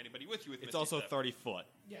can't take anybody with you with it's Misty also Step. 30 foot.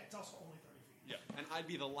 Yeah, it's also only 30 feet. Yeah. And I'd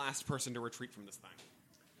be the last person to retreat from this thing.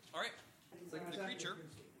 All right. The creature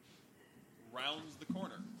rounds the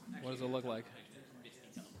corner. what does it look like? Misty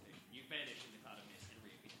teleportation. You vanish in the cloud of mist and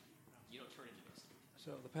reappear. You don't turn into mist.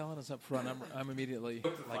 So the paladin's up front. I'm immediately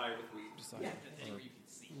like, just like, Anywhere you can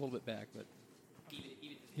see. a little bit back, but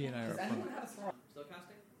Even he and I are Does up anyone front. have a throw? Still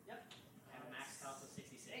casting? Yep. I have a max cost of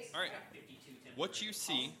 66. All right. 52 temporary. What you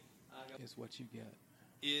see Is what you get.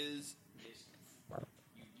 is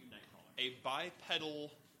a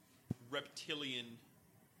bipedal reptilian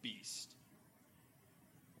beast.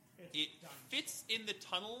 It fits in the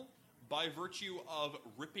tunnel by virtue of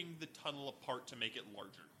ripping the tunnel apart to make it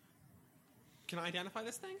larger. Can I identify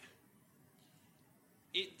this thing?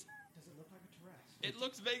 It Does it look like a Tarasu? it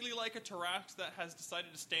looks vaguely like a Tarax that has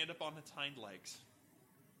decided to stand up on its hind legs.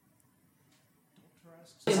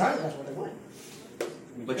 Exactly, that's what I want.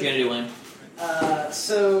 What you gonna do, Wayne?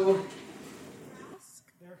 So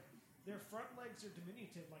Their front legs are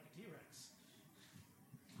diminutive like a T-Rex.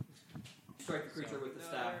 Strike the creature with the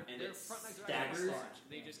staff, and their it front legs are staggers, large.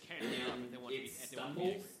 They just can't. They want to it be. They want to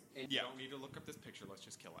stumbles, be. and You don't need to look up this picture. Let's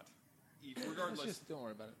just kill it. Regardless, Let's just don't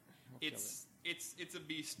worry about it. We'll kill it's a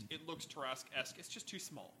beast. It looks Tarask-esque. It's just too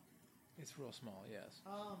small. It's real small, yes.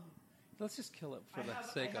 Let's just kill it for the I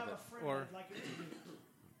sake have of a it. friend Or I'd like it to be.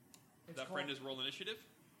 It's That friend is roll initiative.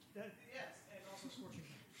 Yes, and also Scorching.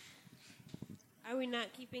 Are we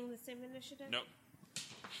not keeping the same initiative? Nope.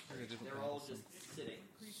 they're all just sitting.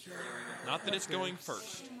 Not that it's going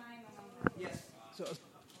first. Yes. So,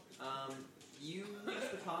 You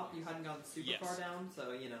reached the top. You hadn't gone super Yes. far down,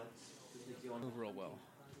 so you know. You want move real well.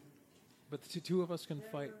 But the two of us can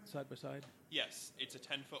fight side by side? Yes, it's a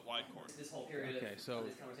 10-foot wide corner. this whole period Okay, so of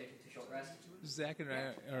this conversation to short rest. Zach and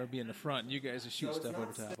I are be in the front, and you guys are shoot No, it's stuff not.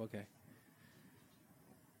 over top. Okay.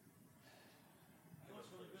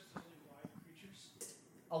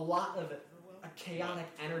 A lot of a chaotic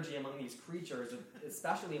energy among these creatures,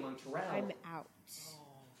 especially among Tarael. I'm out.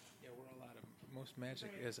 Yeah, we're all out of... Most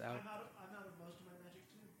magic is out. I'm out of most of my magic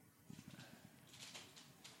too.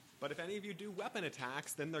 But if any of you do weapon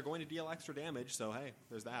attacks, then they're going to deal extra damage. So hey,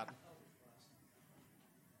 there's that.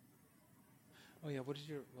 Oh, yeah, what is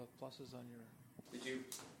your pluses on your... Did you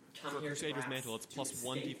For come here to Crusader's perhaps Mantle, it's to plus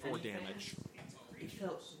escape 1d4 anything? damage, It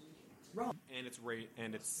felt wrong.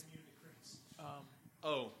 and it's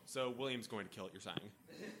Oh, so William's going to kill it. You're saying?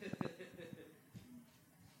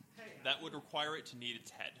 That would require it to need its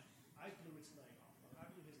head. I blew its leg off. I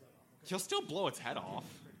blew his leg off. He'll still blow its head off.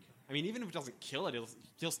 I mean, even if it doesn't kill it,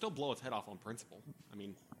 he'll still blow its head off on principle. I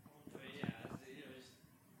mean, Yeah,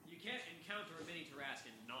 you can't encounter a mini Tarask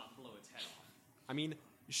and not blow its head off.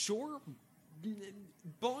 Sure,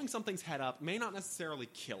 blowing something's head up may not necessarily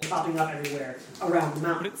kill it, popping up everywhere around the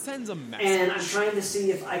mountain. but it sends a message. And I'm trying to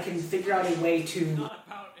see if I can figure out a way to.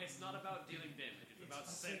 It's not about dealing damage. It's about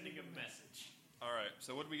sending a message. All right.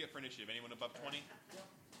 So what do we get for initiative? Anyone above 20?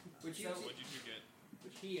 Would you? What'd you two get?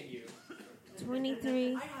 Would he and you?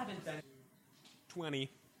 23. I haven't been. 20.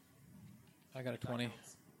 I got a 20.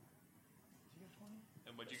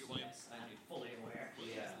 And what'd you get, William? Yes, I'm fully aware.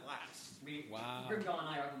 Yeah. Last. Wow. Grimgon and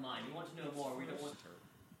I are of the mind. We want to know more. We don't want.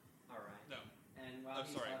 All right. No. And Oh,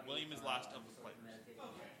 sorry. William is last of the flight.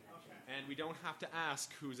 And we don't have to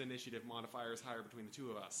ask whose initiative modifier is higher between the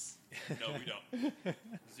two of us. No, we don't.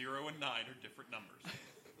 0 and 9 are different numbers.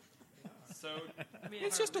 So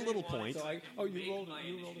It's just a little point. So I you make rolled my a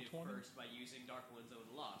initiative 20? first by using Dark One's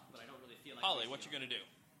own luck, but I don't really feel like. Holly, using what you it. gonna do?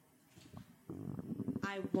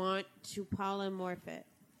 I want to polymorph it.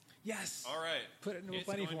 Yes! All right. Put it into a It's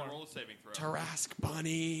bunny going form. to roll a saving throw. Tarask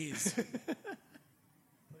bunnies. Put it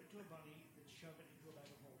to a bunny, then shove it into a bag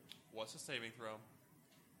of holding. What's a saving throw?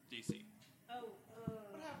 DC.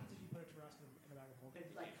 What happens if you put a Tarasu in a bag of holding?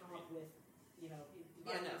 They'd like come up with, you know,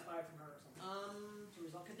 Yeah, no. inspired from her or something. To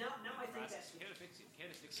resolve. Because now I think that. Can't fix it.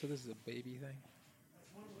 Can't fix So this is a baby thing?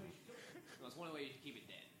 That's one of the ways you kill it. Well, it's one of the ways you keep it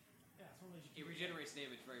dead. Yeah, it's one of the ways you It regenerates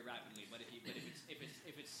damage very rapidly, but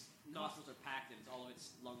if its nostrils are packed and all of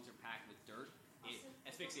its lungs are packed with dirt, it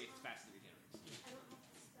asphyxiates as fast as it regenerates.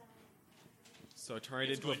 So turn it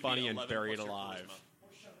It's into a going to be bunny and 11 bury it plus your alive. charisma.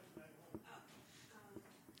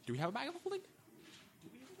 Do we have a bag of holding?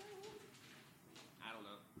 I don't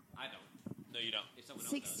know. I don't. No, you don't. If someone else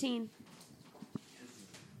 16.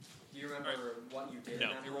 Do you remember what you did? No,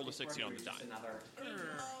 in that you rolled a one? 16 on the Or die. just Another.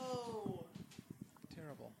 No.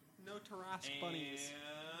 Terrible. No Tarask bunnies.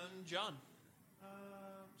 And John.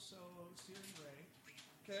 So, Searing Ray.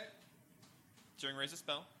 Okay. During raise a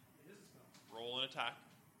spell. It is a spell. Roll an attack.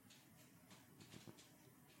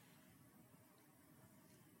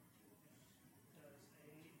 Does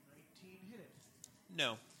a 19 hit it?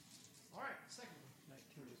 No. Alright, second one.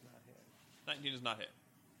 19 does not hit. 19 does not hit.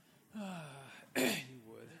 You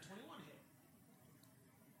would. Does a 21 hit?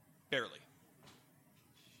 Barely.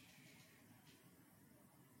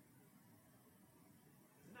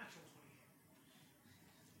 Does a natural 20 hit?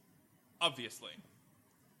 Obviously.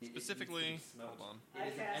 Specifically, Smoke. hold on.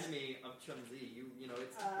 It is an enemy of Chun-Zi. You know, this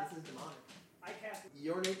is demonic. I cast.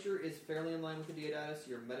 Your nature is fairly in line with the Deodatus.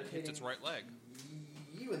 You're meditating. Hits its right leg.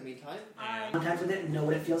 You, in the meantime, Contact with it and know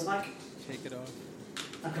what it feels like. Take it off.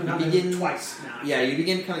 I've come down there twice now. Yeah, you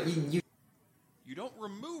begin kind of. You don't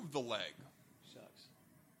remove the leg. Sucks.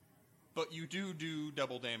 But you do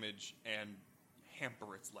double damage and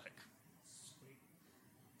hamper its leg. Sweet.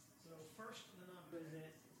 So first, the number is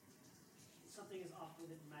it. Something is off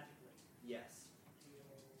with it magically. Yes.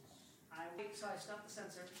 So I stuff the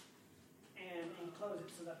sensor and enclose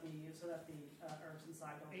it so that the herbs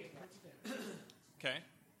inside don't get wet. Okay.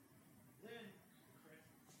 Then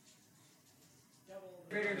double.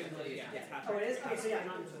 Greater invisibility, yeah. Oh, it is? Okay, so yeah,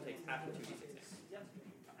 not It takes half of 2d6. Yep.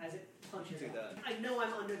 As it punches Do out. that. I know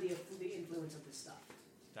I'm under the influence of this stuff.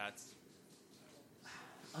 That's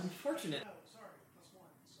Unfortunate. Oh, sorry, +1,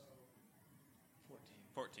 so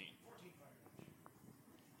 14. 14 fire damage.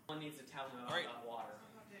 One needs to tell him All right. about water.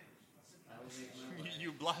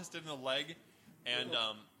 You blasted in the leg, and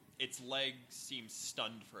its leg seems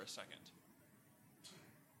stunned for a second.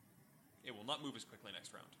 It will not move as quickly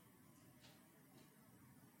next round.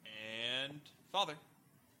 And Father,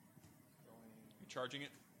 you charging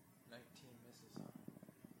it? 19 misses.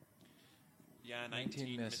 Yeah,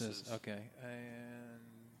 19 misses. Okay, and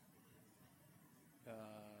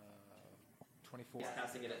 24. He's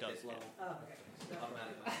casting it at his level. Oh, okay.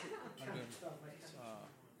 Automatically. I'm doing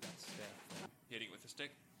that's death. Hitting it with the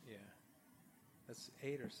stick. Yeah, that's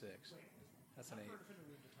 8 or 6. That's an 8.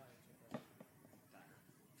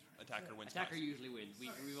 Attacker wins. Attacker twice. usually wins.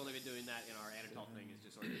 We've only been doing that in our Anatol thing. It's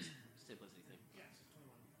just sort of this simplicity thing. Yes,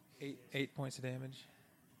 8 points of damage.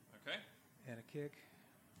 Okay. And a kick.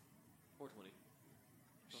 420.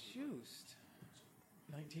 Shoost.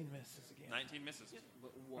 19 misses again. 19 misses. Yeah,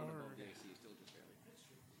 but one above the AC, still just barely.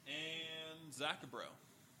 And Zachabro.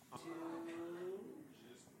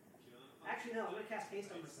 Actually, no, I'm going to cast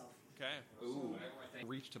haste on myself. Okay. Ooh.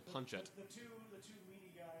 Reach to punch it. The two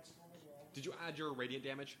meaty guys on the wall. Did you add your radiant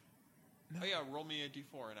damage? Oh yeah, roll me a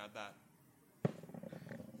d4 and add that.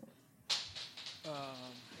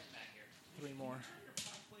 3 more.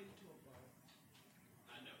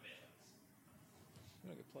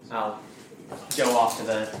 I'll go off to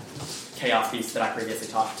the chaos beast that I previously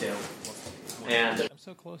talked to. And I'm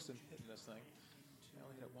so close to hitting this thing. I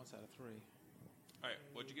only hit it once out of 3. All right,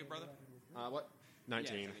 what'd you get, brother? What?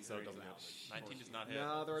 19, Yeah, so it doesn't hit. 19 does not hit.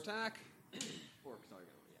 Another attack. Orcs are going,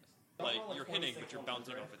 yes. Like, you're hitting, but you're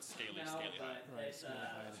bouncing off its scaly hide. Right, scaly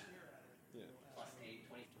hide. Yeah. plus 8,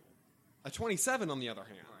 20. A 27 on the other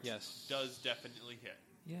hand. Yes. Does definitely hit.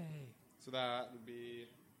 Yay. So that would be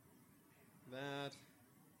that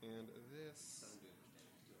and this.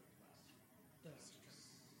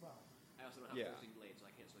 Well, I also don't have Yeah. 14 blades, so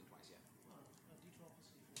I can't swing twice yet. D12 plus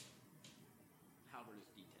D4. Halberd is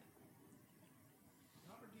D10.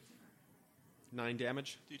 Not for D10. 9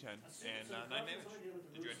 damage. D10 and 9 damage.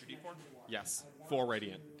 Did you enter D4? Yes. 4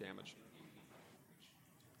 radiant damage.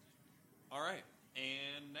 All right,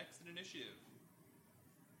 and next in initiative,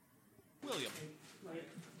 William. Like,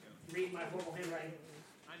 read my horrible handwriting.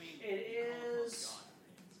 I mean, It is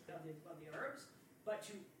of the herbs, but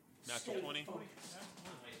to Natural stay 20? focused.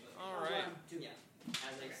 All On right. what I'm doing. Yeah.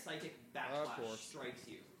 As a psychic Of backlash course. strikes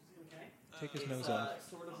you. Okay. Take his It's nose off.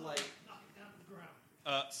 sort of like Knock it down to the ground.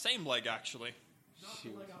 Same leg, actually. Knock the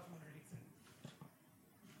leg off from underneath it.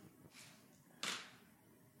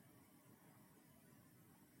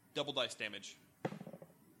 Double dice damage. 20.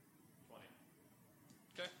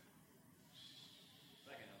 Okay.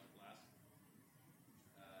 Second Eldritch Blast.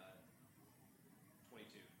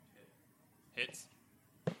 22 hit. Hits.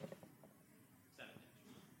 7 damage.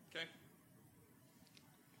 Okay.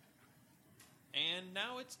 And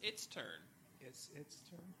now it's its turn. It's its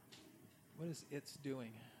turn. What is it's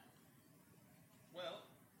doing? Well,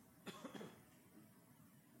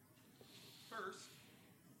 first,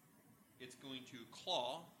 it's going to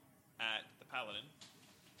claw at the Paladin.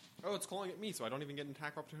 Oh, it's clawing at me, so I don't even get an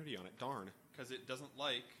attack opportunity on it. Darn. Because it doesn't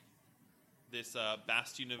like this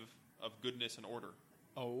bastion of goodness and order.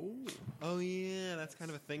 Oh. Oh, yeah, that's kind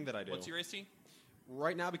of a thing that I do. What's your AC?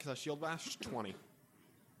 Right now, because I shield bash, 20.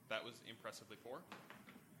 That was impressively 4.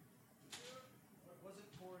 But was it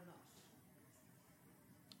poor enough?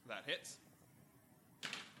 That hits.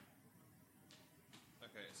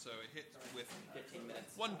 Okay, so it hits with 15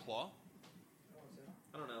 minutes. 1 claw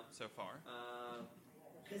I don't know. so far.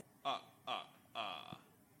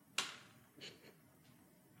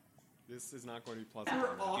 This is not going to be pleasant. You're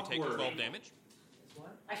You take awkward. 12 damage. What?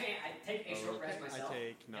 Actually, I take a short rest myself. I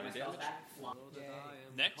take 9 get my spells damage. back. Flop.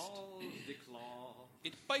 Next, The claw.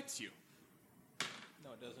 it bites you.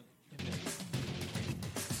 No, it doesn't.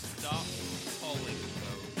 Stop calling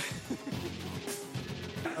though.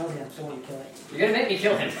 Oh yeah, so I'm kill it. You're gonna make me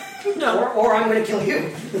kill him. No, or I'm gonna kill you.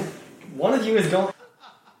 One of you is going.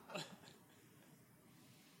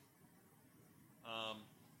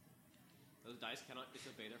 Those dice cannot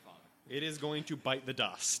disobey their father. It is going to bite the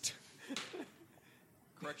dust.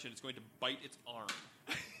 Correction, it's going to bite its arm.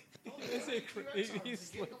 He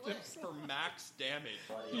slipped himself. For max damage.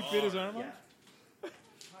 He bit his arm off? Tiny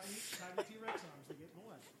T-Rex arms, they get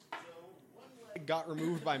more. It got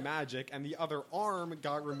removed by magic, and the other arm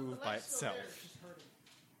got removed by itself.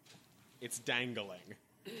 It's dangling.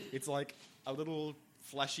 It's like a little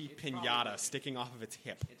fleshy pinata sticking off of its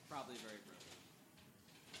hip. It's probably very broken.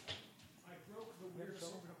 I broke the weird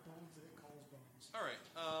assortment of bones that it calls bones. All right.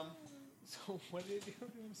 So what did he do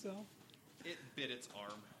to himself? It bit its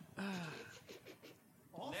arm.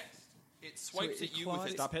 Next, it So swipes it at you clawed with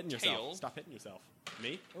its Stop hitting tail. yourself. Stop hitting yourself.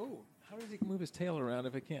 Me? Oh, how does he move his tail around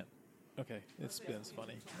if it can't? Okay, it spins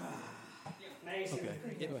funny.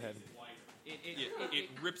 Okay, go ahead. It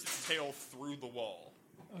rips its tail through the wall.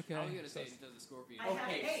 Okay. I was going to say it does the scorpion. I have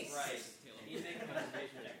haste. Right. You make a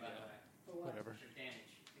concentration check, by the way. Whatever. Damage.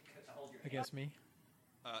 To hold your Against me?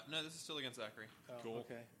 No, this is still against Zachary. Cool.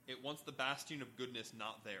 Okay. It wants the bastion of goodness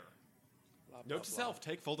not there. Blah, blah, Note to blah. self,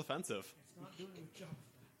 take full defensive. It's not doing the jump.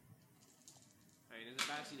 I mean, there's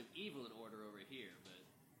a bastion of evil in order over here, but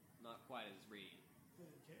not quite as radiant.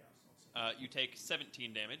 You take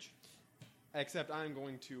 17 damage. Except I'm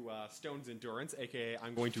going to Stone's Endurance, aka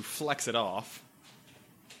I'm going to flex it off.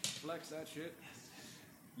 Flex that shit.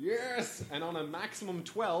 Yes! And on a maximum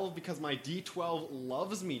 12, because my D12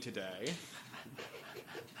 loves me today.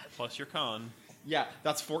 Plus your con. Yeah,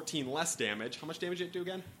 that's 14 less damage. How much damage did it do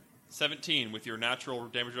again? 17 with your natural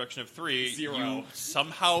damage reduction of 3. 0. You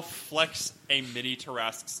somehow flex a mini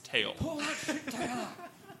Tarask's tail. Pull that shit down.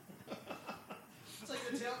 It's like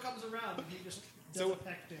the tail comes around and he just does a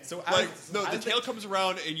peck dance. So Like, as, no, the as tail comes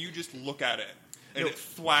around and you just look at it. And No. it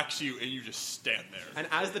thwacks you and you just stand there. And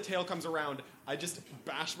as the tail comes around, I just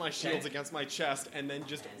bash my shields against my chest and then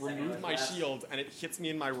just remove my shields, and it hits me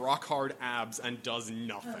in my rock hard abs and does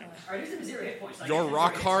nothing. Alright, here's some 0 hit points. Your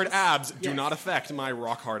rock hard abs do not affect my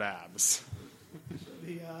rock hard abs.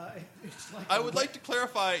 It's like I would like to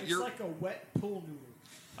clarify it's your... like a wet pool noodle.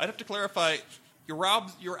 I'd have to clarify,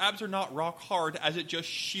 your abs are not rock hard, as it just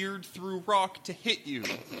sheared through rock to hit you.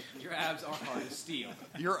 Your abs are hard as steel.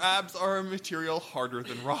 Your abs are a material harder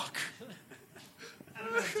than rock.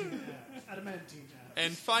 Adamantine abs.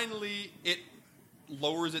 And finally, it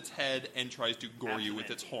lowers its head and tries to gore you with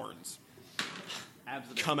its horns.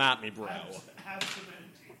 Come at me, bro.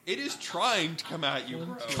 It is trying to come at you,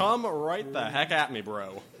 bro. Come right the heck at me,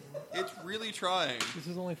 bro. It's really trying. This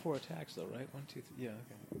is only 4 attacks, though, right? 1, 2, 3. Yeah,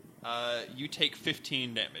 okay. You take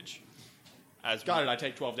 15 damage. Got it, I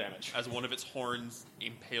take 12 damage. As one of its horns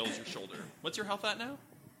impales your shoulder. What's your health at now?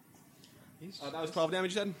 That was 12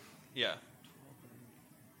 damage, you said? Yeah.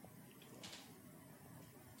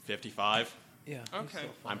 55. Yeah. Okay.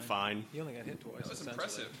 I'm fine. He only got hit twice. That was essentially.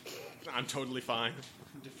 impressive. I'm totally fine.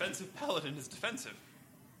 Defensive paladin is defensive.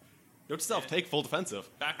 Note to self, take full defensive.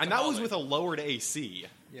 Back to And that was Holland. with a lowered AC.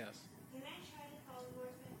 Yes. Can I try to follow more?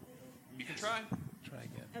 You can try. Try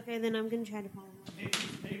again. Okay, then I'm going to try to follow more.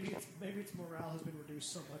 Maybe its morale has been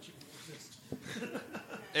reduced so much it won't exist.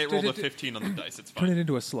 It rolled a 15 on the dice. It's Turn it fine.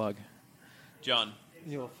 into a slug. John,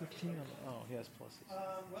 You know, 15 on the... Oh, he has pluses.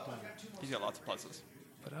 Well, I've got 2 more. he's got lots of pluses.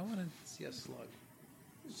 But I want to see a slug.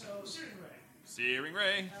 So, Searing Ray. Searing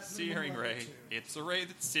ray, searing ray. It's a ray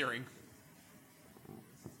that's searing.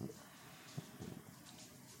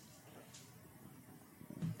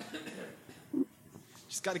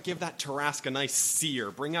 Just got to give that Tarask a nice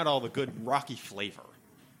sear. Bring out all the good rocky flavor.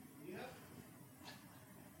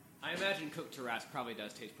 I imagine cooked Tarask probably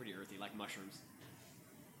does taste pretty earthy, like mushrooms.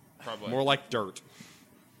 Probably. More like dirt.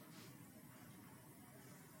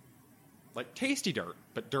 Like tasty dirt,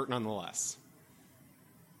 but dirt nonetheless.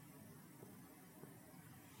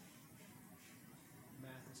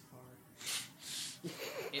 Math is hard.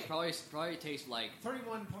 It probably tastes like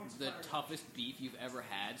 31 points the of fire. toughest beef you've ever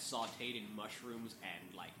had, sautéed in mushrooms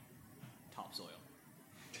and like topsoil.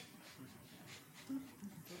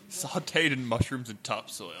 Sauteed in mushrooms and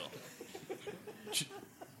topsoil.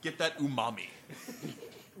 Get that umami.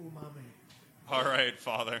 Umami. All right,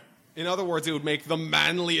 Father. In other words, it would make the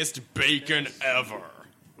manliest bacon ever.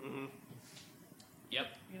 Yep.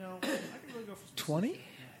 You know, I can really go for 20?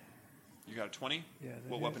 You got a 20? Yeah. that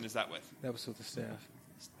What is- weapon is that with? That was with the staff.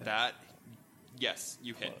 That, yes,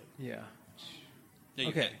 you hit. Yeah. Yeah, you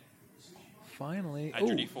Okay. hit. Finally. Add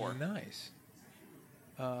your oh, D4. Nice.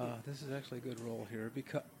 This is actually a good roll here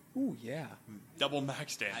because. Ooh, yeah. Double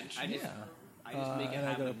max damage. I just make it and I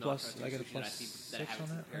happen got a and not plus. try I to got a shoot it. I plus see 6 that on happens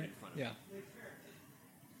that, prepared right? in front of me. Yeah.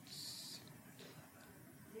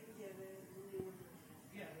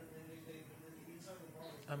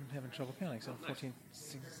 I'm having trouble counting. So 14,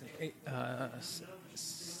 16,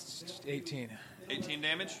 18. 18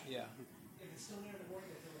 damage? Yeah.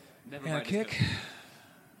 Never And a mind, it's kick. good.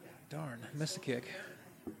 Darn, missed the kick.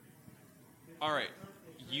 All right.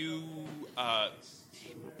 You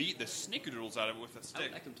beat the snickerdoodles out of it with a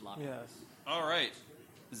stick. Yes. All right.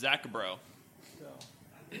 Zachabro.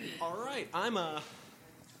 All right,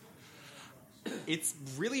 it's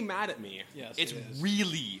really mad at me. Yes, It's it is.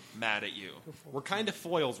 really mad at you. We're kind of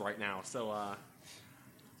foils right now, so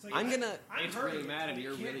I'm gonna. It's really mad and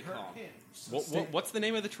you're really calm. What's the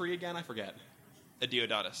name of the tree again? I forget. A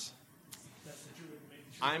Deodatus.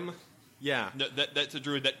 Yeah. No, that's a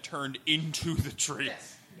druid that turned into the tree.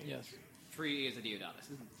 Yes. Tree is a Deodatus.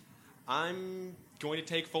 I'm going to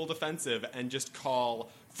take full defensive and just call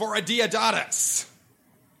for a Deodatus,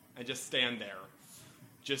 and just stand there,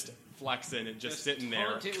 just flexing and just sitting there.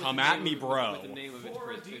 taunt it with Come the at name me, of- bro. with the name of its For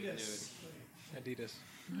prince, Adidas. Adidas.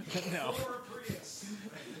 No. For Prius.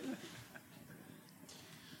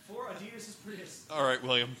 For Adidas' Prius. All right,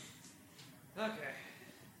 William. Okay.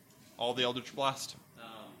 All the Eldritch Blast.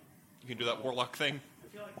 You can do that Warlock thing. I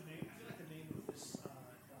feel like the name of this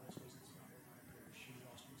goddess was inspired by her. She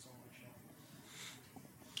lost me so much.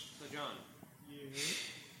 So, John, Yeah.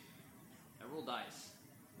 I roll dice.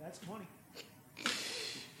 That's 20.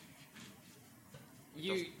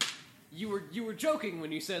 You were joking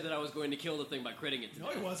when you said that I was going to kill the thing by critting it. No,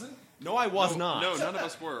 he wasn't. No, I was not. No, none of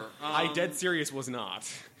us were. I dead serious was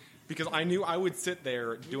not. Because I knew I would sit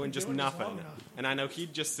there doing just doing this long nothing. enough. And I know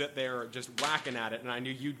he'd just sit there just whacking at it, and I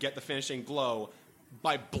knew you'd get the finishing blow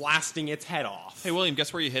by blasting its head off. Hey, William,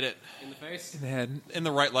 guess where you hit it? In the face? In the head. In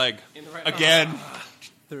the right leg. In the right Again.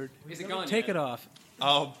 Third. Is it gone Take yet? it off.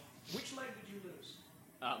 Oh, Which leg did you lose?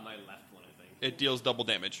 My left one, I think. it deals double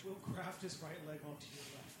damage. We'll craft his right leg onto your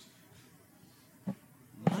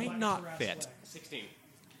left. Might Like not Tarasu fit. leg. 16.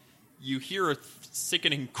 You hear a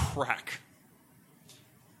sickening crack.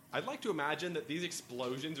 I'd like to imagine that these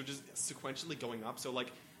explosions are just sequentially going up. So,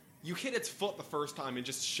 like, you hit its foot the first time and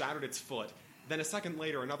just shattered its foot. Then a second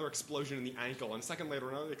later, another explosion in the ankle. And a second later,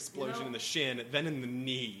 another explosion in the shin. Then in the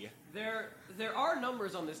knee. There are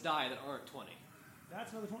numbers on this die that aren't 20.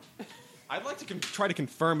 That's another 20. I'd like to try to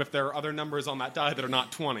confirm if there are other numbers on that die that are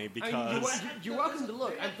not 20, because... I mean, you're welcome to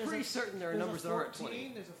look. I'm pretty certain there are There's numbers a that aren't 14,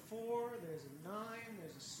 20. There's a 4, there's a 9,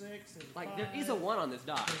 there's a 6, there's a 5. There is a 1 on this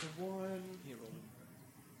die. There's a 1.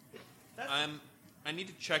 I need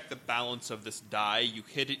to check the balance of this die. You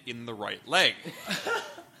hit it in the right leg. So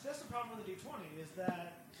that's the problem with the D20 is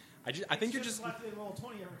that I think you're just... likely to roll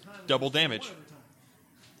 20 every time. and Double it's just damage. 1 every time.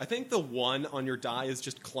 I think the 1 on your die is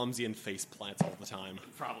just clumsy and face plants all the time.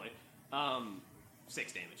 Probably.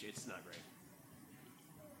 6 damage. It's not great.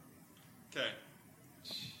 Okay.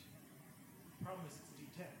 Problem is it's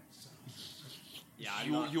a D10. So.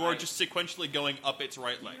 Yeah, You are just sequentially going up its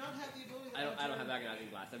right leg. Do you not have the ability to I don't have agonizing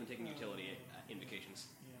blast. I've been taking utility indications.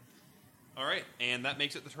 All right, and that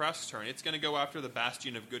makes it the Tarasu's turn. It's going to go after the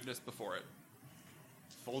Bastion of Goodness before it.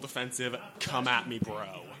 Full defensive, come at me, bro.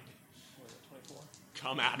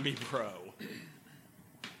 Come at me, bro.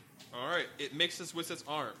 All right, it mixes with its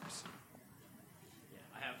arms.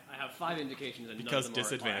 Yeah, I have 5 indications and Because none of them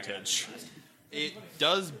disadvantage. It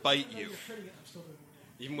does bite you.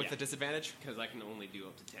 Even with the disadvantage? Because I can only do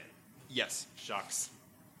up to 10. Yes. Shucks.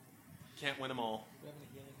 Can't win them all. Do you have any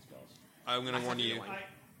healing spells? I'm going to warn you.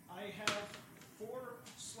 I have 4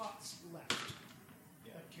 slots left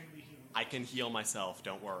that can be healed. I can heal myself,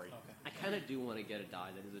 don't worry. I kind of do want to get a die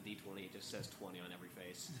that is a D20. It just says 20 on every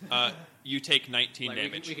face. You take 19 Like,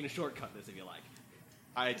 damage. We can shortcut this if you like.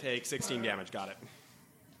 I take 16 damage, got it.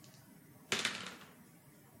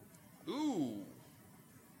 Ooh.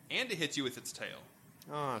 And it hits you with its tail.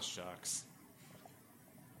 Aw, shucks.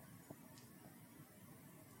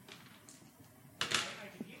 I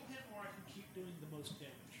can heal him or I can keep doing the most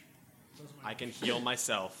damage. Those are my I can options. heal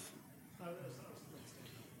myself.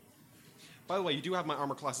 By the way, you do have my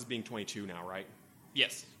armor classes being 22 now, right?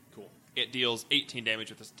 Yes. Cool. It deals 18 damage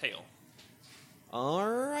with its tail.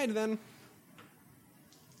 Alright then.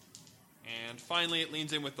 And finally, it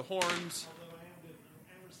leans in with the horns. Although I am going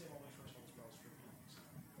to save all my first level spells for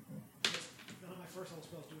healings. None of my first level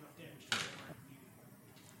spells do enough damage to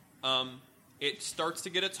hurt my It starts to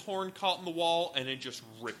get its horn caught in the wall, and it just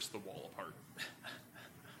rips the wall apart.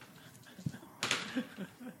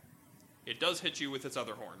 It does hit you with its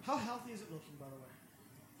other horn. How healthy is it looking, by the way?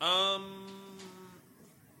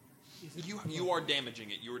 Is it You are damaging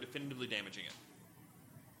it. You are definitively damaging it.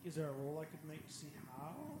 Is there a roll I could make to see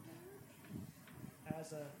how?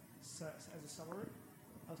 As a celerate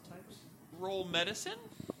of types? Roll medicine?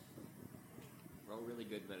 Roll really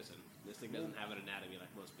good medicine. This thing doesn't have an anatomy like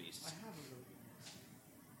most beasts. I have a really good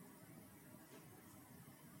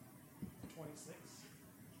medicine. 26.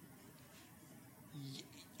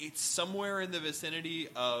 It's somewhere in the vicinity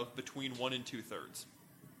of between 1 and 2/3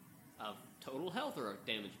 Of total health or of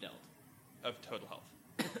damage dealt? of total health.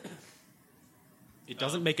 It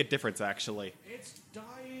doesn't make a difference, actually. It's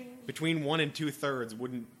dying. Between 1 and 2/3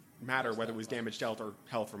 wouldn't matter whether it was damage dealt or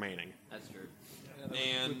health remaining. That's true.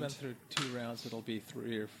 And we've been through 2 rounds. It'll be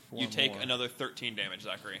 3 or 4 you take more. another 13 damage,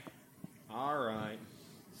 Zachary. All right.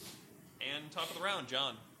 And top of the round,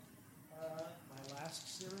 John. My last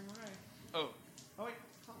searing ray. Oh, Wait.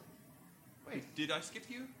 wait, did I skip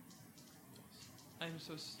you? I'm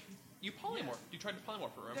so... You polymorph. You tried to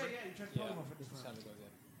polymorph, remember? Yeah, you tried to polymorph it this It's round. time to go again.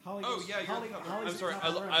 Holly Oh, goes- yeah, Holly- you're... Holly's I'm sorry, top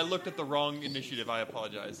of the round. I looked at the wrong initiative. I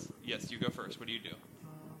apologize. Yes, you go first. What do you do?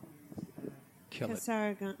 Kill it.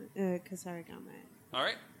 Kasaragama. All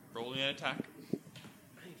right, rolling an attack. I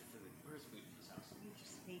need food. Where's food in this house? You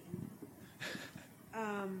just hate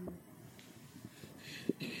him.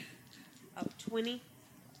 20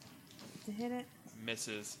 to hit it.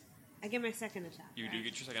 Misses. I get my second attack. You do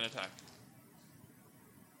get your second attack.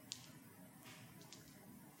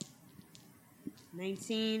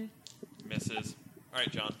 19. Misses. All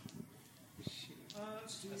right, John. That's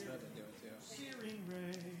what I've been doing too. Searing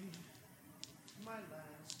ray. My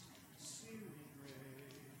last searing ray.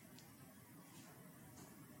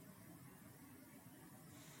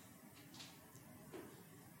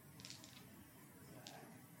 Zach,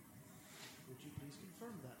 would you please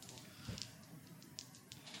confirm that for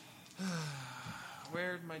me?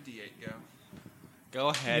 Where'd my D8 go? Go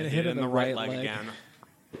ahead, Hit hit it it in the right leg again.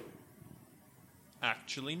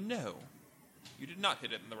 Actually, no. You did not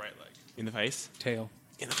hit it in the right leg. In the face? Tail.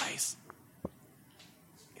 In the face.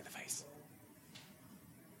 In the face.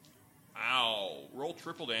 Ow. Roll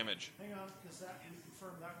triple damage. Hang on, because that you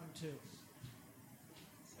confirmed that one too.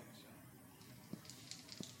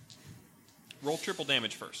 Roll triple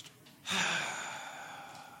damage first.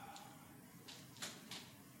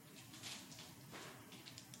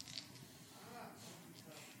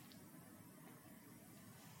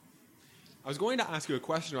 I was going to ask you a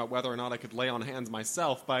question about whether or not I could lay on hands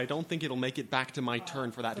myself, but I don't think it'll make it back to my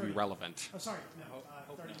turn for that to be 30. relevant. Oh, sorry, no.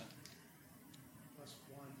 Hope 30 not. plus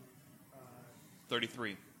 1.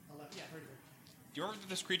 33. 11. Yeah, 33. Do you remember that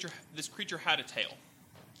this creature had a tail?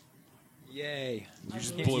 Yay. You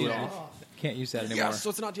just Can't blew use it that- off. Can't use that anymore. Yeah, so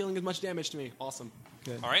it's not dealing as much damage to me. Awesome.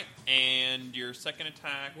 Good. All right, and your second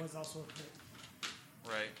attack. Was also a crit.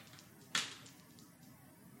 Right.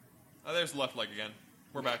 Oh, there's the left leg again.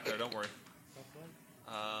 We're back there. Don't worry. Left leg?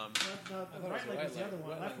 Um, No, the right leg is the other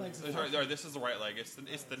one. Left leg's the sorry, this is the right leg. It's the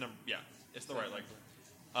number. Yeah, it's the right leg.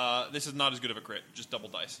 This is not as good of a crit. Just double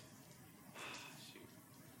dice.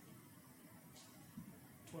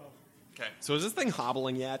 12. Okay. So is this thing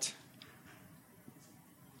hobbling yet?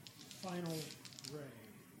 Final ray.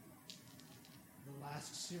 The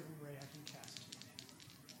last searing ray I can cast.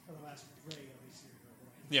 Or the last ray of a searing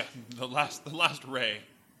ray. Yeah, the last ray.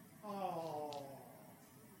 Oh.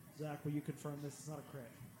 Zach, will you confirm this is not a crit?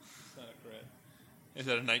 It's not a crit. Is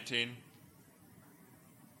that a 19?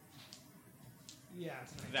 Yeah,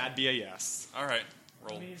 it's not. That'd be a yes. All right,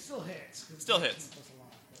 roll. I mean, it still hits. 'cause Still it's hits. 19 plus a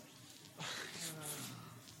lot, but,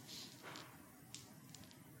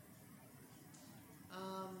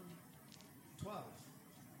 12.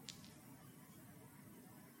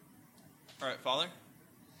 All right, father.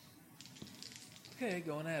 Okay,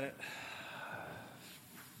 going at it.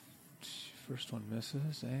 First one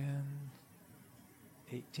misses, and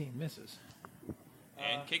 18 misses.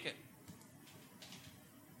 And kick it.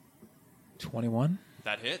 21.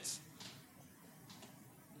 That hits.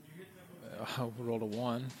 I rolled a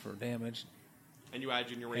 1 for damage. And you add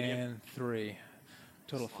Junior Radiant? And 3.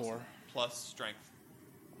 Total 4. Plus strength.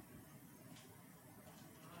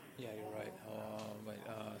 Yeah, you're right.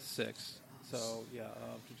 6. So,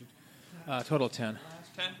 yeah. Total 10.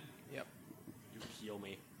 10? Yep. You heal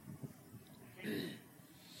me.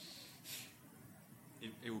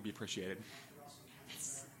 It would be appreciated.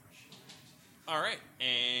 All right,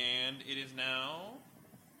 and it is now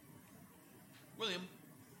William.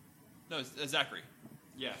 No, it's Zachary.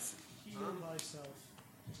 Yes. Heal myself.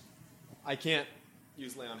 I can't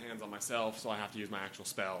use lay on hands on myself, so I have to use my actual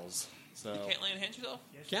spells. So You can't lay on hands yourself?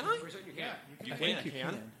 Can I? For certain you can. You I can. think you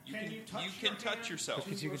can. You Can can. you touch You your can touch hand yourself.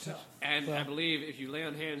 Because you can touch. And I Well- believe if you lay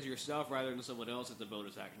on hands yourself rather than someone else, it's a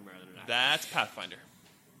bonus action rather than an action. That's Pathfinder.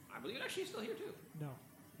 I'm believe it actually is still here too. No,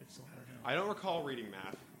 it's still there. I don't recall reading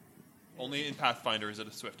that. Only in Pathfinder is it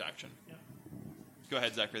a swift action. Yep. Go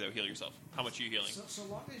ahead, Zachary, though. Heal yourself. How much are you healing? So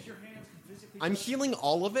long as your hands can physically. I'm touch- healing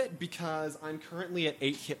all of it because I'm currently at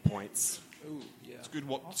 8 hit points. Ooh, yeah. It's good.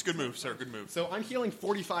 It's a good move, sir. Good move. So I'm healing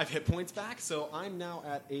 45 hit points back. So I'm now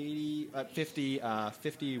at 50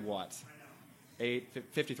 what?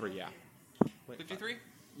 53. Yeah. 53.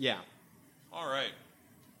 Yeah. All right.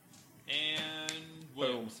 And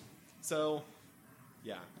Williams. So,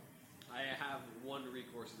 yeah. I have one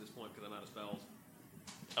recourse at this point because I'm out of spells.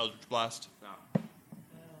 Eldritch Blast.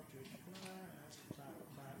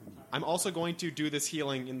 I'm also going to do this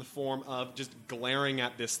healing in the form of just glaring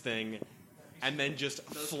at this thing and then just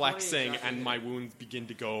flexing and my wounds begin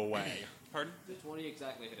to go away. Pardon? The 20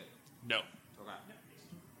 exactly hit it. No. Okay.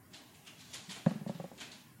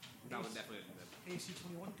 That one definitely didn't hit. AC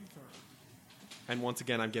 21 confirmed. And once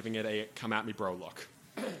again, I'm giving it a come at me bro look.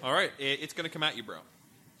 All right. It's going to come at you, bro.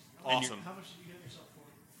 Awesome. How much did you get yourself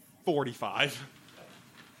for? 45.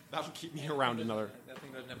 That'll keep me around another. That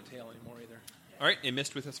thing doesn't have a tail anymore either. All right. It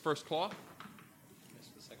missed with its first claw.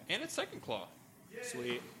 Missed the second. And its second claw.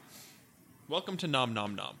 Sweet. Welcome to Nom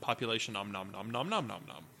Nom Nom. Population Nom Nom Nom Nom Nom Nom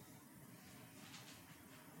Nom.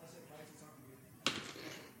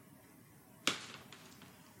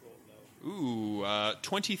 Ooh,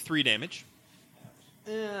 23 damage.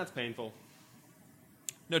 That's painful.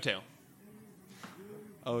 No tail.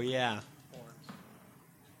 Oh, yeah. Horns.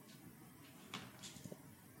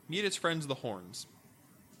 Meet its friends, the horns.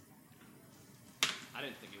 I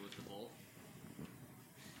didn't think it was the bull.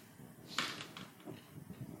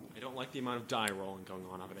 I don't like the amount of die rolling going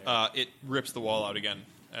on over there. It rips the wall out again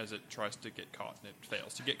as it tries to get caught, and it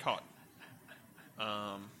fails to get caught.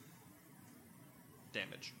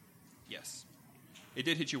 Damage. Yes. It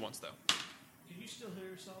did hit you once, though. Can you still heal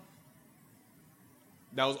yourself?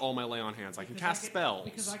 That was all my lay on hands. I can cast spells.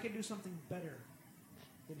 Because I can do something better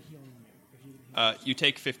than healing you. If you can heal You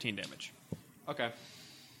take 15 damage. Okay.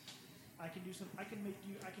 I can do some. I can make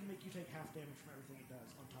you take half damage from everything it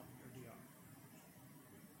does on top of your DR.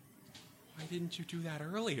 Why didn't you do that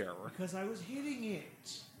earlier? Because I was hitting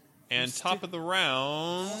it. And top of the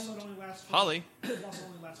round, Also, it only lasts for, Holly. It also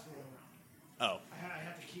only lasts for 1 round. Oh. I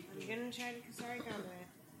have to keep. I'm gonna try to sorry combat.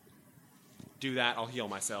 Do that, I'll heal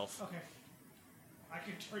myself. Okay. I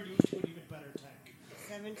can turn you into an even better tank.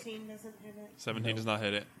 17 doesn't hit it. 17 does not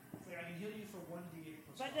hit it. Like I can heal you for 1d8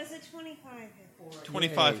 plus. But does a 25 hit? Or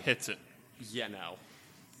 25 hits it. Yeah, no.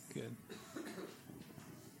 Good.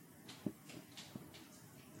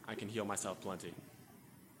 I can heal myself plenty.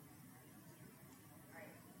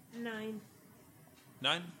 9.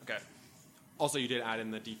 9? Okay. Also, you did add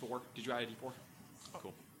in the d4. Did you add a d4?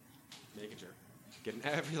 Cool. Making sure. Getting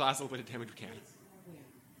every last little bit of damage we can.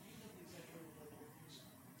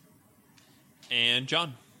 And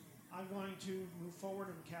John. I'm going to move forward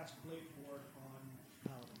and cast Blade Ward on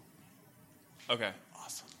Paladin, Okay.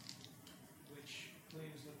 Awesome. which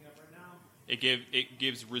Blade is looking up right now. It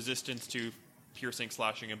gives resistance to piercing,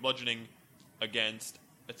 slashing, and bludgeoning against.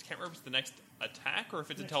 I can't remember if it's the next attack or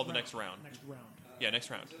if it's until the next round. Next round. Yeah, next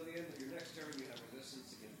round. Until the end of your next turn, you have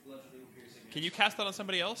resistance against bludgeoning, piercing. Can you cast that on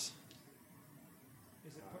somebody else?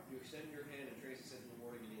 Is it? You extend your hand and trace a sentinel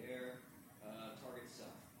warding in the air. Target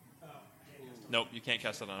self. Oh, I can't cast Nope, you can't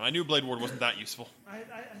cast that on him. I knew Blade Ward wasn't that useful.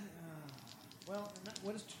 Well,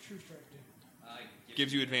 what does True Strike do?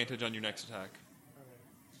 Gives you advantage on your next attack.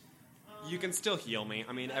 You can still heal me.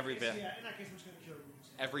 I mean, every bit. Yeah, in that case, I'm just going to cure wounds.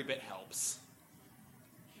 Every bit helps.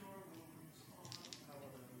 Cure wounds on,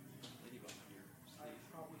 however, Ladybug on your I sleeve.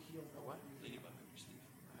 probably heal A what? Ladybug on your sleeve.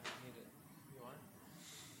 I don't need it. You want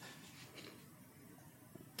it?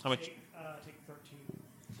 How much? Take 13.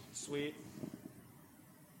 Sweet.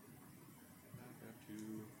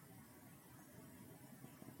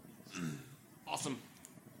 Awesome.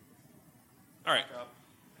 All right. I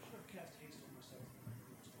should have cast haste on myself.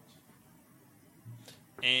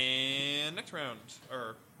 And next round.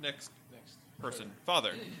 Or next person.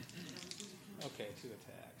 Father. Okay, 2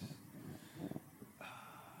 attacks.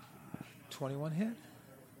 21 hit?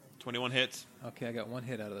 21 hits. Okay, I got 1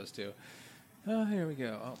 hit out of those 2. Oh, here we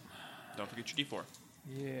go. Oh. Don't forget your d4.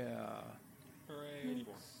 Yeah. Hooray.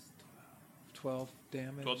 12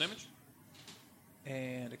 damage. 12 damage?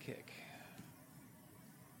 And a kick.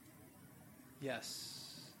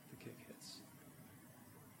 Yes, the kick hits.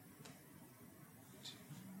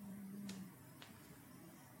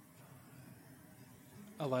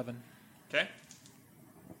 11. Okay.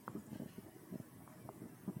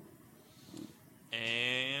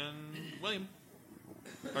 And William.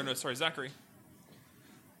 Or no, sorry, Zachary.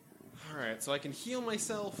 Alright, so I can heal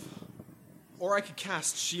myself Or I could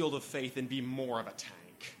cast Shield of Faith and be more of a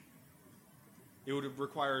tank. It would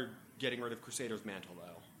require getting rid of Crusader's Mantle,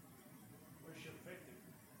 though. What does Shield of Faith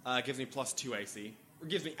do? It gives me plus 2 AC. Or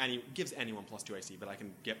gives anyone plus 2 AC, but I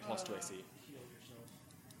can get plus 2 AC. Heal yourself.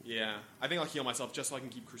 Yeah. I think I'll heal myself just so I can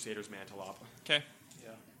keep Crusader's Mantle up. Okay. Yeah.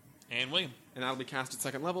 And William. And that'll be cast at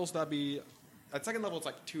second level, so that'd be... At second level, it's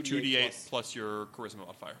like 2d8. 2d8 plus your charisma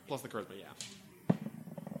modifier. Plus the charisma, yeah.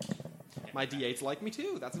 My d8s like me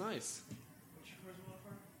too. That's nice. What's your charisma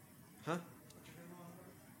modifier? Huh? What's your charisma modifier?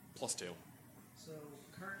 Plus 2. So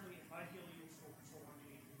currently, if I heal you for 1d8,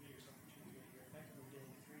 you heal yourself for 2d8. You're effectively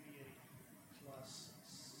getting 3d8 plus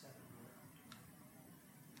 7 more.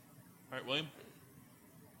 All right, William.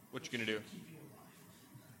 What you gonna do? Keep you alive.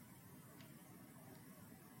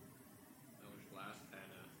 Knowledge blast,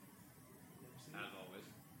 and as always.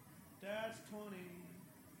 That's 20.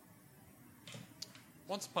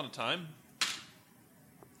 Once upon a time.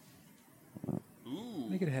 Ooh.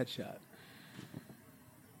 Make it a headshot.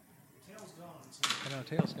 Tail's gone. So I know,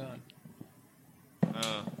 tail's gone.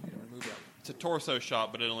 Remove that. It's a torso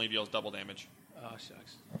shot, but it only deals double damage. Oh,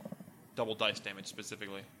 shucks. Double dice damage,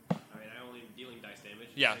 specifically. I mean, I only dealing dice damage.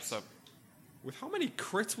 Yeah, It's- so... With how many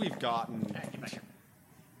crits we've gotten... Get back here.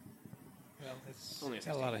 Well, it's Only a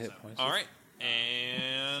got a lot of 16, hit points. All right,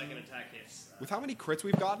 and... Second attack hits. With how many crits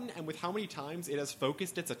we've gotten, and with how many times it has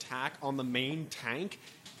focused its attack on the main tank,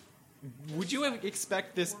 would you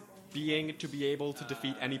expect this being to be able to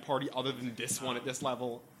defeat any party other than this one at this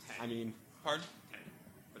level? I mean... Pardon? 10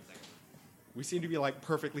 for the second one. We seem to be like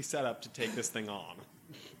perfectly set up to take this thing on.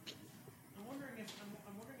 I'm wondering if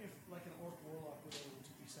like an orc warlock would be able to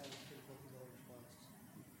be silent to both of those blasts.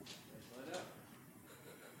 Let's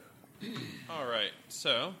find out. All right,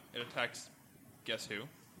 so it attacks guess who?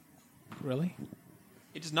 Really?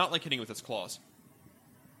 It does not like hitting with its claws.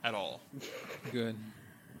 At all. Good.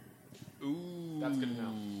 Ooh. That's good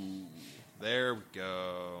enough. There we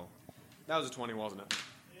go. That was a 20, wasn't it?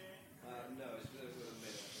 No, it's with a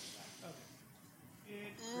melee attack.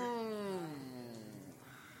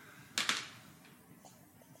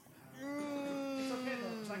 It's okay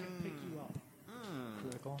though, because I can pick you up.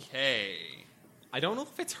 Critical. Okay. I don't know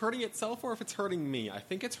if it's hurting itself or if it's hurting me. I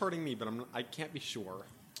think it's hurting me, but I can't be sure.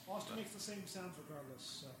 Austin makes the same sounds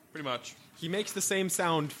regardless. So. Pretty much. He makes the same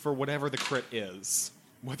sound for whatever the crit is,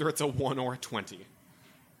 whether it's a 1 or a 20.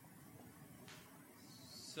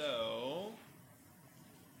 So...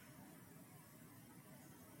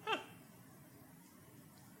 Huh.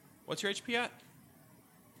 What's your HP at?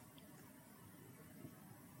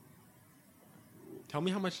 Tell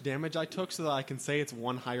me how much damage I took so that I can say it's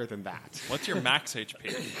 1 higher than that. What's your max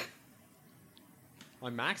HP? My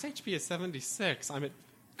max HP is 76. I'm at...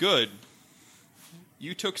 Good.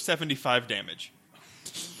 You took 75 damage.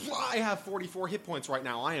 I have 44 hit points right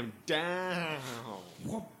now. I am down.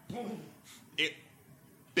 It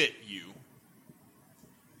bit you.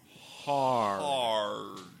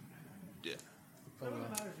 Hard. It doesn't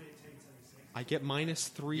matter if it takes 76. I get minus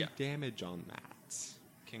 3 damage on that.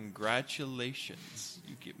 Congratulations.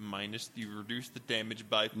 You get you reduce the damage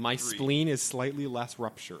by 3. My spleen is slightly less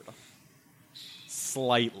ruptured.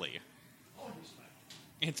 Slightly.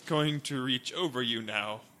 It's going to reach over you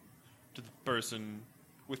now to the person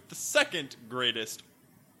with the second greatest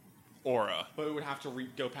aura. But it would have to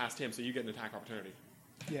go past him, so you get an attack opportunity.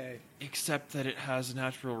 Yay. Except that it has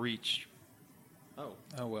natural reach. Oh.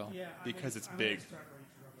 Oh, well. Yeah, Because it's I'm big. gonna start range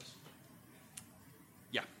regardless.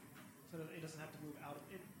 Yeah. So that it doesn't have to move out of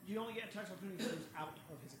it. You only get attack opportunity if it moves out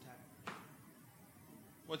of his attack.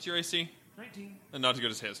 What's your AC? 19. And not as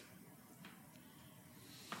good as his.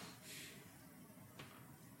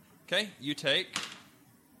 Okay, you take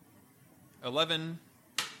 11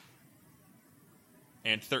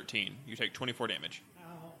 and 13. You take 24 damage.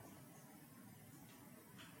 Ow.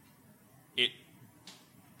 It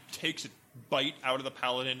takes a bite out of the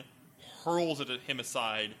paladin, hurls it at him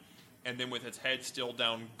aside, and then with its head still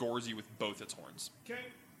down, gores you with both its horns. Okay.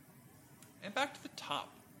 And back to the top.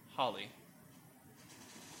 Holly.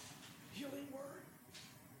 Healing word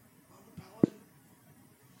on the paladin.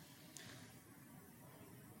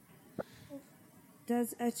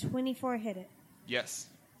 Does a 24 hit it? Yes.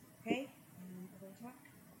 Okay. And other attack.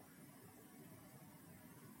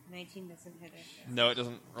 19 doesn't hit it. No, it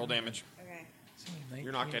doesn't roll damage. Okay.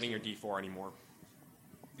 You're not getting your D4 anymore.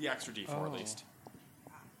 The extra D4 at least.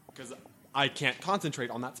 Because I can't concentrate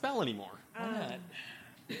on that spell anymore. Why not?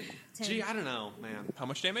 10. Gee, I don't know, man. How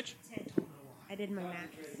much damage? 10. I did my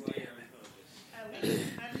math. At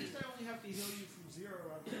least I only have to heal you from 0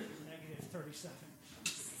 rather than negative 37.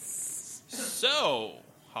 So,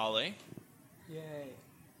 Holly, Yay.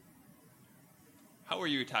 how are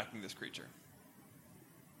you attacking this creature?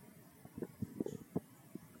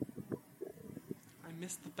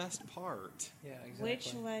 missed the best part. Yeah, exactly.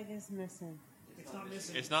 Which leg is missing? It's not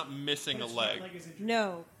missing. It's not missing But a its leg. right leg is injured.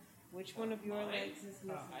 No. Which one of your legs is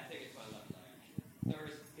missing? I think it's my left leg,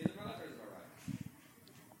 actually. Is it my left or is it my right?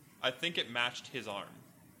 I think it matched his arm.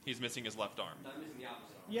 He's missing his left arm. No, I'm missing the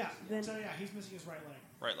opposite arm. Yeah. Then- So yeah, he's missing his right leg.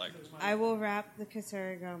 Right leg. So it's my I leg. will wrap the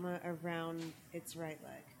Kasarigama around its right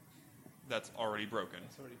leg. That's already broken.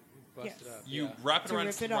 It's already busted Yes. up. You yeah. wrap it To around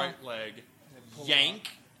rip its it right off. leg, pull it yank,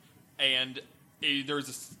 and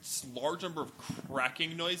there's a large number of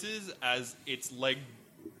cracking noises as its leg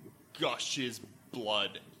gushes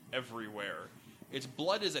blood everywhere. Its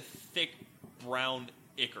blood is a thick brown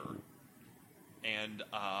ichor and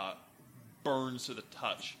burns to the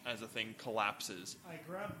touch as the thing collapses. I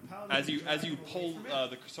grab the Paladin As you and drag him away pull from it.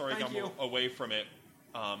 the Thank Kasarigama you. away from it,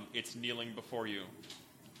 it's kneeling before you.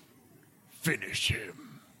 Finish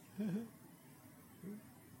him.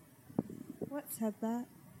 What said that?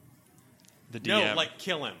 The DM. No, like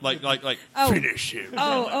kill him. Like Oh. finish him.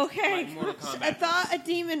 Oh, okay. Like Mortal Kombat. I thought a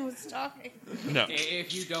demon was talking. No.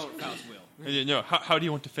 If you don't, Faust will. No, how do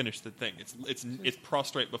you want to finish the thing? It's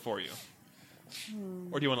prostrate before you.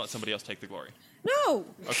 Or do you want to let somebody else take the glory? No.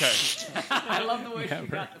 Okay. I love the way Yeah, she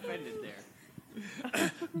got offended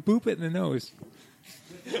there. Boop it in the nose.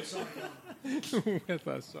 With the Sargon. With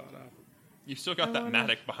a sawed off. You still got I that wanna-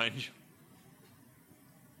 mattock behind you.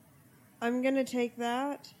 I'm going to take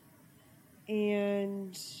that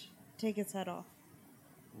and take its head off.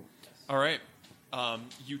 All right.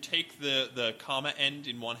 You take the comma end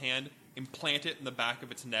in one hand, implant it in the back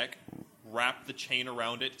of its neck, wrap the chain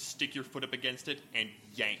around it, stick your foot up against it, and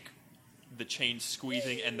yank. The chain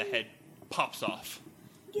squeezing and the head pops off.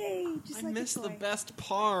 Yay, just I like missed a the toy. best As I'm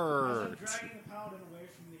part. dragging the Paladin away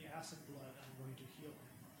from the acid blood, I'm going to heal him.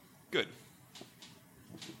 Good.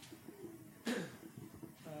 Take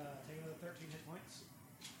another 13 hit points.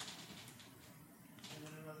 And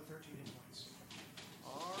then another 13 hit points.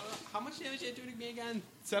 How much damage are you doing to me again?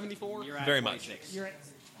 74? You're at Very much. 26. You're at,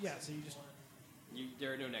 yeah, so you just,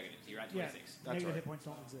 There are no negatives. You're at yeah, 26. negative right. hit points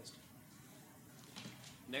don't exist.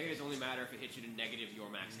 Negatives only matter if it hits you to negative your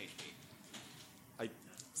max HP. I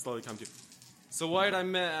slowly come to. So what did I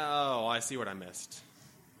miss? Oh, I see what I missed.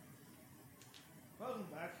 Welcome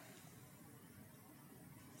back.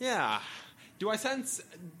 Yeah. Do I sense...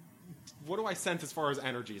 What do I sense as far as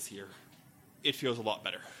energies here? It feels a lot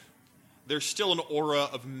better. There's still an aura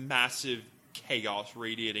of massive chaos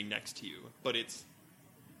radiating next to you, but it's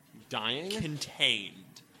Dying?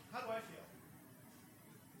 contained. How do I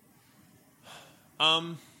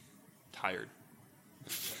feel? Tired.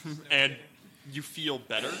 And you feel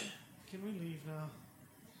better. Can we leave now?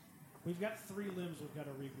 We've got 3 limbs we've got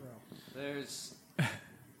to regrow. There's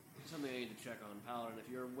something I need to check on, Paladin.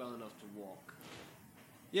 If you're well enough to walk.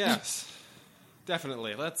 Yes.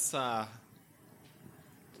 Definitely. Let's, Does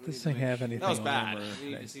this thing have anything That was on bad. them, or We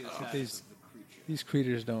need to see the status these, of the creature. these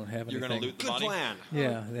creatures don't have anything. You're going to loot the Good body? plan.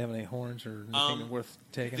 Yeah, they have any horns or anything worth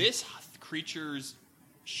taking? This creature's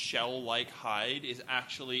shell-like hide is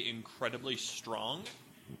actually incredibly strong.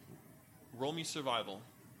 Roll me survival.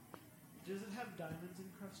 Does it have diamonds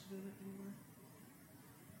encrusted in it anywhere?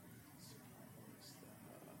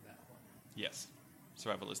 That one. Yes.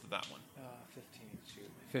 Survival is that one. 15. Shoot.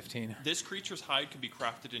 15. This creature's hide can be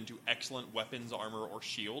crafted into excellent weapons, armor, or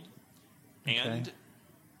shield. And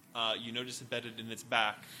you notice embedded in its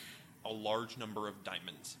back a large number of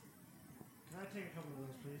diamonds. Can I take a couple of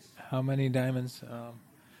those, please? How many diamonds?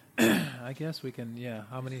 I guess we can. Yeah.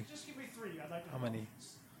 How many? Just give me 3. I'd like to How know. many?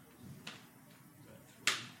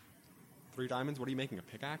 3 diamonds? What are you making, a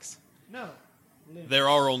pickaxe? No. Limbs. There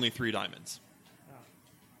are only 3 diamonds. Oh.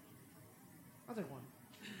 I'll take 1.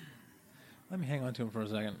 Let me hang on to him for a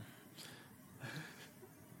second. All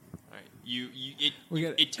right. We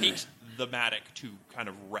got- It takes the mattock to kind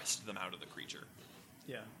of wrest them out of the creature.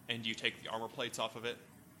 Yeah. And you take the armor plates off of it.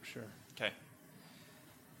 Sure. Okay.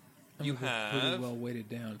 I'm You pretty have- well weighted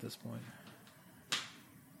down at this point.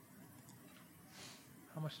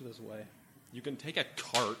 How much does this weigh? You can take a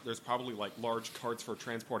cart. There's probably like large carts for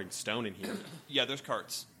transporting stone in here. Yeah, there's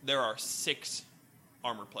carts. There are 6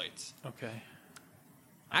 armor plates. Okay.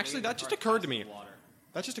 Actually, that just occurred to me.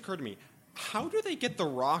 That just occurred to me. How do they get the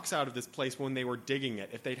rocks out of this place when they were digging it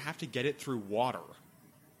if they'd have to get it through water?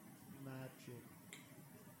 Magic.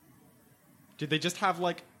 Did they just have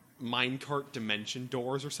like minecart dimension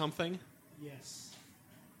doors or something? Yes.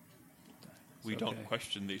 We okay. don't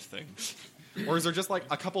question these things. Or is there just like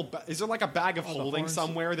a couple... is there like a bag of Oh, the holding horns?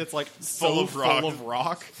 somewhere that's like Full so of rock. full of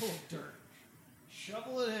rock? Full of dirt.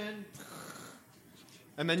 Shovel it in.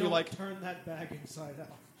 And then Don't you like... turn that bag inside out.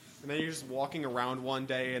 And then you're just walking around one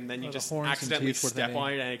day, and then you the just horns and accidentally teeth were step thinning.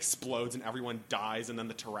 on it, and it explodes, and everyone dies, and then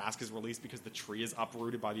the Tarask is released because the tree is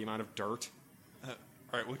uprooted by the amount of dirt. All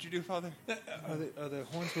right, what'd you do, Father? Are the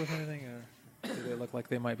horns worth anything, or do they look like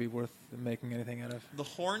they might be worth making anything out of? The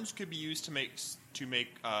horns could be used to make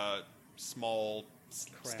small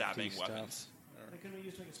stabbing stuff. weapons. They couldn't be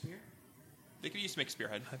used to make a spear? They could be used to make a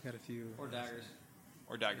spearhead. I've got a few. Or daggers.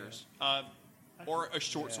 Or daggers. Or a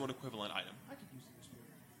short sword equivalent item. I could use them as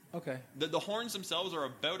spear. Okay. The horns themselves are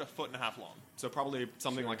about 1.5 feet long. So probably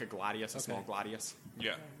something like a gladius, a small gladius.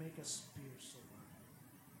 Yeah. Can I make a spear sword?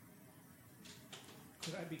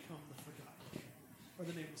 Could I become the Forgotten? Or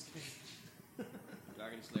the Nameless King?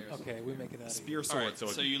 Dragon Slayers. Okay, we make it out of Spear sword. All right,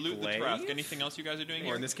 so you loot the Tarask. Anything else you guys are doing Or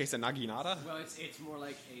here? in this case, a Naginata? Well, it's more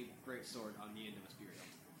like a great sword on the end of a spear hilt.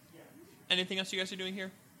 Yeah. Anything else you guys are doing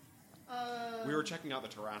here? We were checking out the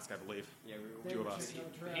Tarask, I believe. Yeah, They Two were of us. checking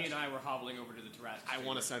out the Tarask. He and I were hobbling over to the Tarask. I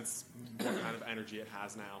want to sense what kind of energy it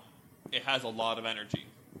has now. It has a lot of energy,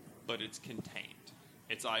 but it's contained.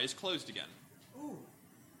 Its eye is closed again. Ooh.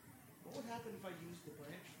 What would happen if I used the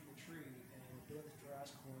branch from the tree and built the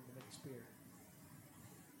Tarask horn to make a spear?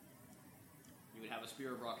 You would have a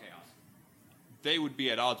spear of raw chaos. They would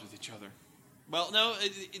be at odds with each other. Well, no,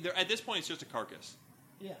 at this point it's just a carcass.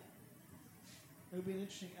 Yeah. It would be an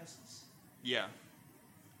interesting essence. Yeah.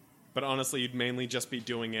 But honestly, you'd mainly just be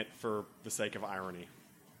doing it for the sake of irony.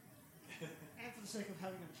 And for the sake of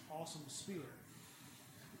having an awesome spear.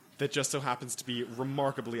 That just so happens to be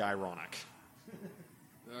remarkably ironic.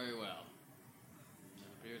 Very well. It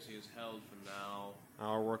appears he is held for now.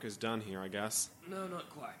 Our work is done here, I guess. No, not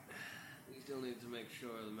quite. We still need to make sure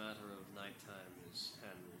the matter of nighttime is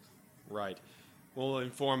handled. Right. We'll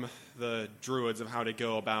inform the druids of how to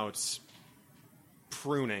go about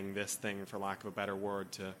pruning this thing, for lack of a better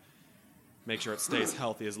word, to make sure it stays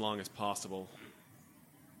healthy as long as possible.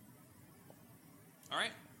 All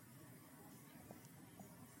right.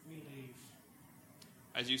 We leave.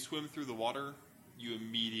 As you swim through the water, you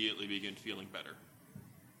immediately begin feeling better.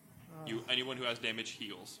 Anyone who has damage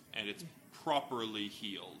heals, and it's properly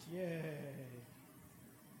healed. Yay.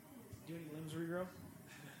 Do any limbs regrow?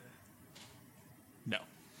 No.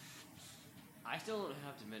 I still don't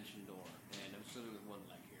have Dimension Door, and I'm swimming with one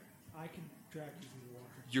leg here. I can drag you through the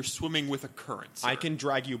water. You're swimming with a current, sir. I can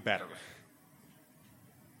drag you better.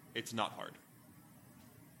 It's not hard.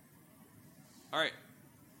 All right.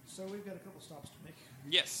 So we've got a couple stops to make.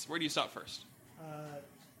 Yes. Where do you stop first?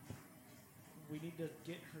 We need to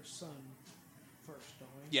get her son first, don't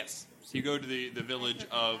we? Yes. So you go to the village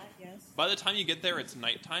of... Yes. By the time you get there, it's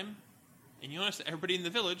nighttime. And you notice that everybody in the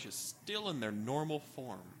village is still in their normal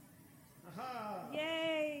form. Aha!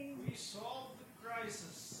 Yay! We solved the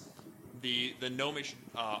crisis. The gnomish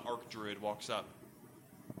archdruid walks up.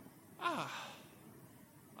 Ah.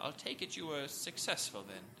 I'll take it you were successful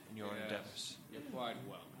then in your endeavors. You're quite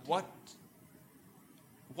well.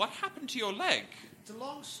 What happened to your leg? It's a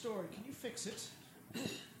long story. Can you fix it?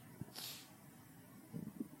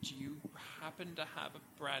 Do you happen to have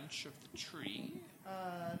a branch of the tree?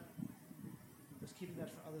 I was keeping that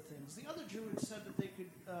for other things. The other druid said that they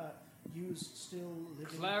could use still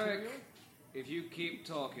living Cleric, material. if you keep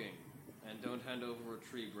talking and don't hand over a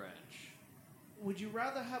tree branch, Would you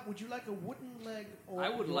rather have? Would you like a wooden leg or? I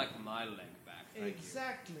would like my leg back. Thank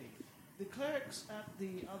Exactly. The clerics at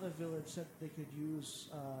the other village said they could use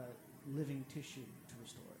living tissue to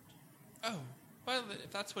restore it. Oh, well,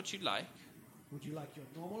 if that's what you'd like. Would you like your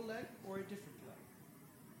normal leg or a different leg?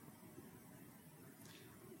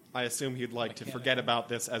 I assume he'd like to forget about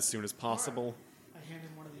this as soon as possible. I hand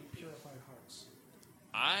him one of the purified hearts.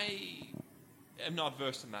 I am not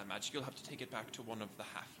versed in that magic. You'll have to take it back to one of the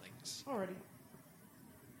halflings. Alrighty.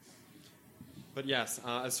 But yes,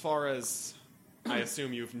 as far as I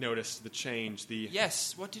assume you've noticed the change,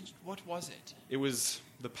 Yes, what was it? It was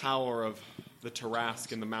the power of the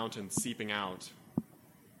Tarask in the mountains seeping out.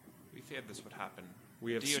 We feared this would happen.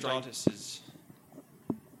 We have Deodatus is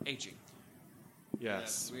aging.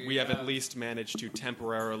 Yes, Yes, we have at least managed to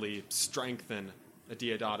temporarily strengthen a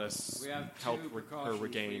Deodatus, We have help two her precautions for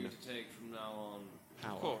regain you to take from now on.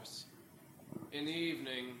 power. Of course. In the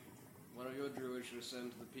evening, one of your druids should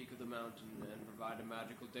ascend to the peak of the mountain and provide a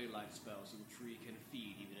magical daylight spell so the tree can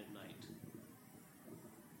feed even at night.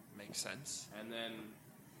 Makes sense. And then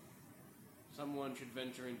someone should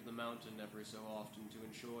venture into the mountain every so often to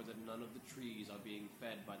ensure that none of the trees are being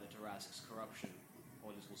fed by the Tarask's corruption,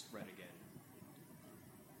 or this will spread again.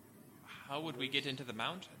 How would we get into the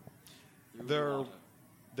mountain? Through the water.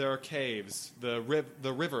 There are caves. The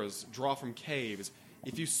rivers draw from caves.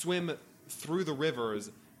 If you swim through the rivers,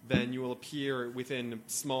 then you will appear within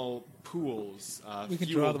small pools, We can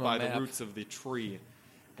draw fueled them a by the map. roots of the tree.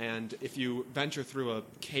 And if you venture through a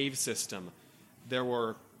cave system, there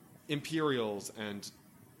were Imperials and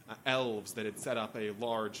elves that had set up a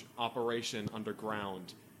large operation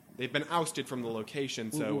underground. They've been ousted from the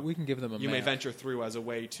location, so We can give them a you may map. venture through as a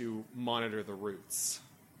way to monitor the roots.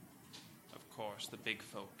 Of course, the big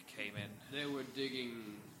folk came in. They were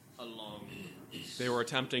digging along. They were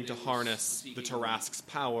attempting to harness the Tarask's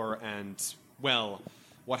power, and, well,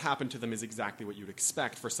 what happened to them is exactly what you'd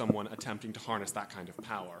expect for someone attempting to harness that kind of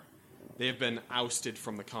power. They have been ousted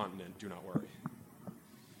from the continent, do not worry.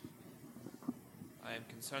 I am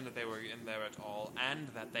concerned that they were in there at all, and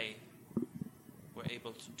that they were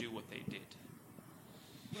able to do what they did.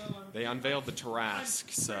 Well, They unveiled the Tarask,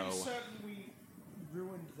 I'm so... pretty certain we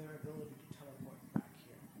ruined their ability to teleport back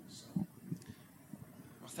here. So.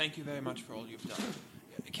 Well, thank you very much for all you've done.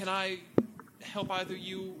 Can I help either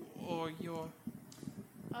you or your...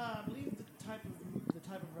 I believe the type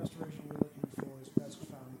of restoration we're looking for is best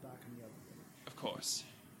found back in the other village. Of course.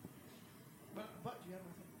 But do you have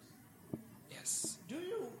more things? Yes. Do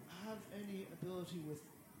you have any ability with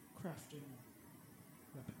crafting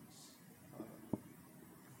weapons?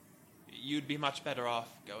 You'd be much better off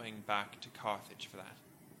going back to Carthage for that.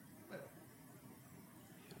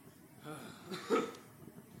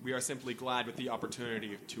 We are simply glad with the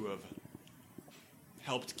opportunity to have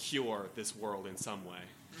helped cure this world in some way.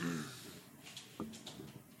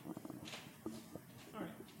 Alright,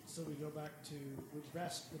 so we go back to, we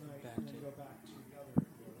rest the night and then go back to the other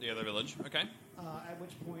village. The other village, okay. At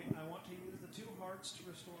which point I want to use the 2 hearts to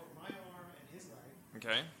restore my arm and his leg.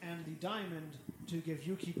 Okay. And the diamond to give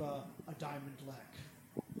Yukiba a diamond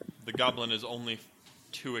leg. The goblin is only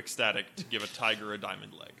too ecstatic to give a tiger a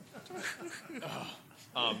diamond leg.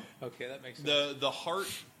 Okay, that makes sense. The heart,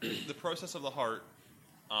 the process of the heart,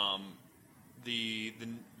 the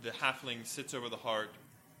halfling sits over the heart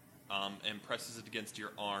and presses it against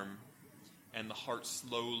your arm, and the heart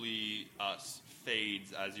slowly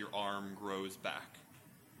fades as your arm grows back.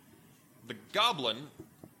 The goblin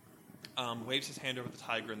waves his hand over the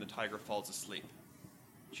tiger, and the tiger falls asleep.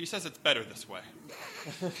 She says it's better this way.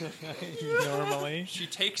 Normally? She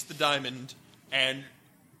takes the diamond and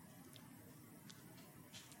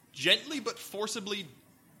gently but forcibly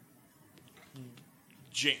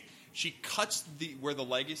she cuts where the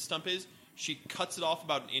leg stump is. She cuts it off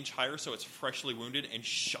about an inch higher so it's freshly wounded and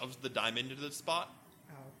shoves the diamond into the spot.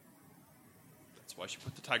 Ow. That's why she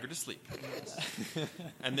put the tiger to sleep.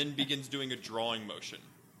 And then begins doing a drawing motion.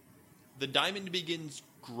 The diamond begins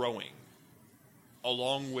growing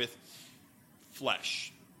along with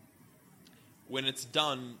flesh. When it's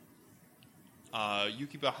done,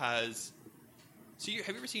 Yukiba has... have you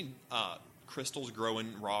ever seen crystals grow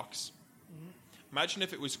in rocks? Mm-hmm. Imagine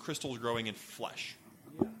if it was crystals growing in flesh.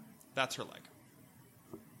 Yeah. That's her leg.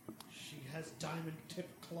 She has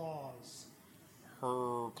diamond-tipped claws.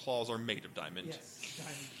 Her claws are made of diamond. Yes,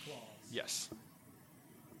 diamond claws. Yes.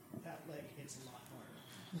 That leg hits a lot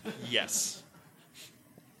harder. Yes.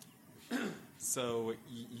 So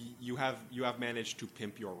you have managed to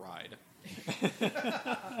pimp your ride. Can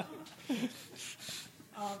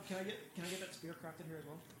I get that spear crafted here as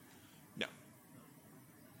well? No.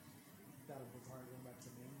 That'll require going back to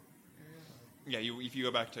the main area. Yeah, if you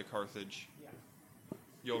go back to Carthage, Yeah.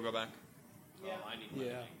 you'll go back. Yeah. I need my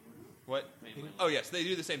money. What? Oh yes, they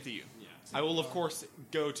do the same to you. Yeah. I will, of course,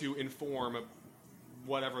 go to inform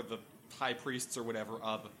whatever the high priests or whatever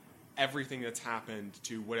of everything that's happened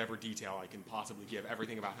to whatever detail I can possibly give.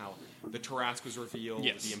 Everything about how the Tarask was revealed,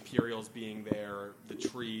 Yes. the Imperials being there, the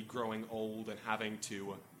tree growing old and having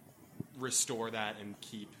to restore that and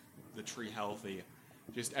keep the tree healthy.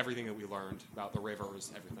 Just everything that we learned about the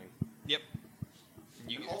rivers, everything. Yep.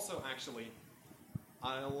 And also, actually,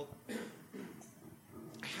 I'll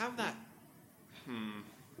have that...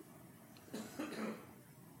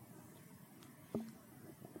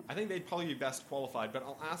 I think they'd probably be best qualified, but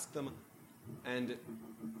I'll ask them and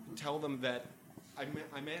tell them that I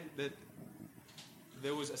meant that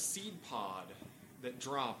there was a seed pod that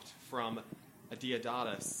dropped from a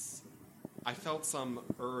Deodatus. I felt some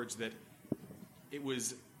urge that it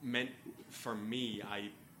was meant for me. I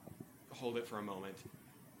hold it for a moment.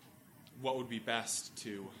 What would be best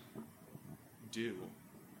to do?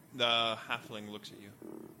 The halfling looks at you.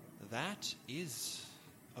 That is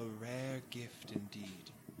a rare gift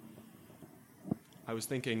indeed. I was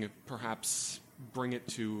thinking perhaps bring it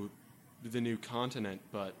to the new continent,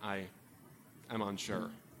 but I am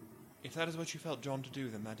unsure. If that is what you felt drawn to do,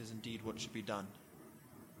 then that is indeed what should be done.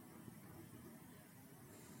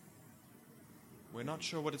 We're not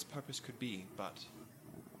sure what its purpose could be, but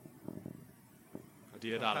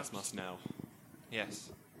Deodatus must know. Yes.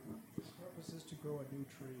 His purpose is to grow a new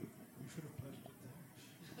tree. You should have planted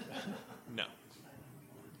it there. No.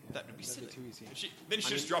 That would be silly. too easy. Then you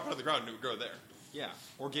should just drop it on the ground and it would grow there. Yeah,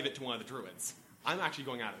 or give it to one of the druids. I'm actually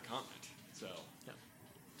going out of the continent, so... Yeah.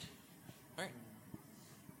 All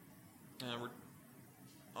right.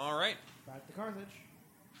 All right. Back to Carthage,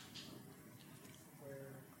 where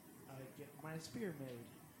I get my spear made.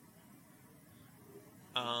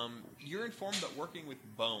 You're informed that working with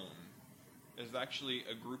bone is actually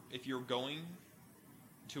a group. If you're going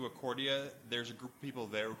to Accordia, there's a group of people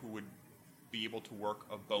there who would be able to work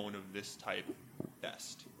a bone of this type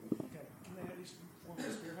best. Okay, can they at least form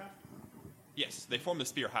the spear haft? Yes, they form the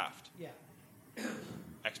spear haft. Yeah.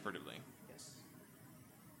 Expertly. Yes.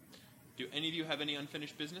 Do any of you have any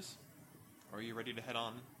unfinished business? Or are you ready to head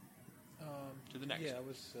on to the next? Yeah, I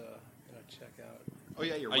was going to check out. Oh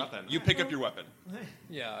yeah, your weapon. You pick up your weapon.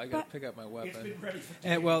 Yeah, I got to pick up my weapon. It's been ready for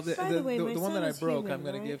And well, days. the way, my one son that I is broke, human, I'm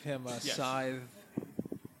going right? to give him a Yes. scythe.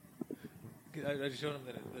 I showed him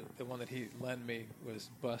that the one that he lent me was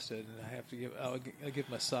busted, and I have to give. I'll give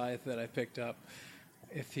him a scythe that I picked up.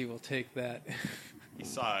 If he will take that. He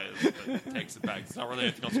sighs, but takes it back. It's not really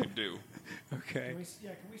anything else you can do. Okay. Can we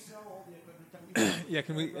sell all the equipment that we Yeah,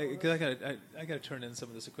 can we? Because I got to turn in some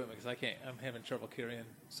of this equipment because I can't. I'm having trouble carrying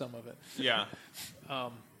some of it. Yeah.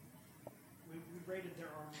 We raided their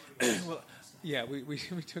armory. Well, yeah,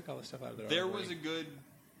 we took all the stuff out of there. There was a good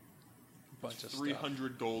bunch of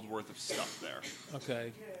 300 gold worth of stuff there. stuff.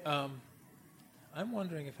 Okay. I'm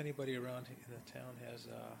wondering if anybody around in the town has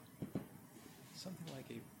something like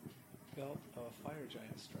a belt of fire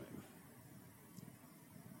giant strength.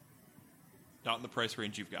 Not in the price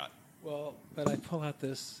range you've got. Well, but I pull out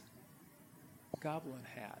this goblin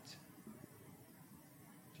hat.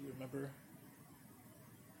 Do you remember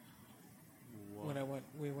when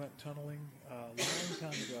we went tunneling a long time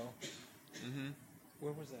ago? Mm-hmm.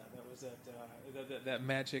 Where was that? That was that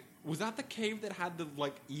magic. Was that the cave that had the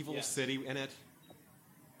evil city in it?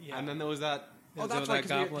 Yeah. And then there was that. Yeah, Oh, that's so right. that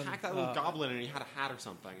Because we goblin, attacked that little goblin, and he had a hat or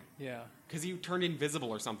something. Yeah. Because he turned invisible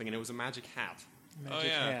or something, and it was a magic hat. Magic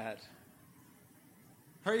hat.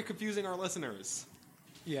 How are you confusing our listeners?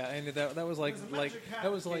 Yeah, and that was like There's a magic hat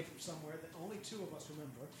that was came like from somewhere that only two of us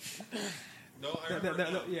remember. No, I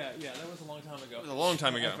remember. yeah, that was a long time ago. It was a long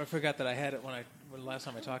time ago. I forgot that I had it when last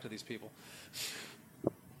time I talked to these people.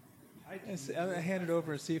 I hand it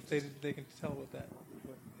over and see if they can tell what it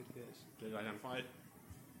is. Did it identify it?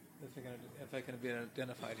 If I can be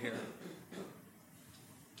identified here.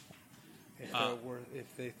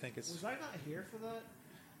 If they think it's. Was I not here for that?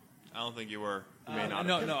 I don't think you were. You may not.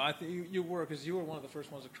 No, I think you were because you were one of the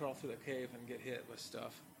first ones to crawl through the cave and get hit with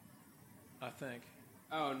stuff. I think.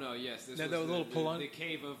 Oh no! Yes, this That was was a little the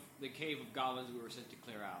cave of goblins we were sent to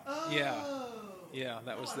clear out. Oh. Yeah,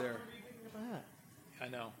 that was I there. remember you picking up a hat. I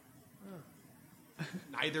know. Oh.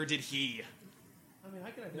 Neither did he. I mean,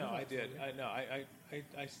 I could No, identify. I did. it for you.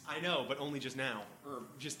 I know, but only just now, or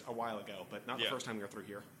just a while ago, but not the Yeah. first time we were through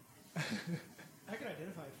here. I could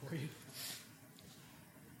identify it for you.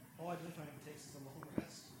 All identifying takes is a long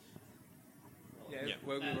rest. Yeah,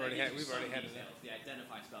 well, we've already had it. The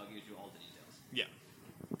identify spell gives you all the details. Yeah.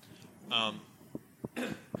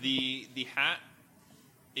 The hat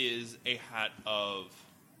is a hat of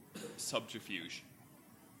subterfuge.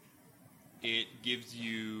 It gives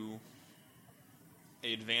you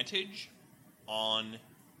advantage on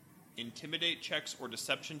intimidate checks or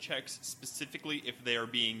deception checks, specifically if they are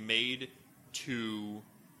being made to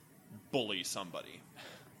bully somebody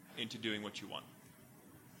into doing what you want.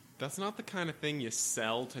 That's not the kind of thing you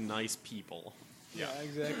sell to nice people. Yeah,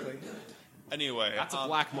 exactly. Anyway, That's a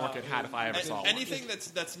black market hat if I ever saw one. anything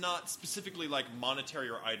that's not specifically like monetary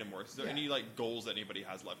or item worth. Is there any like goals that anybody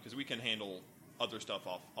has left? Because we can handle other stuff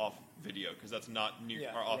off video because that's not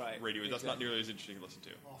or off radio. That's not nearly as interesting to listen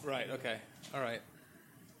to. Right. Okay. All right.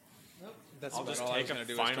 Nope. That's I'll about just all I take was a gonna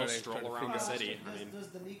do final is stroll try to around the figure out- city. I mean, Is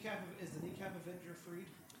the kneecap Avenger freed?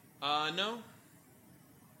 No.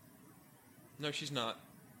 No, she's not.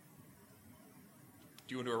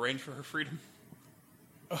 Do you want to arrange for her freedom?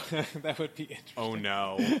 That would be interesting. oh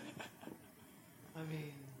no. I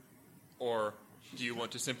mean, Or do you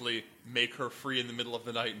want to simply make her free in the middle of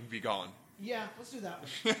the night and be gone? yeah, let's do that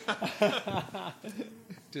one.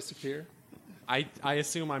 Disappear. I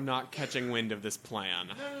assume I'm not catching wind of this plan.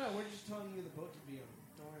 No, we're just telling you the boat to be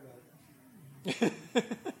on. Don't worry about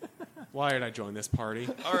it. Why did I join this party?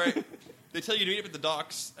 All right. They tell you to meet up at the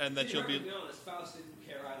docks and that you'll To be be honest, Faust didn't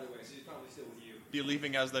care either way, so he's probably still with you. be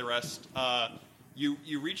leaving as they rest. As you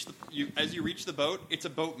reach the boat, it's a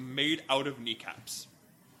boat made out of kneecaps.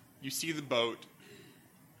 You see the boat.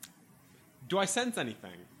 Do I sense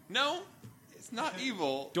anything? No, it's not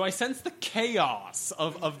evil. Do I sense the chaos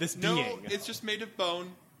of this being? No, it's just made of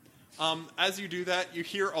bone. As you do that, you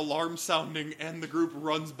hear alarm sounding, and the group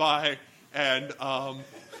runs by, and Faust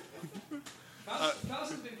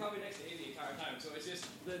has been probably next to A the entire time, so it's just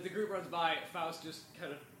the group runs by. Faust just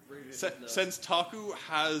kind of brings it. Senstaku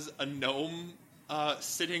has a gnome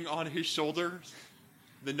sitting on his shoulder.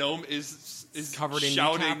 The gnome is covered in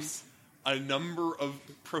shouting kneecaps. a number of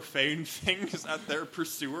profane things at their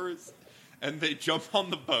pursuers, and they jump on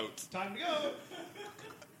the boat. Time to go.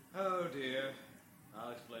 Oh dear.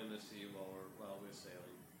 I'll explain this to you while we're sailing.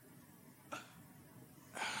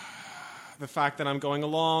 The fact that I'm going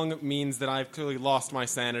along means that I've clearly lost my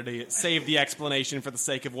sanity. Save the explanation for the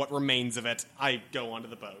sake of what remains of it. I go onto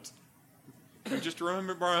the boat. And just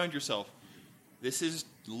remember, remind yourself, this is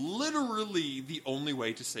literally the only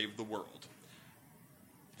way to save the world.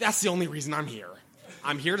 That's the only reason I'm here.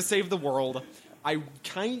 I'm here to save the world. I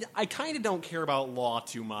kind of don't care about law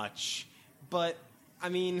too much, but I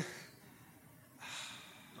mean,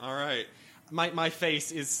 all right. My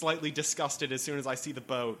face is slightly disgusted as soon as I see the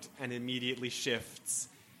boat, and immediately shifts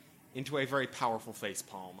into a very powerful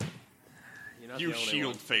facepalm. You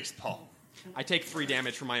shield facepalm. I take 3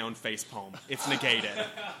 damage from my own facepalm. It's negated.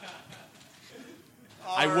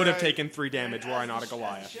 I would have taken 3 damage were I not a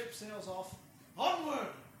Goliath. The ship sails off. Onward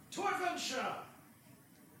to adventure!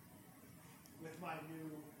 With my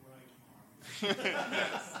new right arm.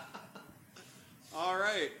 All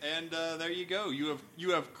right, and there you go. You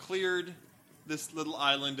have cleared this little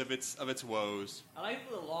island of its woes. I like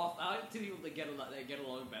the two people that get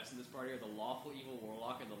along best in this party are the lawful evil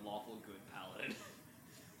warlock and the lawful good paladin.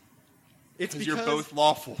 It's because you're both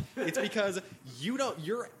lawful. It's because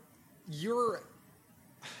you're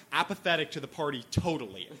apathetic to the party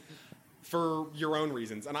totally for your own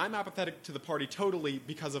reasons, and I'm apathetic to the party totally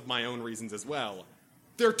because of my own reasons as well.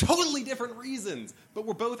 They're totally different reasons, but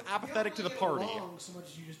we're both apathetic to the party. Along so much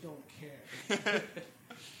as you just don't care.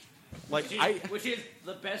 Which is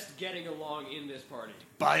the best getting along in this party.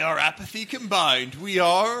 By our apathy combined, we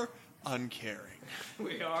are uncaring.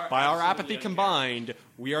 We are. By our apathy combined,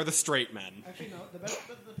 we are the straight men. Actually, no.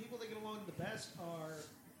 The people that get along the best are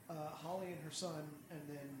Holly and her son, and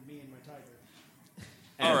then me and my tiger.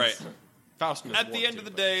 All right. Faust At the end of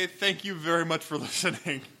the day, thank you very much for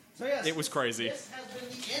listening. So yes, it was crazy. This has been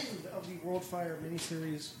the end of the Worldfire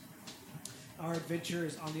miniseries. Our adventure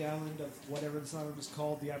is on the island of whatever this island is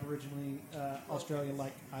called, the aboriginally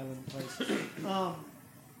Australia-like island place. And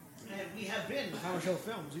we have been Final Show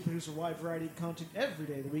Films. We produce a wide variety of content every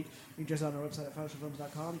day of the week. You can check us out on our website at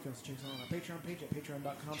finalshowfilms.com. You can also check us out on our Patreon page at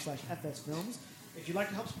patreon.com/fsfilms. If you'd like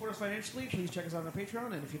to help support us financially, please check us out on our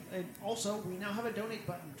Patreon. And also, we now have a donate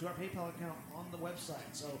button to our PayPal account on the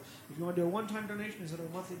website. So if you want to do a one-time donation instead of a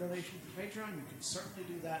monthly donation for Patreon, you can certainly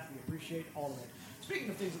do that. We appreciate all of it. Speaking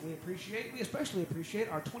of things that we appreciate, we especially appreciate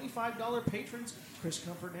our $25 patrons, Chris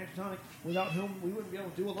Comfort and Antitonic, without whom we wouldn't be able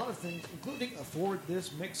to do a lot of things, including afford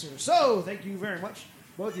this mixer. So, thank you very much,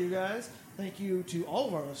 both of you guys. Thank you to all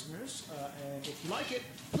of our listeners. And if you like it,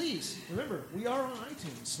 please, remember, we are on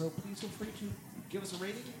iTunes, so please feel free to give us a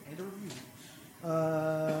rating and a review.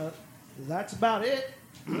 That's about it.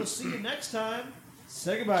 We'll see you next time.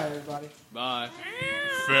 Say goodbye, everybody. Bye.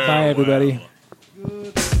 Bye, everybody.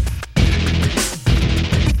 Good.